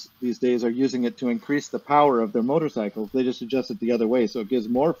motorcyclers these days are using it to increase the power of their motorcycles. They just adjust it the other way, so it gives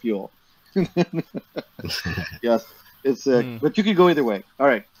more fuel. Yes, it's but you can go either way. All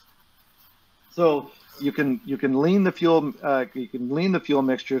right. So you can lean the fuel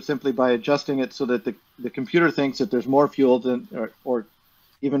mixture simply by adjusting it so that the computer thinks that there's more fuel than or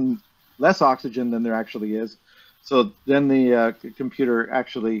even less oxygen than there actually is. So then the computer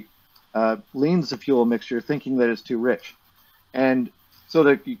actually leans the fuel mixture, thinking that it's too rich. And so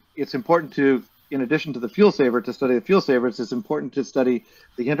that it's important to, in addition to the fuel saver, to study the fuel savers, it's important to study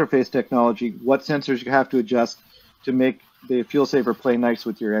the interface technology, what sensors you have to adjust to make the fuel saver play nice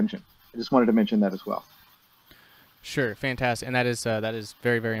with your engine. I just wanted to mention that as well. Sure, fantastic, and that is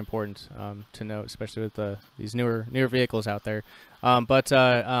very, very important to note, especially with these newer vehicles out there. But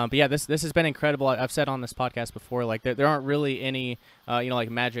yeah, this has been incredible. I've said on this podcast before, like there aren't really any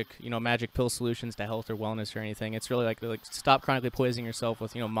like magic pill solutions to health or wellness or anything. It's really like stop chronically poisoning yourself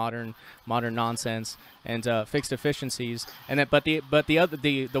with modern nonsense and fixed efficiencies. And then but the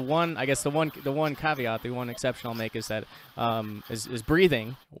one caveat, the one exception I'll make is that is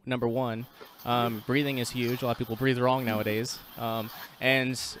breathing. Number one. Breathing is huge. A lot of people breathe wrong nowadays.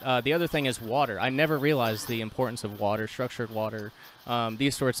 And the other thing is water. I never realized the importance of water, structured water,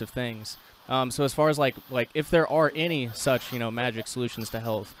 these sorts of things. So as far as like if there are any such magic solutions to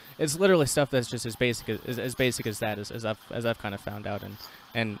health, it's literally stuff that's just as basic as that, as I've kind of found out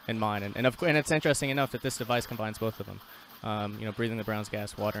in mine. And it's interesting enough that this device combines both of them. Breathing the brown's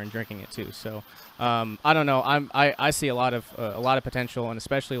gas, water, and drinking it too. So I don't know. I see a lot of potential, and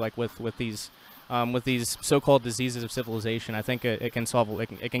especially like with these so-called diseases of civilization, I think it can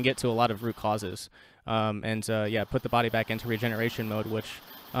get to a lot of root causes, and put the body back into regeneration mode. Which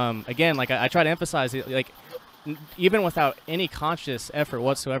again, like I try to emphasize, like even without any conscious effort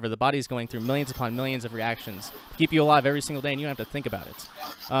whatsoever, the body's going through millions upon millions of reactions to keep you alive every single day, and you don't have to think about it.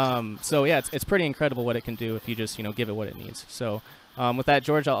 So yeah, it's pretty incredible what it can do if you just give it what it needs. So with that,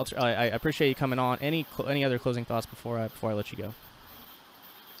 George, I appreciate you coming on. Any other closing thoughts before I let you go?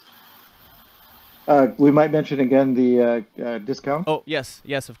 We might mention again the discount. Oh, yes,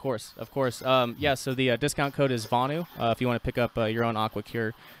 of course. Yeah, so the discount code is VONU if you want to pick up your own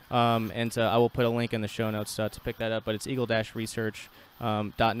AquaCure. And I will put a link in the show notes to pick that up. But it's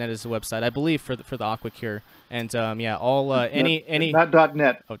eagle-research.net is the website, I believe, for the AquaCure. And yeah, all any not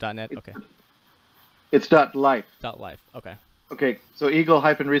 .net. Oh, .net. Okay. It's .life. .life. Okay. Okay. So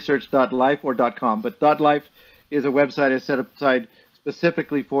eagle-research.life or .com, but .life is a website I set aside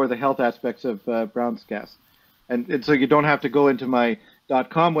specifically for the health aspects of brown's gas, and so you don't have to go into my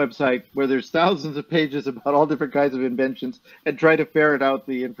 .com website where there's thousands of pages about all different kinds of inventions and try to ferret out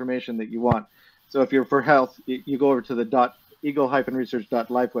the information that you want. So if you're for health, you go over to the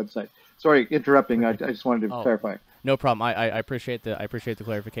eagle-research.life website. Sorry, interrupting. I just wanted to clarify. No problem. I appreciate the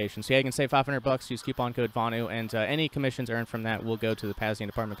clarification. So yeah, you can save $500. Use coupon code VONU, and any commissions earned from that will go to the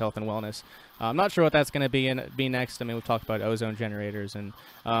Pasadena Department of Health and Wellness. I'm not sure what that's going to be next. I mean, we've talked about ozone generators and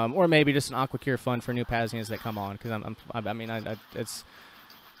or maybe just an AquaCure fund for new Pasadenas that come on, because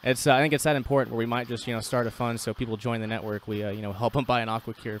I think it's that important where we might just start a fund so people join the network. We help them buy an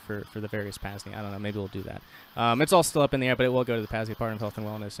AquaCure for the various Pasadena. I don't know. Maybe we'll do that. It's all still up in the air, but it will go to the Pasadena Department of Health and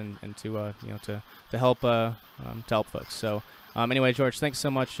Wellness and to help folks. So Anyway, George, thanks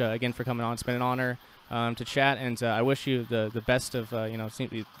so much again for coming on. It's been an honor to chat, and I wish you the best of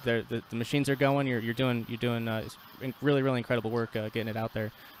the machines are going. You're doing really incredible work getting it out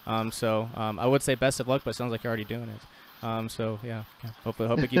there. I would say best of luck, but it sounds like you're already doing it. Yeah, hope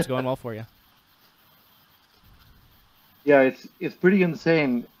it keeps going well for you. Yeah, it's pretty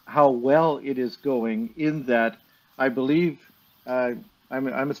insane how well it is going. In that, I believe I'm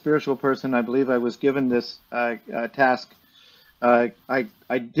a spiritual person. I believe I was given this task. I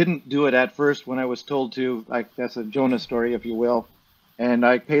didn't do it at first when I was told to. Like, that's a Jonah story, if you will, and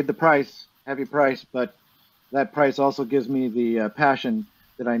I paid the price, heavy price. But that price also gives me the passion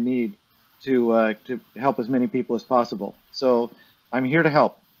that I need to help as many people as possible. So I'm here to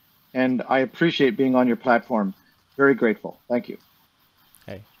help, and I appreciate being on your platform. Very grateful. Thank you.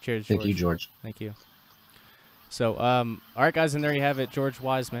 Hey, cheers, George. Thank you, George. Thank you. So, all right, guys, and there you have it, George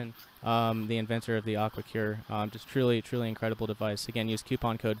Wiseman, the inventor of the AquaCure. Just truly incredible device. Again, use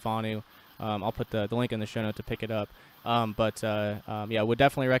coupon code VONU. I'll put the link in the show note to pick it up. Yeah, would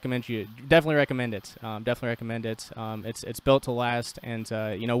definitely recommend it. Definitely recommend it. It's built to last, and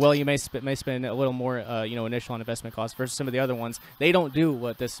you may spend a little more initial on investment costs versus some of the other ones. They don't do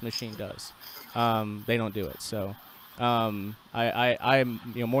what this machine does. They don't do it. So I'm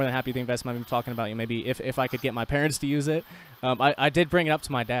more than happy to invest. I've been talking about maybe if I could get my parents to use it. I did bring it up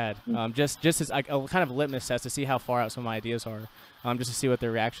to my dad just as a kind of litmus test to see how far out some of my ideas are, just to see what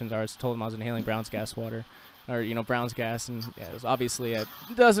their reactions are. I told him I was inhaling Brown's gas water, or Brown's gas, and yeah, it was obviously it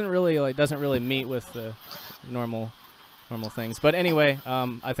doesn't really meet with the normal things. But anyway,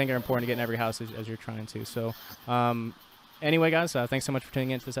 I think are important to get in every house as you're trying to. So anyway, guys, thanks so much for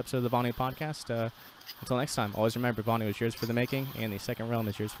tuning in to this episode of the Vonu Podcast. Until next time, always remember, Vonu is yours for the making, and the second realm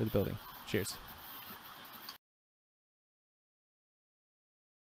is yours for the building. Cheers.